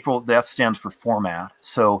 the F stands for format.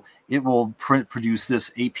 So it will produce this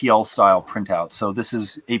APL style printout. So this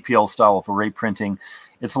is APL style of array printing.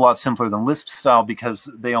 It's a lot simpler than Lisp style because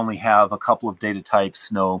they only have a couple of data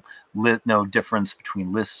types, no difference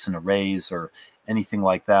between lists and arrays or anything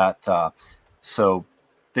like that. So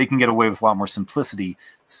they can get away with a lot more simplicity.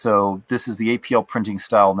 So this is the APL printing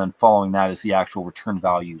style, and then following that is the actual return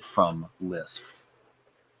value from Lisp.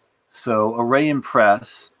 So array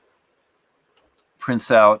impress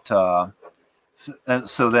prints out. So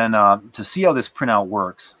then to see how this printout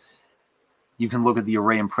works, you can look at the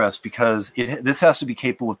array impress because this has to be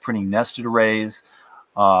capable of printing nested arrays,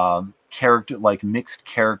 like mixed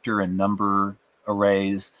character and number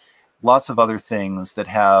arrays, lots of other things that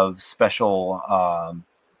have special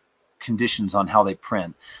conditions on how they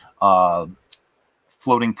print.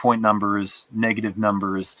 Floating point numbers, negative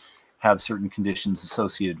numbers have certain conditions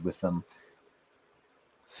associated with them.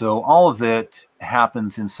 So all of it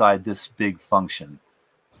happens inside this big function.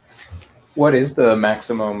 What is the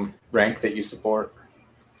maximum rank that you support?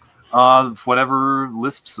 Whatever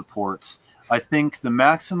Lisp supports. I think the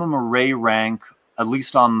maximum array rank, at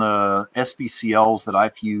least on the SBCLs that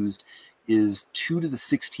I've used, is 2 to the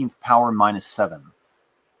 16th power minus 7.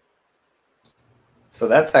 So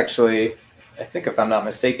that's actually, I think if I'm not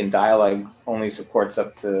mistaken, Dialog only supports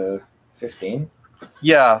up to 15.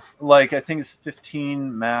 Yeah, like I think it's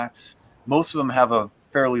 15 max. Most of them have a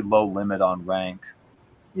fairly low limit on rank.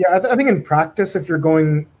 Yeah, I think in practice, if you're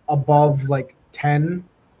going above like 10,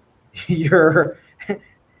 you're,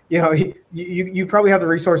 you probably have the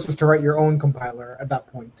resources to write your own compiler at that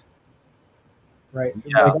point, right?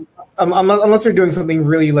 Yeah. Like, unless you're doing something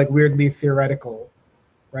really like weirdly theoretical,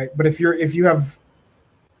 right? But if you have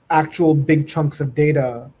actual big chunks of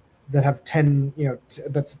data that have 10,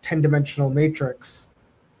 that's a 10-dimensional matrix,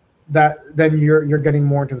 then you're getting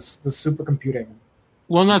more into the supercomputing.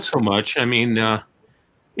 Well, not so much. I mean,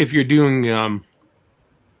 if you're doing,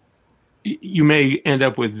 you may end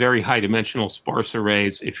up with very high-dimensional sparse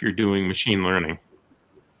arrays if you're doing machine learning.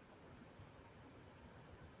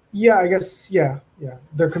 Yeah, I guess. Yeah.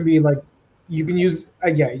 There can be like, you can use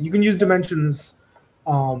dimensions,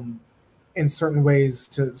 in certain ways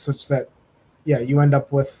such that, you end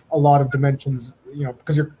up with a lot of dimensions,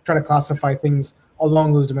 because you're trying to classify things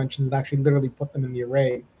along those dimensions and actually literally put them in the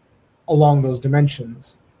array along those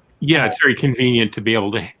dimensions. Yeah, it's very convenient to be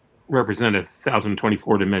able to represent a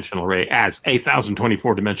 1024-dimensional array as a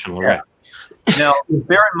 1024-dimensional array. Now,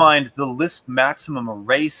 bear in mind the Lisp maximum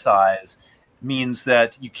array size means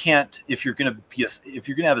that you can't, if you're going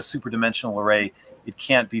to have a superdimensional array, it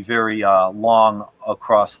can't be very long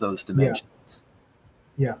across those dimensions.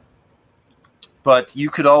 Yeah. But you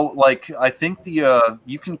could I think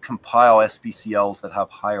you can compile SBCLs that have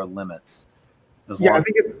higher limits. Yeah, I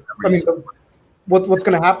think what's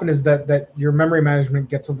going to happen is that your memory management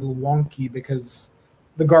gets a little wonky because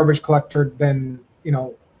the garbage collector then,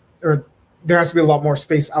 or there has to be a lot more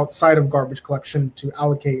space outside of garbage collection to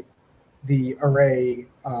allocate the array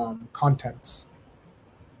contents.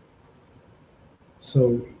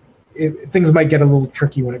 So things might get a little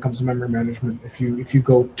tricky when it comes to memory management if you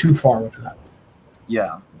go too far with that.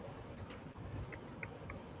 Yeah.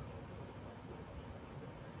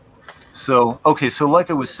 So like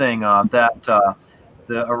I was saying, that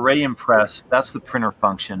the array impress, that's the printer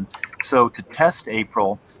function. So to test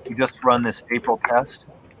April, you just run this April test,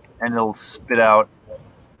 and it'll spit out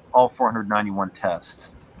all 491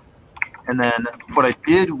 tests. And then what I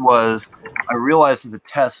did was I realized that the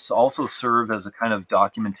tests also serve as a kind of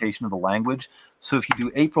documentation of the language. So if you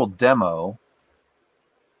do April demo,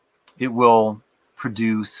 it will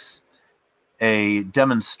produce a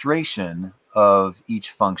demonstration of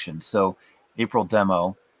each function. So April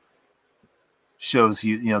demo shows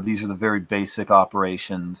you, these are the very basic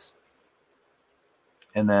operations.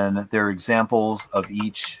 And then there are examples of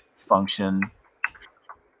each function,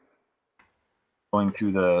 going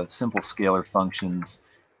through the simple scalar functions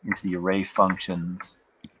into the array functions,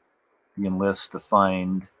 the enlist, the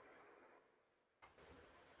find.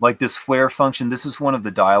 Like this where function, this is one of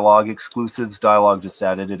the Dialog exclusives. Dialog just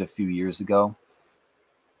added it a few years ago.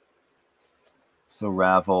 So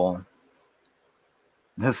Ravel.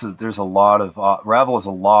 there's a lot of Ravel has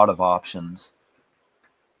a lot of options.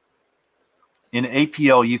 In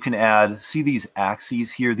APL, you can add, see these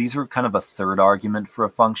axes here? These are kind of a third argument for a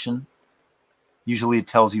function. Usually it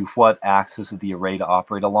tells you what axis of the array to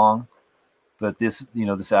operate along. But this,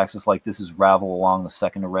 this axis like this is Ravel along the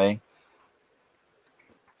second array.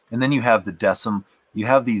 And then you have you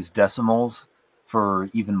have these decimals for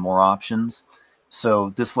even more options.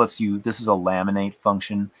 So this lets you, this is a laminate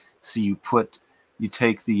function. So you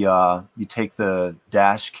take the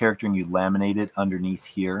dash character and you laminate it underneath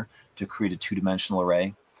here to create a two-dimensional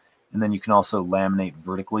array. And then you can also laminate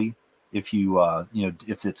vertically if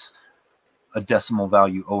if it's a decimal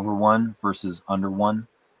value over 1 versus under 1.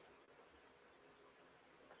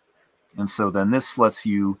 And so then this lets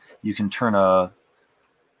you can turn a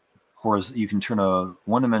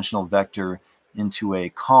one-dimensional vector into a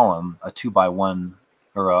column, a 2 by 1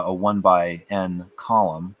 or a 1 by n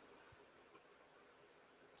column.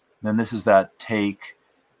 Then this is that take.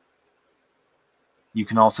 You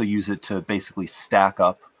can also use it to basically stack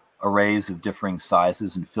up arrays of differing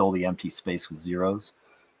sizes and fill the empty space with zeros.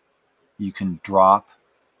 You can drop.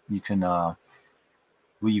 You can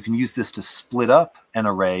use this to split up an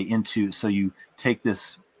array into. So you take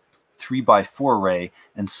this 3 by 4 array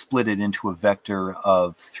and split it into a vector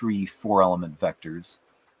of 3 4-element vectors.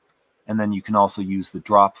 And then you can also use the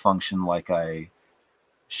drop function like I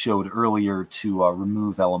showed earlier to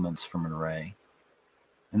remove elements from an array.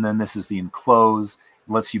 And then this is the enclose.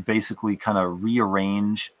 It lets you basically kind of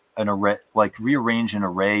rearrange an array, like rearrange an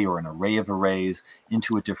array or an array of arrays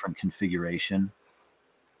into a different configuration.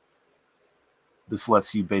 This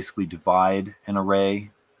lets you basically divide an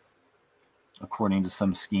array according to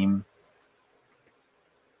some scheme.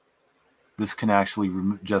 This can actually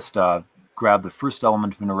just grab the first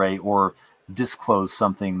element of an array or disclose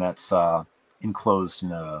something that's enclosed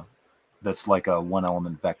in that's like a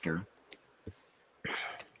one-element vector.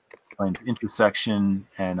 Finds intersection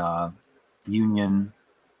and union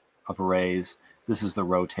of arrays. This is the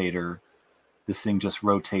rotator. This thing just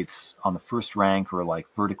rotates on the first rank or like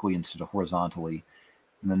vertically instead of horizontally.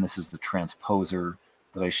 And then this is the transposer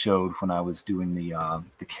that I showed when I was doing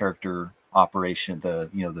the character operation, the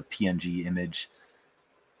PNG image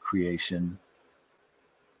creation.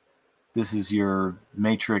 This is your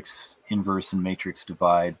matrix inverse and matrix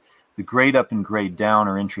divide. The grade up and grade down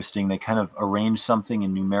are interesting. They kind of arrange something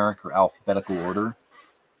in numeric or alphabetical order.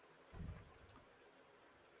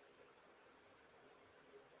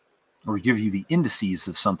 Or give you the indices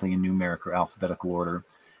of something in numeric or alphabetical order.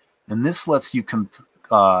 And this lets you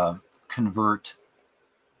convert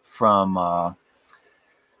from,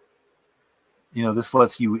 this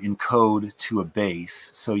lets you encode to a base.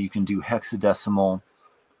 So you can do hexadecimal.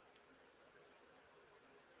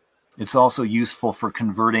 It's also useful for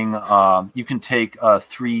converting. You can take a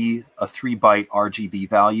 3-byte RGB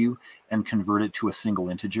value and convert it to a single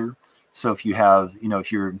integer. So if you have,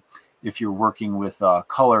 if you're working with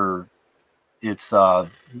color, it's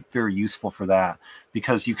very useful for that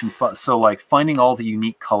because you can. So like finding all the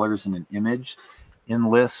unique colors in an image in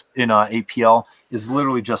Lisp in APL is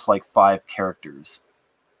literally just like 5 characters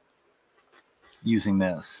using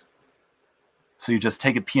this. So you just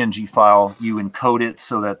take a PNG file, you encode it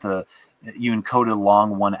so that you encode it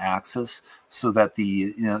along one axis so that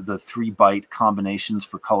the 3-byte combinations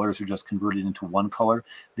for colors are just converted into one color.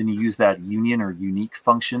 Then you use that union or unique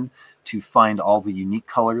function to find all the unique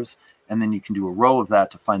colors. And then you can do a row of that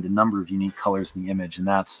to find the number of unique colors in the image. And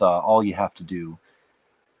that's all you have to do.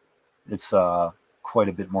 It's quite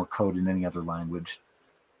a bit more code in any other language.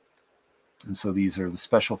 And so these are the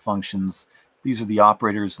special functions. These are the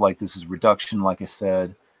operators, like this is reduction, like I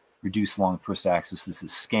said, reduce along first axis. This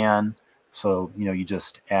is scan. So, you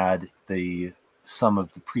just add the sum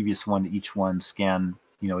of the previous one to each one, scan,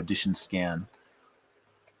 addition scan.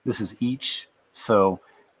 This is each. So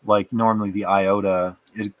like normally the iota,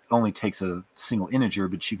 it only takes a single integer,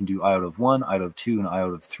 but you can do iota of 1, iota of 2, and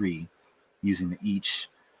iota of 3 using the each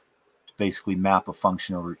to basically map a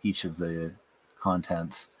function over each of the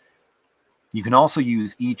contents. You can also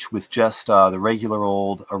use each with just the regular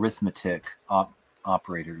old arithmetic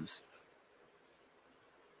operators.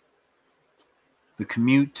 The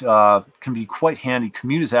commute can be quite handy.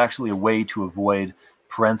 Commute is actually a way to avoid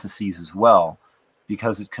parentheses as well,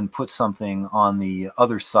 because it can put something on the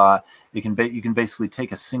other side. You can basically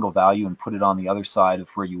take a single value and put it on the other side of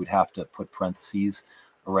where you would have to put parentheses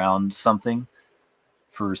around something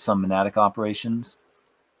for some monadic operations.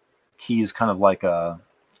 Key is kind of like a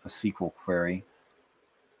SQL query.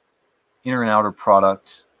 Inner and outer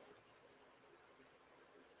product.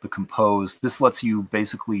 The compose. This lets you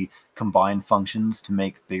basically combine functions to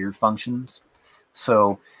make bigger functions.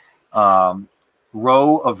 So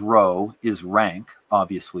row of row is rank,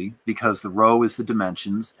 obviously, because the row is the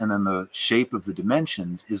dimensions, and then the shape of the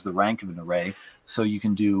dimensions is the rank of an array. So you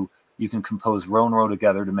can compose row and row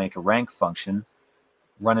together to make a rank function,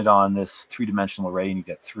 run it on this three-dimensional array, and you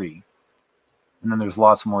get 3. And then there's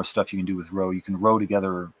lots more stuff you can do with row. You can row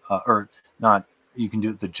together, or not, you can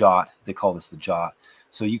do the jot. They call this the jot.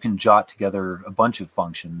 So you can jot together a bunch of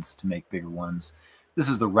functions to make bigger ones. This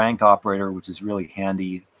is the rank operator, which is really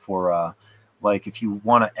handy for like if you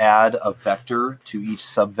want to add a vector to each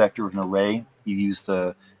subvector of an array, you use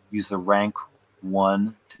the rank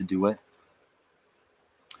 1 to do it.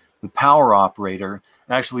 The power operator,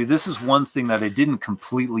 actually this is one thing that I didn't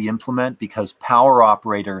completely implement, because power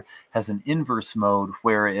operator has an inverse mode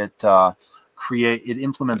where it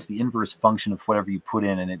implements the inverse function of whatever you put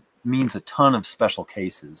in, and it means a ton of special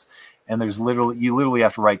cases. And there's you literally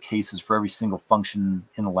have to write cases for every single function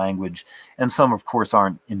in the language, and some of course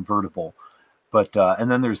aren't invertible. But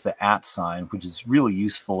and then there's the @ sign, which is really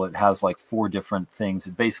useful. It has like 4 different things.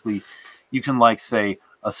 It basically, you can like say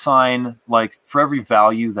assign, like for every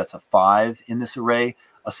value that's a 5 in this array,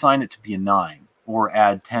 assign it to be a 9 or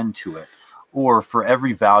add 10 to it. Or for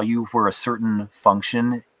every value where a certain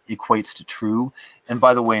function equates to true. And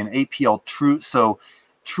by the way, in APL, true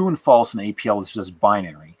and false in APL is just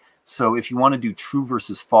binary. So if you want to do true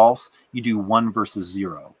versus false, you do 1 versus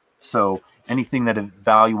 0. So anything that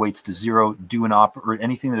evaluates to 0, or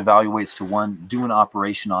anything that evaluates to 1, do an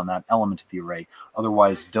operation on that element of the array.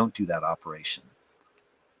 Otherwise, don't do that operation.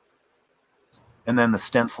 And then the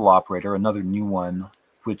stencil operator, another new one,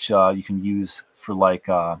 which you can use for like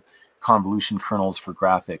convolution kernels for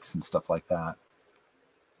graphics and stuff like that.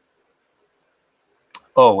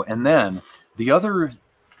 Oh, and then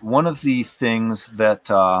one of the things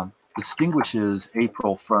that distinguishes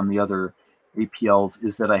April from the other APLs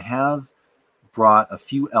is that I have brought a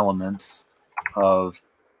few elements of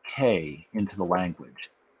K into the language.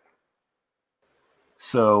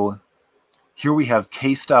 So here we have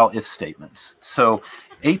K-style if statements. So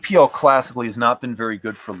APL classically has not been very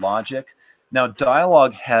good for logic. Now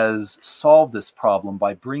Dialog has solved this problem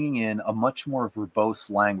by bringing in a much more verbose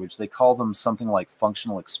language. They call them something like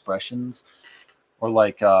functional expressions, or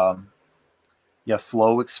like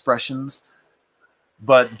flow expressions.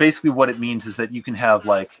 But basically what it means is that you can have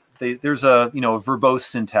like, there's a verbose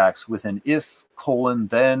syntax with an if, colon,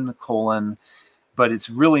 then, colon, but it's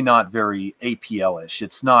really not very APL-ish.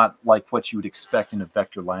 It's not like what you would expect in a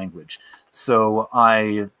vector language. So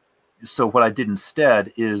what I did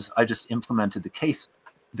instead is I just implemented the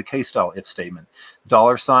K-style if statement.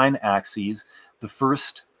 $ axes, the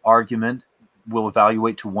first argument will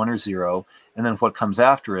evaluate to 1 or 0, and then what comes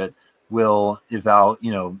after it will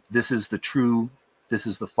this is the true, this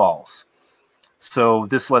is the false. So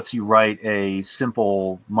this lets you write a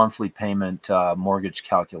simple monthly payment mortgage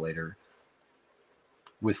calculator.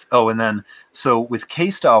 With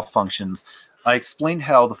K-style functions, I explained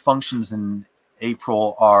how the functions in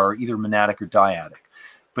April are either monadic or dyadic.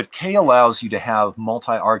 But K allows you to have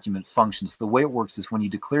multi-argument functions. The way it works is when you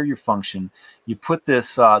declare your function, you put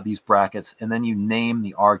these brackets, and then you name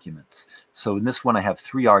the arguments. So in this one, I have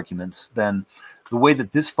 3 arguments. Then the way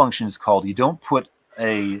that this function is called, you don't put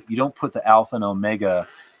the alpha and omega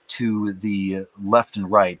to the left and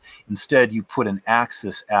right. Instead, you put an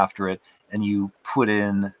axis after it, and you put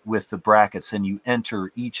in with the brackets, and you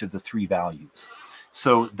enter each of the 3 values.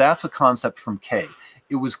 So that's a concept from K.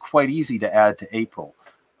 It was quite easy to add to April.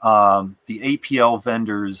 The APL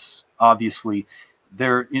vendors, obviously,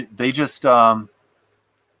 they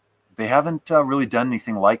haven't really done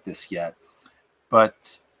anything like this yet.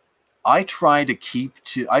 But I try to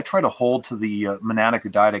hold to the monadic or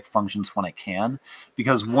dyadic functions when I can,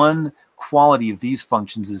 because one quality of these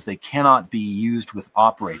functions is they cannot be used with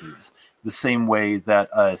operators the same way that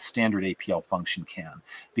a standard APL function can,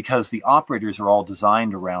 because the operators are all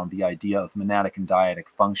designed around the idea of monadic and dyadic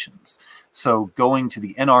functions. So going to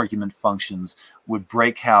the n-argument functions would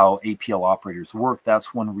break how APL operators work.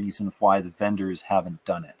 That's one reason why the vendors haven't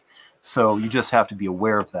done it. So you just have to be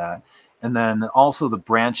aware of that. And then also the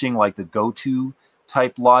branching, like the goto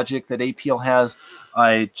type logic that APL has,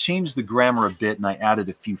 I changed the grammar a bit and I added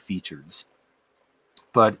a few features.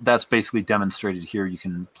 But that's basically demonstrated here. You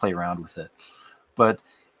can play around with it. But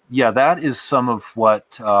yeah, that is some of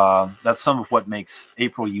what makes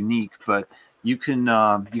April unique. But you can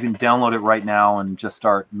download it right now and just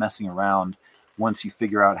start messing around once you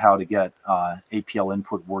figure out how to get APL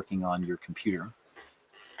input working on your computer.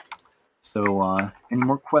 So any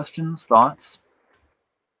more questions, thoughts?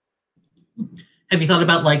 Have you thought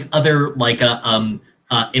about like other like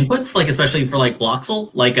inputs, like especially for like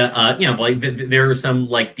Bloxel, like there are some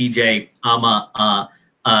like DJ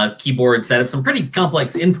keyboards that have some pretty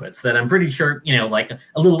complex inputs that I'm pretty sure, like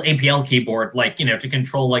a little APL keyboard, like, to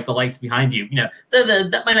control like the lights behind you,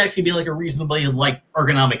 that might actually be like a reasonably like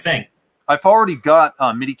ergonomic thing. I've already got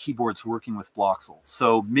MIDI keyboards working with Bloxel.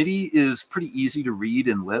 So MIDI is pretty easy to read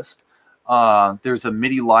in Lisp. There's a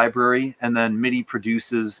MIDI library, and then MIDI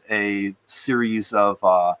produces a series of,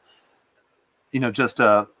 just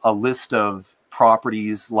a list of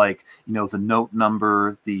properties like, the note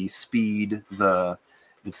number, the speed,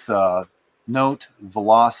 it's note,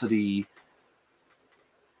 velocity.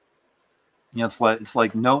 It's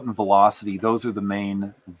like note and velocity. Those are the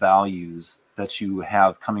main values that you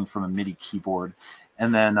have coming from a MIDI keyboard.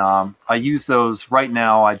 And then I use those right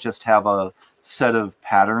now. I just have a set of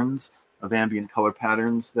patterns, of ambient color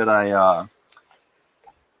patterns that I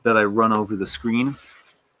run over the screen.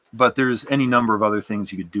 But there's any number of other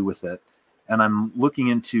things you could do with it. And I'm looking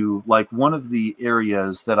into, like, one of the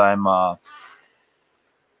areas that I've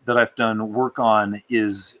done work on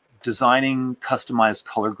is designing customized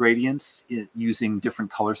color gradients using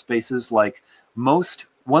different color spaces. Like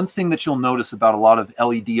one thing that you'll notice about a lot of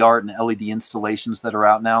LED art and LED installations that are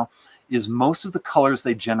out now is most of the colors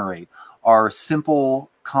they generate are simple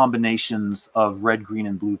combinations of red, green,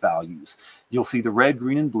 and blue values. You'll see the red,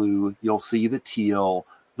 green, and blue. You'll see the teal,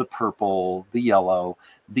 the purple, the yellow.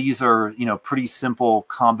 These are, pretty simple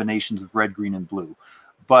combinations of red, green, and blue.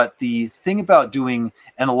 But the thing about doing,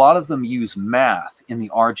 and a lot of them use math in the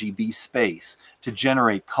RGB space to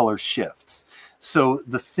generate color shifts. So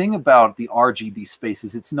the thing about the RGB space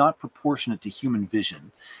is it's not proportionate to human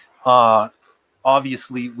vision.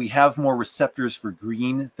 Obviously, we have more receptors for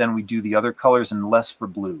green than we do the other colors and less for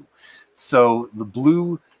blue. So the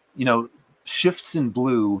blue, shifts in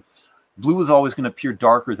blue is always going to appear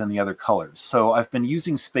darker than the other colors. So I've been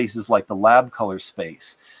using spaces like the lab color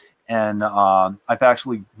space. And I've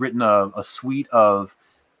actually written a suite of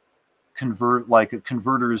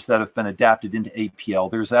converters that have been adapted into APL.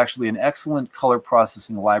 There's actually an excellent color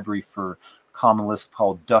processing library for Common Lisp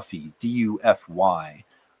called Duffy, D-U-F-Y,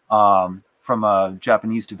 from a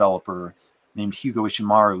Japanese developer named Hugo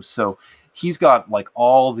Ishimaru. So he's got like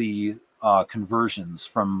all the conversions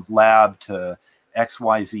from lab to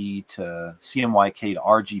XYZ to CMYK to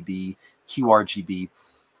RGB, QRGB.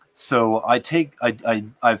 So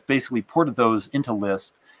I've basically ported those into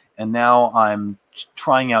Lisp, and now I'm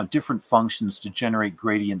trying out different functions to generate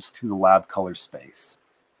gradients through the lab color space.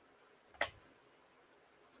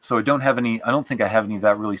 So I don't think I have any of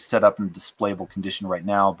that really set up in a displayable condition right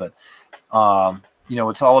now, but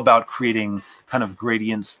it's all about creating kind of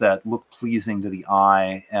gradients that look pleasing to the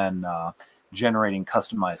eye and generating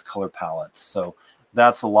customized color palettes. So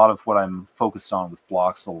that's a lot of what I'm focused on with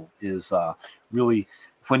Bloxel is really,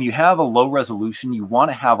 when you have a low resolution, you want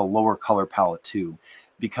to have a lower color palette too,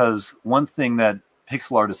 because one thing that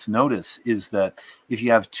pixel artists notice is that if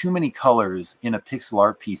you have too many colors in a pixel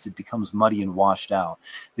art piece, it becomes muddy and washed out.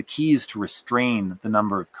 The key is to restrain the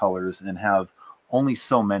number of colors and have only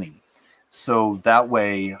so many. So that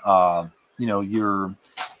way, the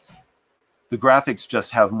graphics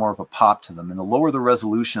just have more of a pop to them. And the lower the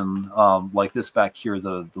resolution, like this back here,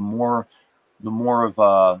 the more of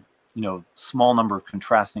a small number of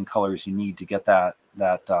contrasting colors you need to get that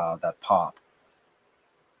pop.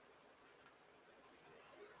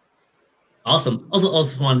 Awesome.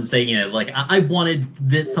 Also wanted to say, I've wanted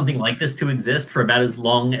something like this to exist for about as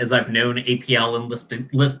long as I've known APL and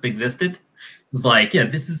Lisp existed. It's like,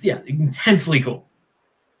 this is intensely cool.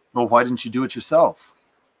 Well, why didn't you do it yourself?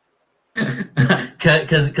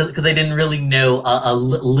 Because I didn't really know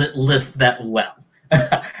Lisp that well.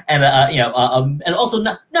 And also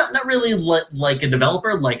not really like a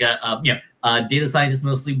developer, like a data scientist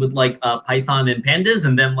mostly with like Python and pandas.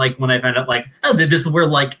 And then like when I found out this is where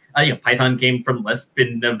Python came from Lisp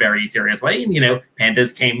in a very serious way, and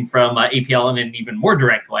pandas came from APL in an even more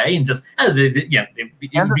direct way, and just it'd be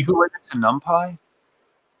cool. Related to NumPy.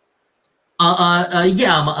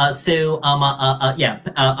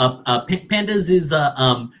 Pandas is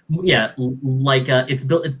it's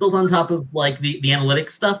built on top of like the analytic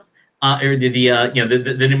stuff, or the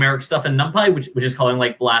numeric stuff in NumPy, which is calling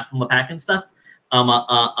like BLAST and LPACK and stuff.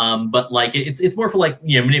 But like it's more for like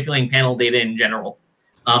manipulating panel data in general.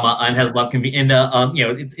 And has a lot of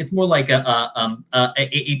it's more like a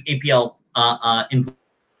APL influence.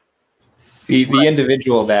 The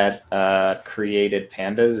individual that created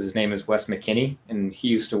pandas, his name is Wes McKinney, and he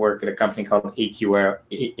used to work at a company called AQR,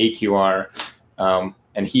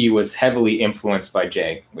 and he was heavily influenced by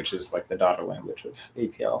J, which is like the daughter language of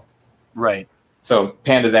APL. Right. So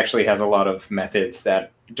pandas actually has a lot of methods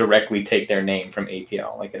that directly take their name from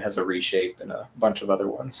APL. Like it has a reshape and a bunch of other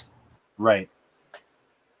ones. Right.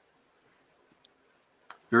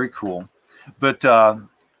 Very cool. But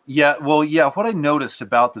yeah, well, yeah, what I noticed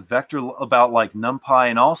about the vector, about like NumPy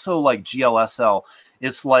and also like GLSL,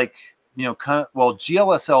 it's like, you know, kind of, well,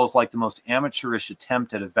 GLSL is like the most amateurish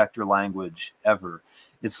attempt at a vector language ever.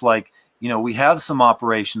 It's like, you know, we have some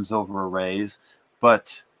operations over arrays,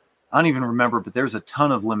 but I don't even remember, but there's a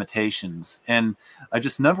ton of limitations. And I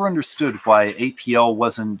just never understood why APL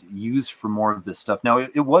wasn't used for more of this stuff. Now,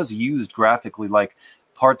 it was used graphically, like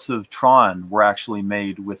parts of Tron were actually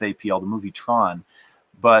made with APL, the movie Tron.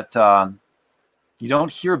 But you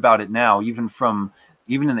don't hear about it now, even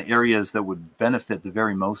in the areas that would benefit the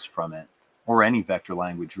very most from it, or any vector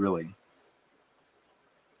language, really.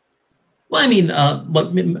 Well, I mean,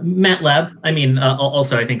 but MATLAB. I mean,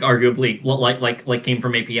 also I think arguably like came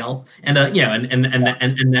from APL, and you know,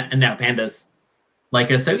 and now pandas. Like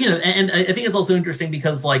so, you know, and I think it's also interesting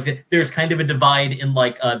because like there's kind of a divide in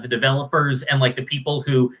like the developers and like the people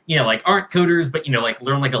who, you know, like aren't coders, but you know, like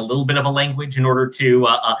learn like a little bit of a language in order to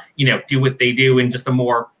you know, do what they do in just a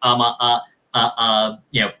more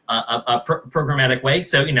you know, programmatic way.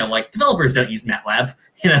 So, you know, like developers don't use MATLAB,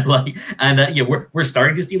 you know, like, and yeah, we're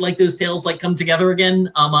starting to see like those tales like come together again.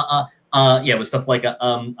 Yeah, with stuff like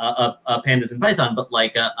pandas and Python, but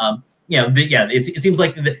like you know, it seems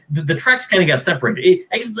like the tracks kind of got separated.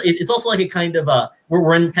 I guess it's also like a kind of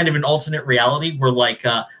we're in kind of an alternate reality where like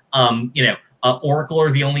you know, Oracle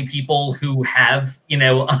are the only people who have, you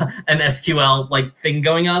know, an SQL like thing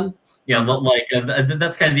going on. Yeah, like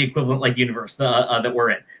that's kind of the equivalent like universe that we're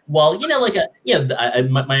in. Well, you know, like you know,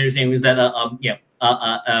 my understanding was that you know,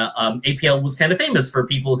 APL was kind of famous for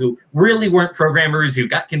people who really weren't programmers, who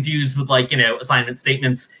got confused with like, you know, assignment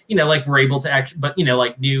statements, you know, like were able to actually, but you know,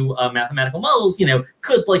 like new mathematical models, you know,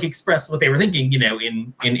 could like express what they were thinking, you know,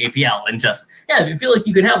 in APL, and just, yeah, I feel like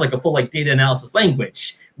you could have like a full like data analysis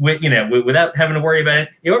language with, you know, without having to worry about it.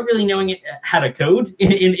 You weren't really knowing how to code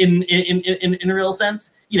in a real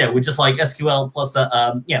sense, you know, with just like SQL plus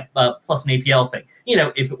plus an APL thing, you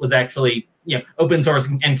know, if it was actually, you know, open source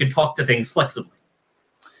and could talk to things flexibly.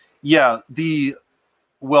 Yeah, the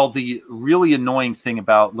really annoying thing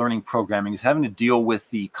about learning programming is having to deal with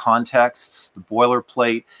the contexts, the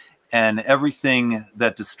boilerplate, and everything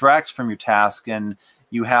that distracts from your task, and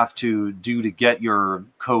you have to do to get your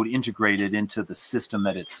code integrated into the system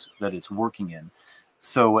that it's working in.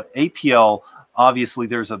 So APL, obviously,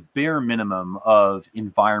 there's a bare minimum of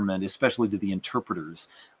environment, especially to the interpreters.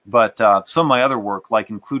 But some of my other work, like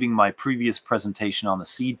including my previous presentation on the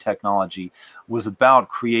seed technology, was about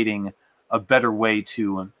creating a better way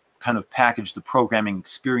to kind of package the programming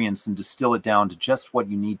experience and distill it down to just what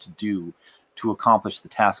you need to do to accomplish the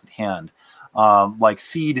task at hand. Like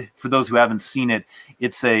Seed, for those who haven't seen it,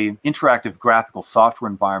 it's a interactive graphical software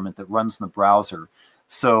environment that runs in the browser.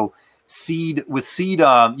 So with Seed,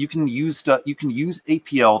 you can use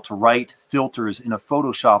APL to write filters in a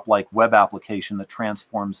Photoshop-like web application that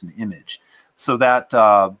transforms an image. So that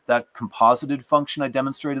that composited function I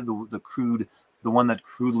demonstrated, the one that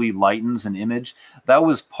crudely lightens an image, that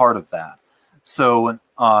was part of that. So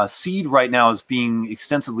Seed right now is being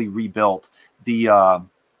extensively rebuilt. The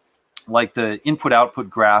like the input-output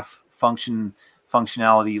graph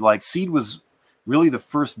functionality, like Seed was really the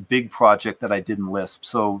first big project that I did in Lisp.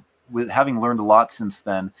 So with having learned a lot since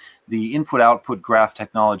then, the input-output graph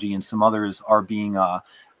technology and some others are being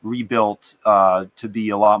rebuilt to be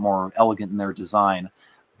a lot more elegant in their design.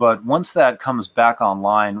 But once that comes back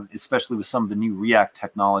online, especially with some of the new React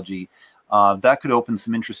technology, that could open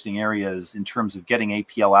some interesting areas in terms of getting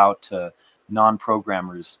APL out to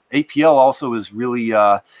non-programmers. APL also is really,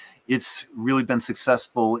 it's really been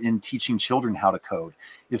successful in teaching children how to code.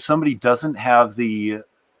 If somebody doesn't have the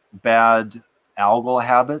bad algal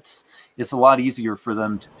habits, it's a lot easier for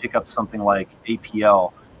them to pick up something like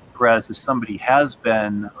APL. Whereas if somebody has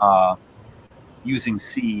been using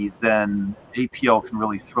C, then APL can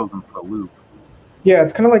really throw them for a loop. Yeah,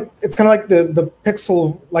 it's kind of like the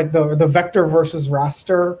pixel, like the vector versus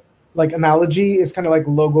raster like analogy is kind of like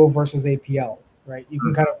logo versus APL, right? You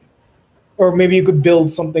can kind of, or maybe you could build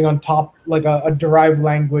something on top, like a derived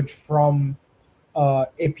language from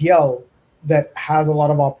APL that has a lot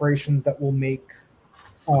of operations that will make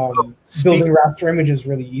building raster images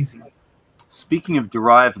really easy. Speaking of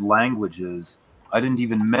derived languages, I didn't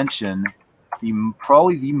even mention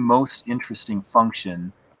probably the most interesting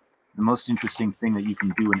function, the most interesting thing that you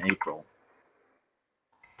can do in April.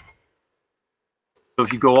 So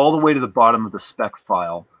if you go all the way to the bottom of the spec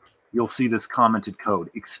file, you'll see this commented code,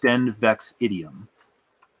 extend vex idiom.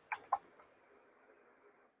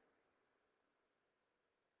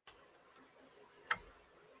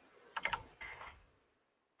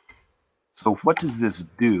 So what does this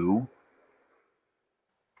do?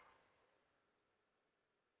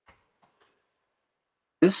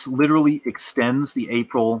 This literally extends the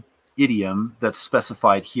April idiom that's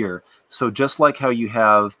specified here. So just like how you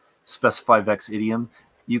have specify vex idiom,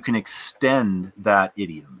 you can extend that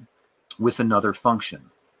idiom with another function.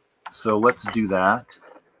 So let's do that.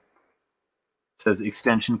 It says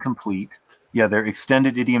extension complete. Yeah, they're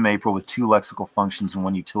extended idiom April with 2 lexical functions and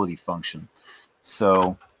 1 utility function.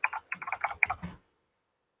 So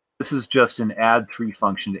this is just an add 3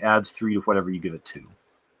 function. It adds 3 to whatever you give it to.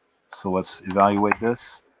 So let's evaluate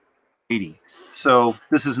this. 80. So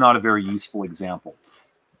this is not a very useful example.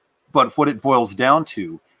 But what it boils down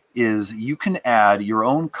to is you can add your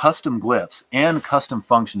own custom glyphs and custom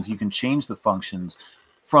functions. You can change the functions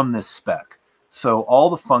from this spec. So all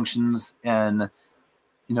the functions and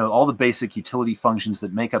all the basic utility functions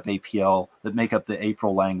that make up APL, that make up the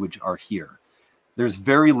April language are here. There's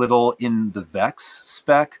very little in the vex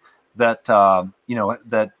spec that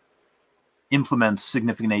that implements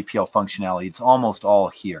significant APL functionality. It's almost all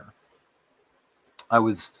here. I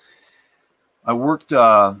worked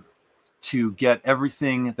to get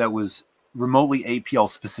everything that was remotely APL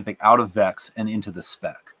specific out of vex and into the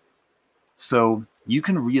spec. So you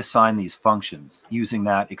can reassign these functions using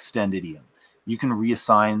that extend idiom. You can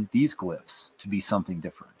reassign these glyphs to be something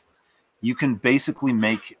different. You can basically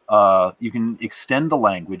make, you can extend the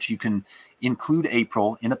language. You can include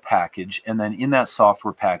April in a package, and then in that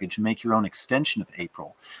software package, make your own extension of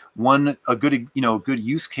April. A good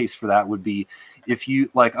use case for that would be if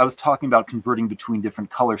you, like I was talking about converting between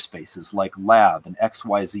different color spaces, like lab and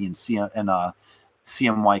XYZ and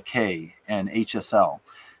CMYK and HSL.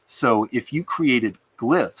 So if you created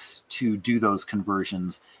glyphs to do those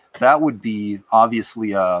conversions, that would be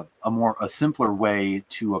obviously a simpler way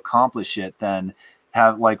to accomplish it than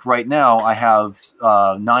have, like right now I have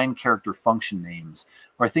 9 character function names,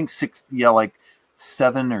 or I think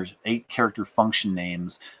 7 or 8 character function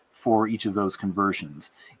names for each of those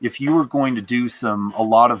conversions. If you were going to do a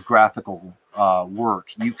lot of graphical work,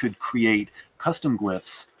 you could create custom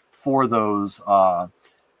glyphs for those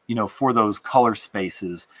for those color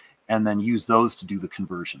spaces, and then use those to do the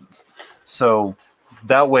conversions. So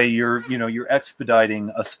that way you're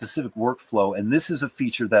expediting a specific workflow, and this is a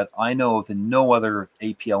feature that I know of in no other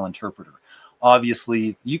APL interpreter.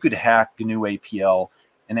 Obviously, you could hack GNU APL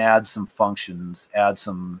and add some functions, add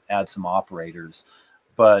some operators,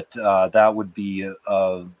 but that would be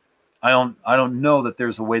I don't know that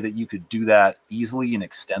there's a way that you could do that easily and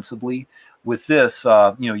extensively. With this,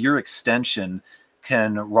 your extension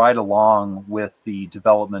can ride along with the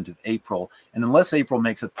development of April. And unless April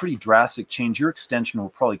makes a pretty drastic change, your extension will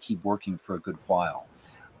probably keep working for a good while.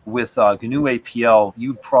 With GNU APL,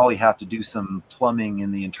 you'd probably have to do some plumbing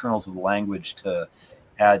in the internals of the language to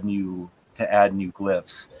add new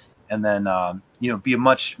glyphs, and then be a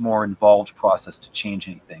much more involved process to change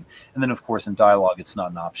anything. And then of course in dialogue, it's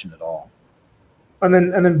not an option at all. And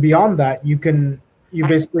then beyond that, you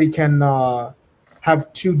basically can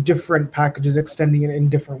have 2 different packages extending it in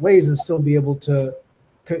different ways and still be able to,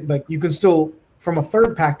 like, you can still from a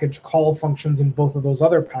third package call functions in both of those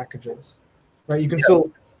other packages, right? You can use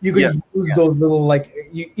those little,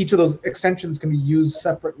 each of those extensions can be used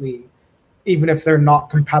separately, even if they're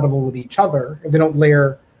not compatible with each other. If they don't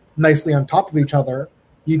layer nicely on top of each other,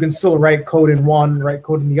 you can still write code in one, write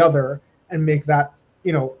code in the other, and make that,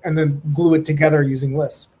 and then glue it together using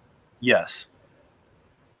Lisp. Yes.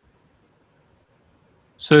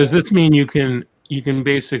 So does this mean you can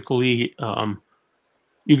basically bind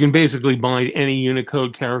any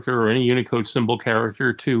Unicode character or any Unicode symbol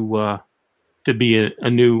character to be a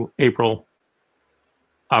new April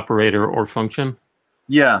operator or function?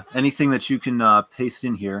 Yeah, anything that you can paste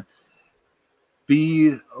in here.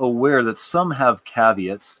 Be aware that some have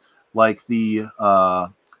caveats, like the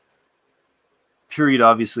period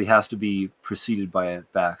obviously has to be preceded by a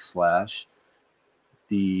backslash.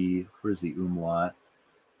 Where's the umlaut?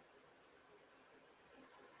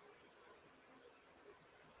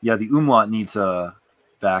 Yeah, the umlaut needs a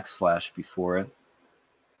backslash before it.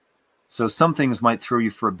 So some things might throw you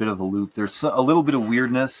for a bit of a loop. There's a little bit of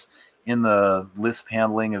weirdness in the Lisp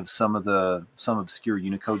handling of some obscure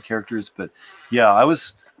Unicode characters, but yeah, I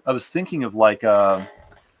was thinking of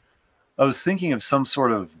some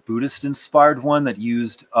sort of Buddhist inspired one that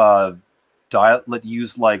used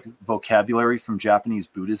like vocabulary from Japanese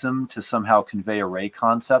Buddhism to somehow convey array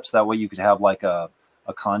concepts. That way you could have like a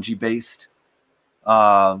kanji based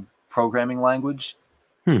programming language.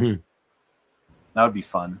 Mm-hmm. That would be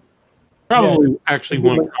fun. Probably actually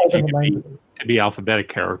want to be alphabetic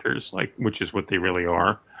characters, which is what they really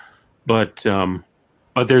are. But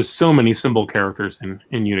But there's so many symbol characters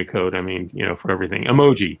in Unicode. I mean, for everything.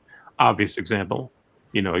 Emoji, obvious example.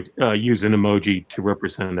 Use an emoji to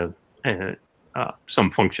represent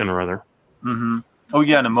some function or other. Mm-hmm. Oh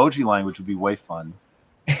yeah, an emoji language would be way fun.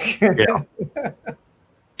 Yeah.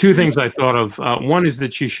 Two things I thought of. One is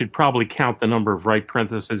that you should probably count the number of right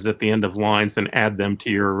parentheses at the end of lines and add them to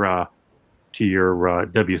your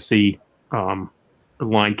WC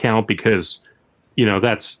line count, because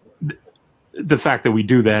that's the fact that we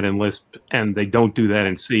do that in Lisp and they don't do that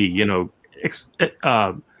in C.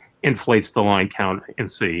 Inflates the line count in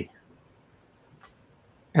C,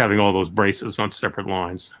 having all those braces on separate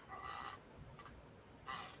lines.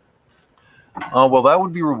 Well, that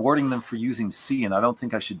would be rewarding them for using C, and I don't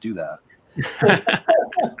think I should do that.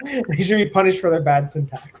 They should be punished for their bad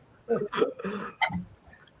syntax.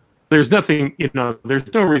 There's nothing,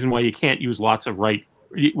 there's no reason why you can't use lots of right.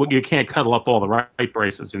 You can't cuddle up all the right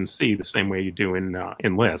braces in C the same way you do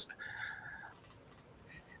in Lisp.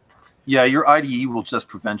 Yeah, your IDE will just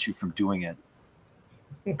prevent you from doing it.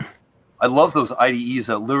 I love those IDEs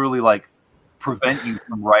that literally prevent you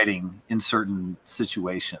from writing in certain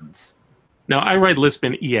situations. Now, I write Lisp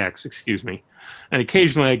in EX, excuse me, and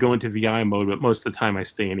occasionally I go into VI mode, but most of the time I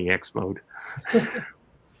stay in EX mode.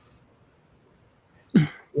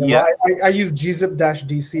 Yeah, I use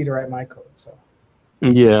gzip-dc to write my code. So.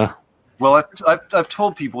 Yeah. Well, I've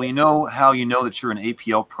told people, how you know that you're an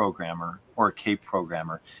APL programmer or a Cape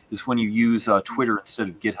programmer is when you use Twitter instead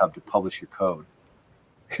of GitHub to publish your code.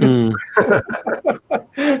 Mm.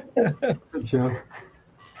 Good joke.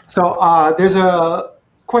 So there's a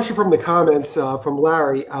question from the comments from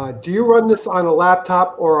Larry. Do you run this on a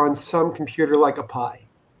laptop or on some computer like a Pi?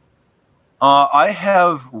 I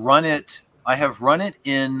have run it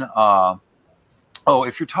in.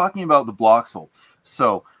 If you're talking about the Bloxel,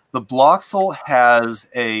 so the Bloxel has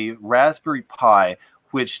a Raspberry Pi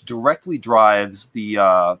which directly drives the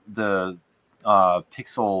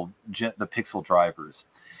Pixel drivers.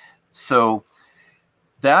 So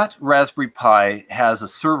that Raspberry Pi has a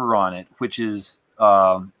server on it, which is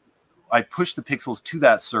I push the pixels to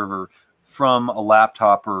that server from a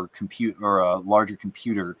laptop or a larger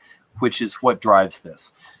computer, which is what drives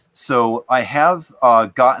this. So I have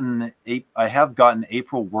gotten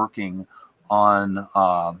April working on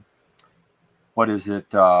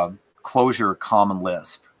Clojure Common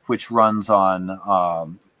Lisp, which runs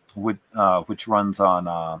on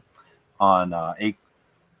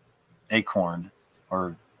Acorn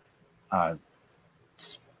or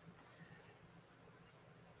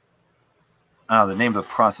the name of the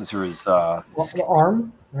processor is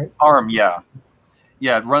ARM, right? ARM, yeah.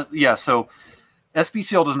 So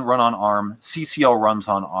SBCL doesn't run on ARM. CCL runs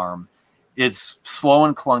on ARM. It's slow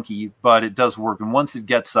and clunky, but it does work. And once it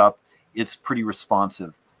gets up, it's pretty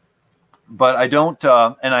responsive. But I don't,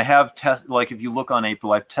 and I have tested, if you look on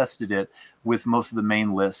April, I've tested it with most of the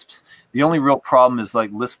main Lisps. The only real problem is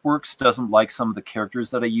LispWorks doesn't like some of the characters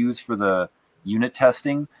that I use for the unit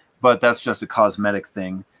testing, but that's just a cosmetic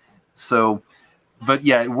thing. So, but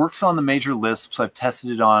yeah, it works on the major Lisps. I've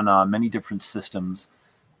tested it on many different systems.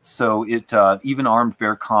 So it even armed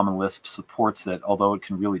bare Common Lisp supports it, although it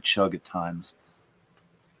can really chug at times.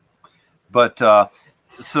 But the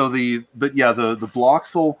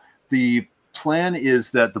Bloxel, the plan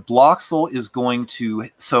is that the Bloxel is going to,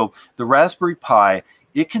 so the Raspberry Pi,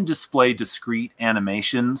 it can display discrete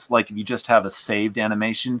animations. Like if you just have a saved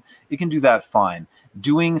animation, it can do that fine.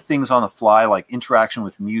 Doing things on the fly, like interaction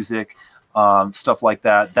with music, stuff like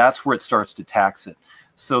that, that's where it starts to tax it.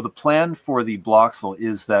 So the plan for the Bloxel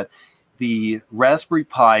is that the Raspberry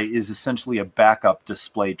Pi is essentially a backup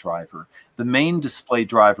display driver. The main display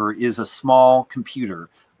driver is a small computer,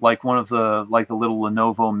 like one of the little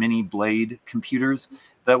Lenovo Mini Blade computers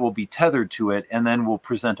that will be tethered to it, and then will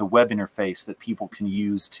present a web interface that people can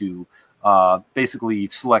use to basically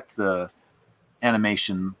select the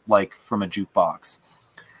animation like from a jukebox.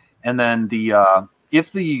 And then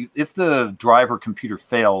if the driver computer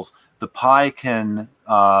fails, the Pi can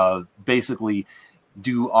basically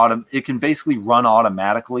run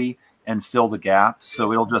automatically and fill the gap.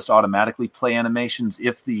 So it'll just automatically play animations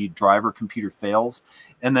if the driver computer fails.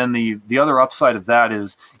 And then the other upside of that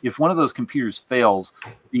is if one of those computers fails,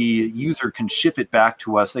 the user can ship it back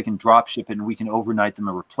to us. They can drop ship it, and we can overnight them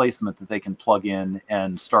a replacement that they can plug in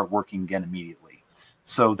and start working again immediately.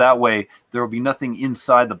 So that way there will be nothing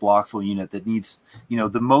inside the Bloxel unit that needs,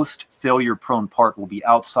 the most failure prone part will be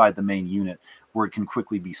outside the main unit where it can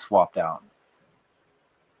quickly be swapped out.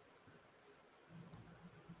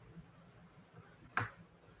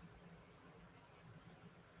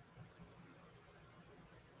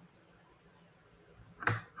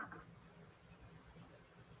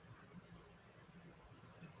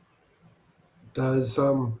 Does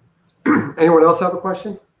anyone else have a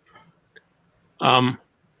question?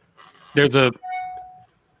 There's a.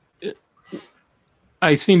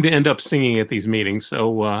 I seem to end up singing at these meetings,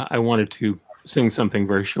 so I wanted to sing something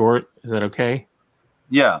very short. Is that okay?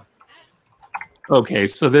 Yeah. Okay,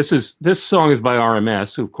 so this song is by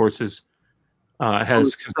RMS, who of course has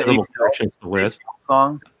considerable connections to Lisp.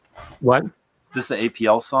 Song? What? This is the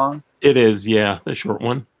APL song? It is, yeah, the short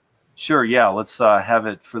one. Sure, yeah. Let's have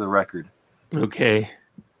it for the record. Okay.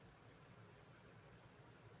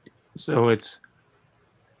 So it's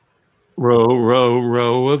row, row,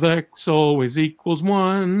 row of x always equals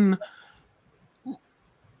 1.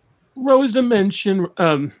 Row is dimension.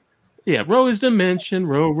 Row is dimension.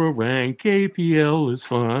 Row, row, rank. APL is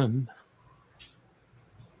fun.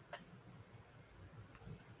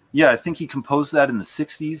 Yeah, I think he composed that in the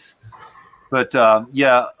 60s. But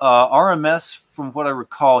RMS, from what I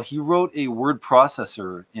recall, he wrote a word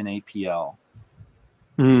processor in APL.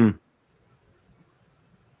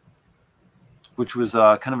 Which was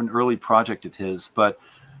kind of an early project of his. But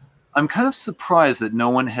I'm kind of surprised that no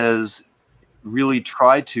one has really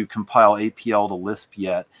tried to compile APL to Lisp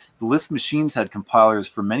yet. The Lisp machines had compilers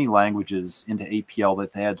for many languages into APL,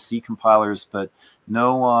 that they had C compilers, but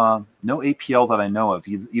no APL that I know of,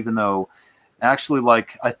 even though actually,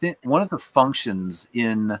 like, I think one of the functions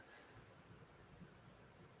in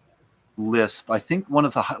Lisp, I think one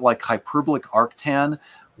of the hyperbolic arctan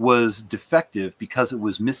was defective because it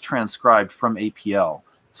was mistranscribed from APL.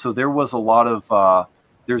 So there was a lot of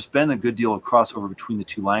there's been a good deal of crossover between the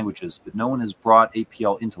two languages, but no one has brought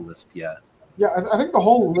APL into Lisp yet. Yeah, I think the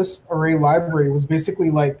whole Lisp array library was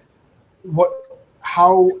basically like,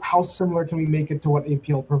 how similar can we make it to what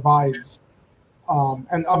APL provides?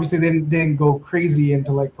 And obviously they didn't go crazy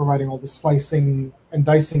into like providing all the slicing and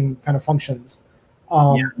dicing kind of functions.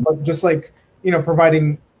 But just like,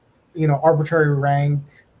 providing, arbitrary rank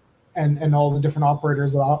and all the different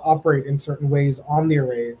operators that operate in certain ways on the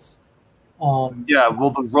arrays. Well,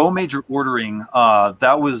 the row major ordering, I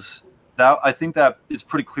think that it's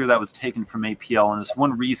pretty clear that was taken from APL, and it's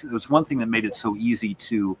one reason. It was one thing that made it so easy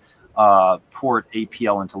to port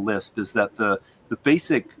APL into Lisp, is that the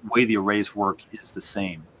basic way the arrays work is the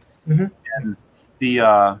same. Mm-hmm. And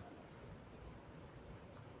the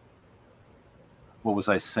what was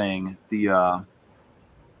I saying?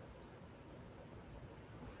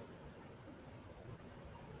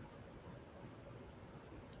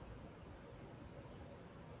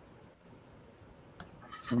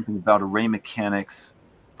 Something about array mechanics,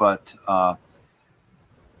 but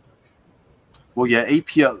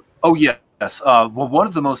APL. Oh yes. One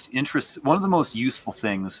of the most useful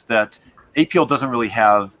things that APL doesn't really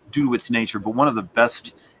have due to its nature, but one of the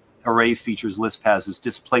best array features Lisp has is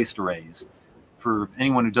displaced arrays. For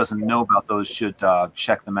anyone who doesn't know about those, should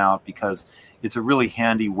check them out, because it's a really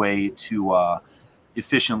handy way to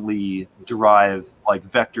efficiently derive like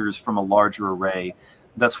vectors from a larger array.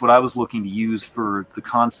 That's what I was looking to use for the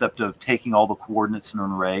concept of taking all the coordinates in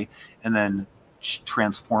an array and then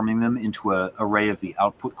transforming them into an array of the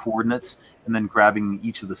output coordinates, and then grabbing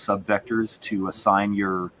each of the subvectors to assign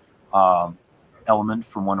your element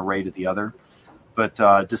from one array to the other.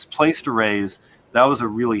 But displaced arrays, that was a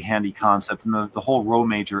really handy concept, and the whole row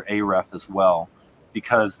major aref as well,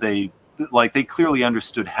 because they clearly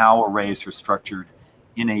understood how arrays are structured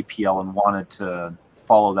in APL and wanted to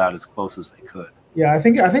follow that as close as they could. Yeah, I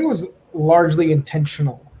think it was largely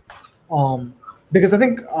intentional, because I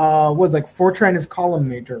think Fortran is column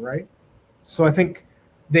major, right? So I think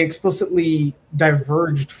they explicitly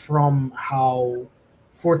diverged from how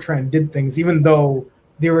Fortran did things, even though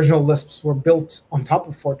the original Lisps were built on top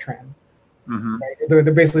of Fortran. Mm-hmm. Right? They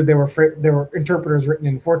were interpreters written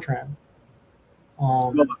in Fortran.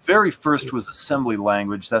 Well, the very first was assembly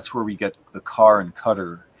language. That's where we get the car and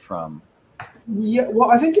cutter from. Yeah, well,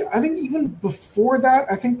 I think even before that,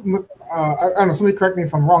 I think I don't know. Somebody correct me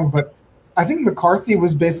if I'm wrong, but I think McCarthy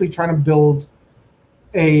was basically trying to build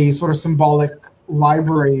a sort of symbolic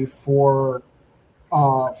library for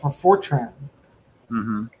Fortran.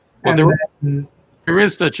 Mm-hmm. Well, there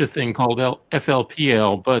is such a thing called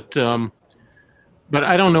FLPL, but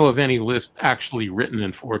I don't know of any Lisp actually written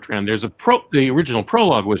in Fortran. There's the original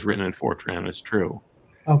prologue was written in Fortran. It's true.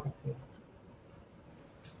 Okay.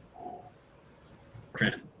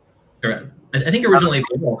 I think originally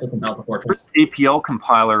APL talking about the Fortran. First APL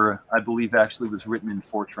compiler, I believe, actually was written in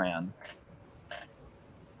Fortran.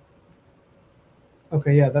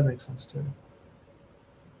 Okay, yeah, that makes sense too.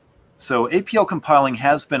 So APL compiling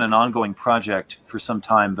has been an ongoing project for some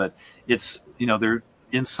time, but it's, there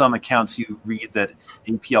in some accounts you read that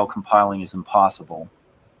APL compiling is impossible.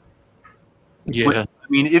 Yeah. I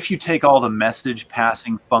mean, if you take all the message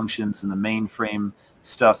passing functions and the mainframe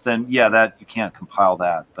stuff, then yeah, that you can't compile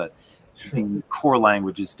that. But the core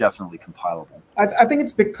language is definitely compilable. I think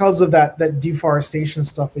it's because of that deforestation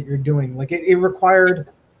stuff that you're doing. Like it required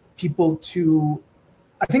people to.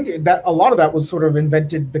 I think that a lot of that was sort of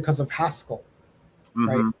invented because of Haskell,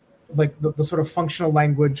 right? Like the sort of functional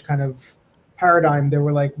language kind of paradigm. They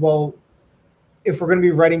were like, well, if we're going to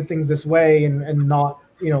be writing things this way and not,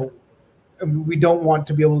 we don't want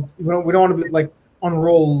to be able to, we don't want to be like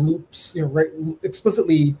unroll loops,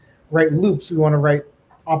 explicitly write loops. We want to write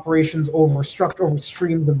operations over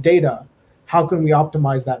streams of data. How can we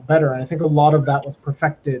optimize that better? And I think a lot of that was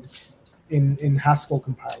perfected in Haskell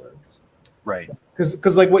compilers. Right.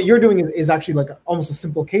 Because like what you're doing is actually like almost a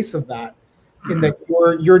simple case of that, in that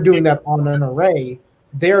you're doing that on an array.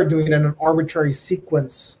 They're doing it in an arbitrary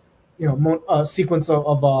sequence, sequence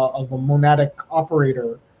of a monadic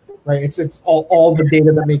operator, right? It's all the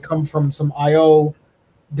data that may come from some I/O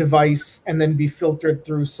device and then be filtered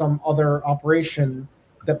through some other operation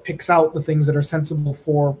that picks out the things that are sensible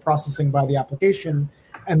for processing by the application,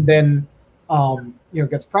 and then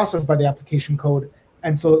gets processed by the application code.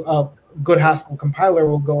 And so a good Haskell compiler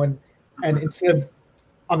will go in, and instead of,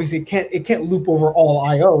 obviously it can't loop over all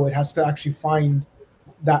I/O. It has to actually find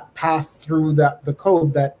that path through the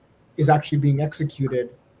code that is actually being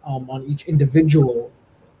executed on each individual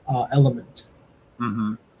element.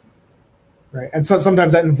 Right, and so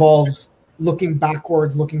sometimes that involves looking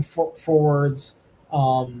backwards, looking forwards.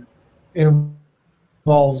 It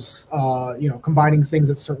involves combining things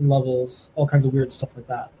at certain levels, all kinds of weird stuff like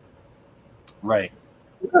that. Right.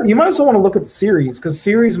 You might also want to look at series, because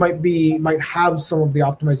series might have some of the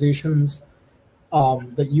optimizations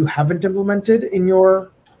that you haven't implemented in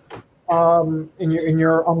your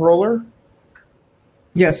unroller.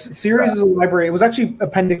 Yes, series is a library. It was actually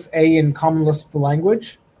Appendix A in Common Lisp, the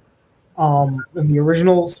language, in the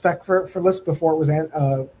original spec for Lisp before it was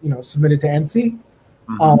submitted to ANSI.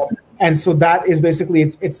 And so that is basically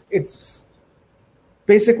it's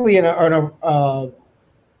basically in a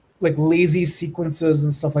like lazy sequences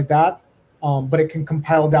and stuff like that, but it can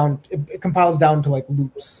compile down. It compiles down to like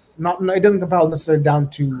loops. It doesn't compile necessarily down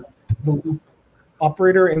to the loop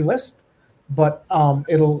operator in Lisp, but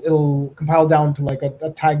it'll compile down to like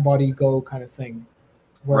a tag body go kind of thing,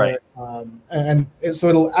 where so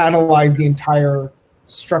it'll analyze the entire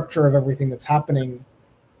structure of everything that's happening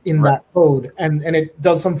in that code, and it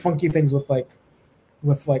does some funky things with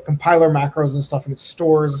compiler macros and stuff, and it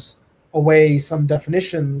stores away some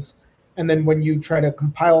definitions, and then when you try to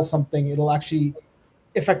compile something, it'll actually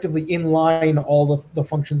effectively inline all the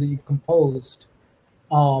functions that you've composed,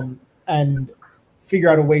 and figure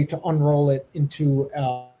out a way to unroll it into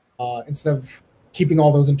instead of keeping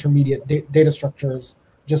all those intermediate data structures,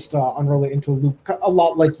 just unroll it into a loop, a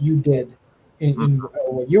lot like you did in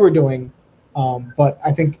what you were doing. But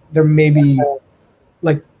I think there may be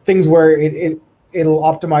like things where it'll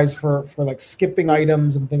optimize for like skipping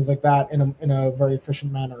items and things like that in a very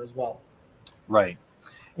efficient manner as well. Right.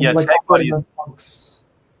 And Yeah. like Tag body.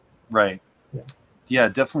 Right. Yeah,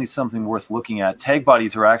 definitely something worth looking at. Tag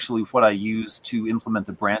bodies are actually what I use to implement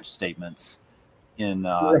the branch statements in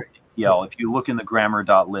APL. If you look in the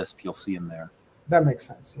grammar.lisp, you'll see them there. That makes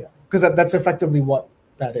sense. Yeah, because that's effectively what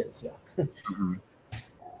that is. Yeah.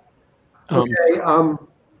 Okay.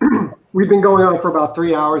 We've been going on for about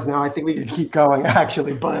 3 hours now. I think we could keep going,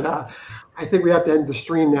 actually, but I think we have to end the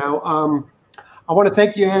stream now. I want to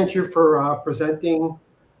thank you, Andrew, for presenting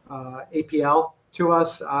APL to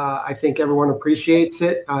us. I think everyone appreciates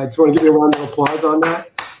it. I just want to give you a round of applause on that.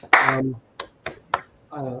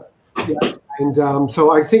 Yes. And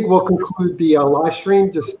so I think we'll conclude the live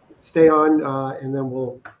stream. Just stay on, and then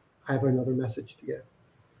we'll have another message to get.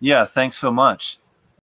 Yeah, thanks so much.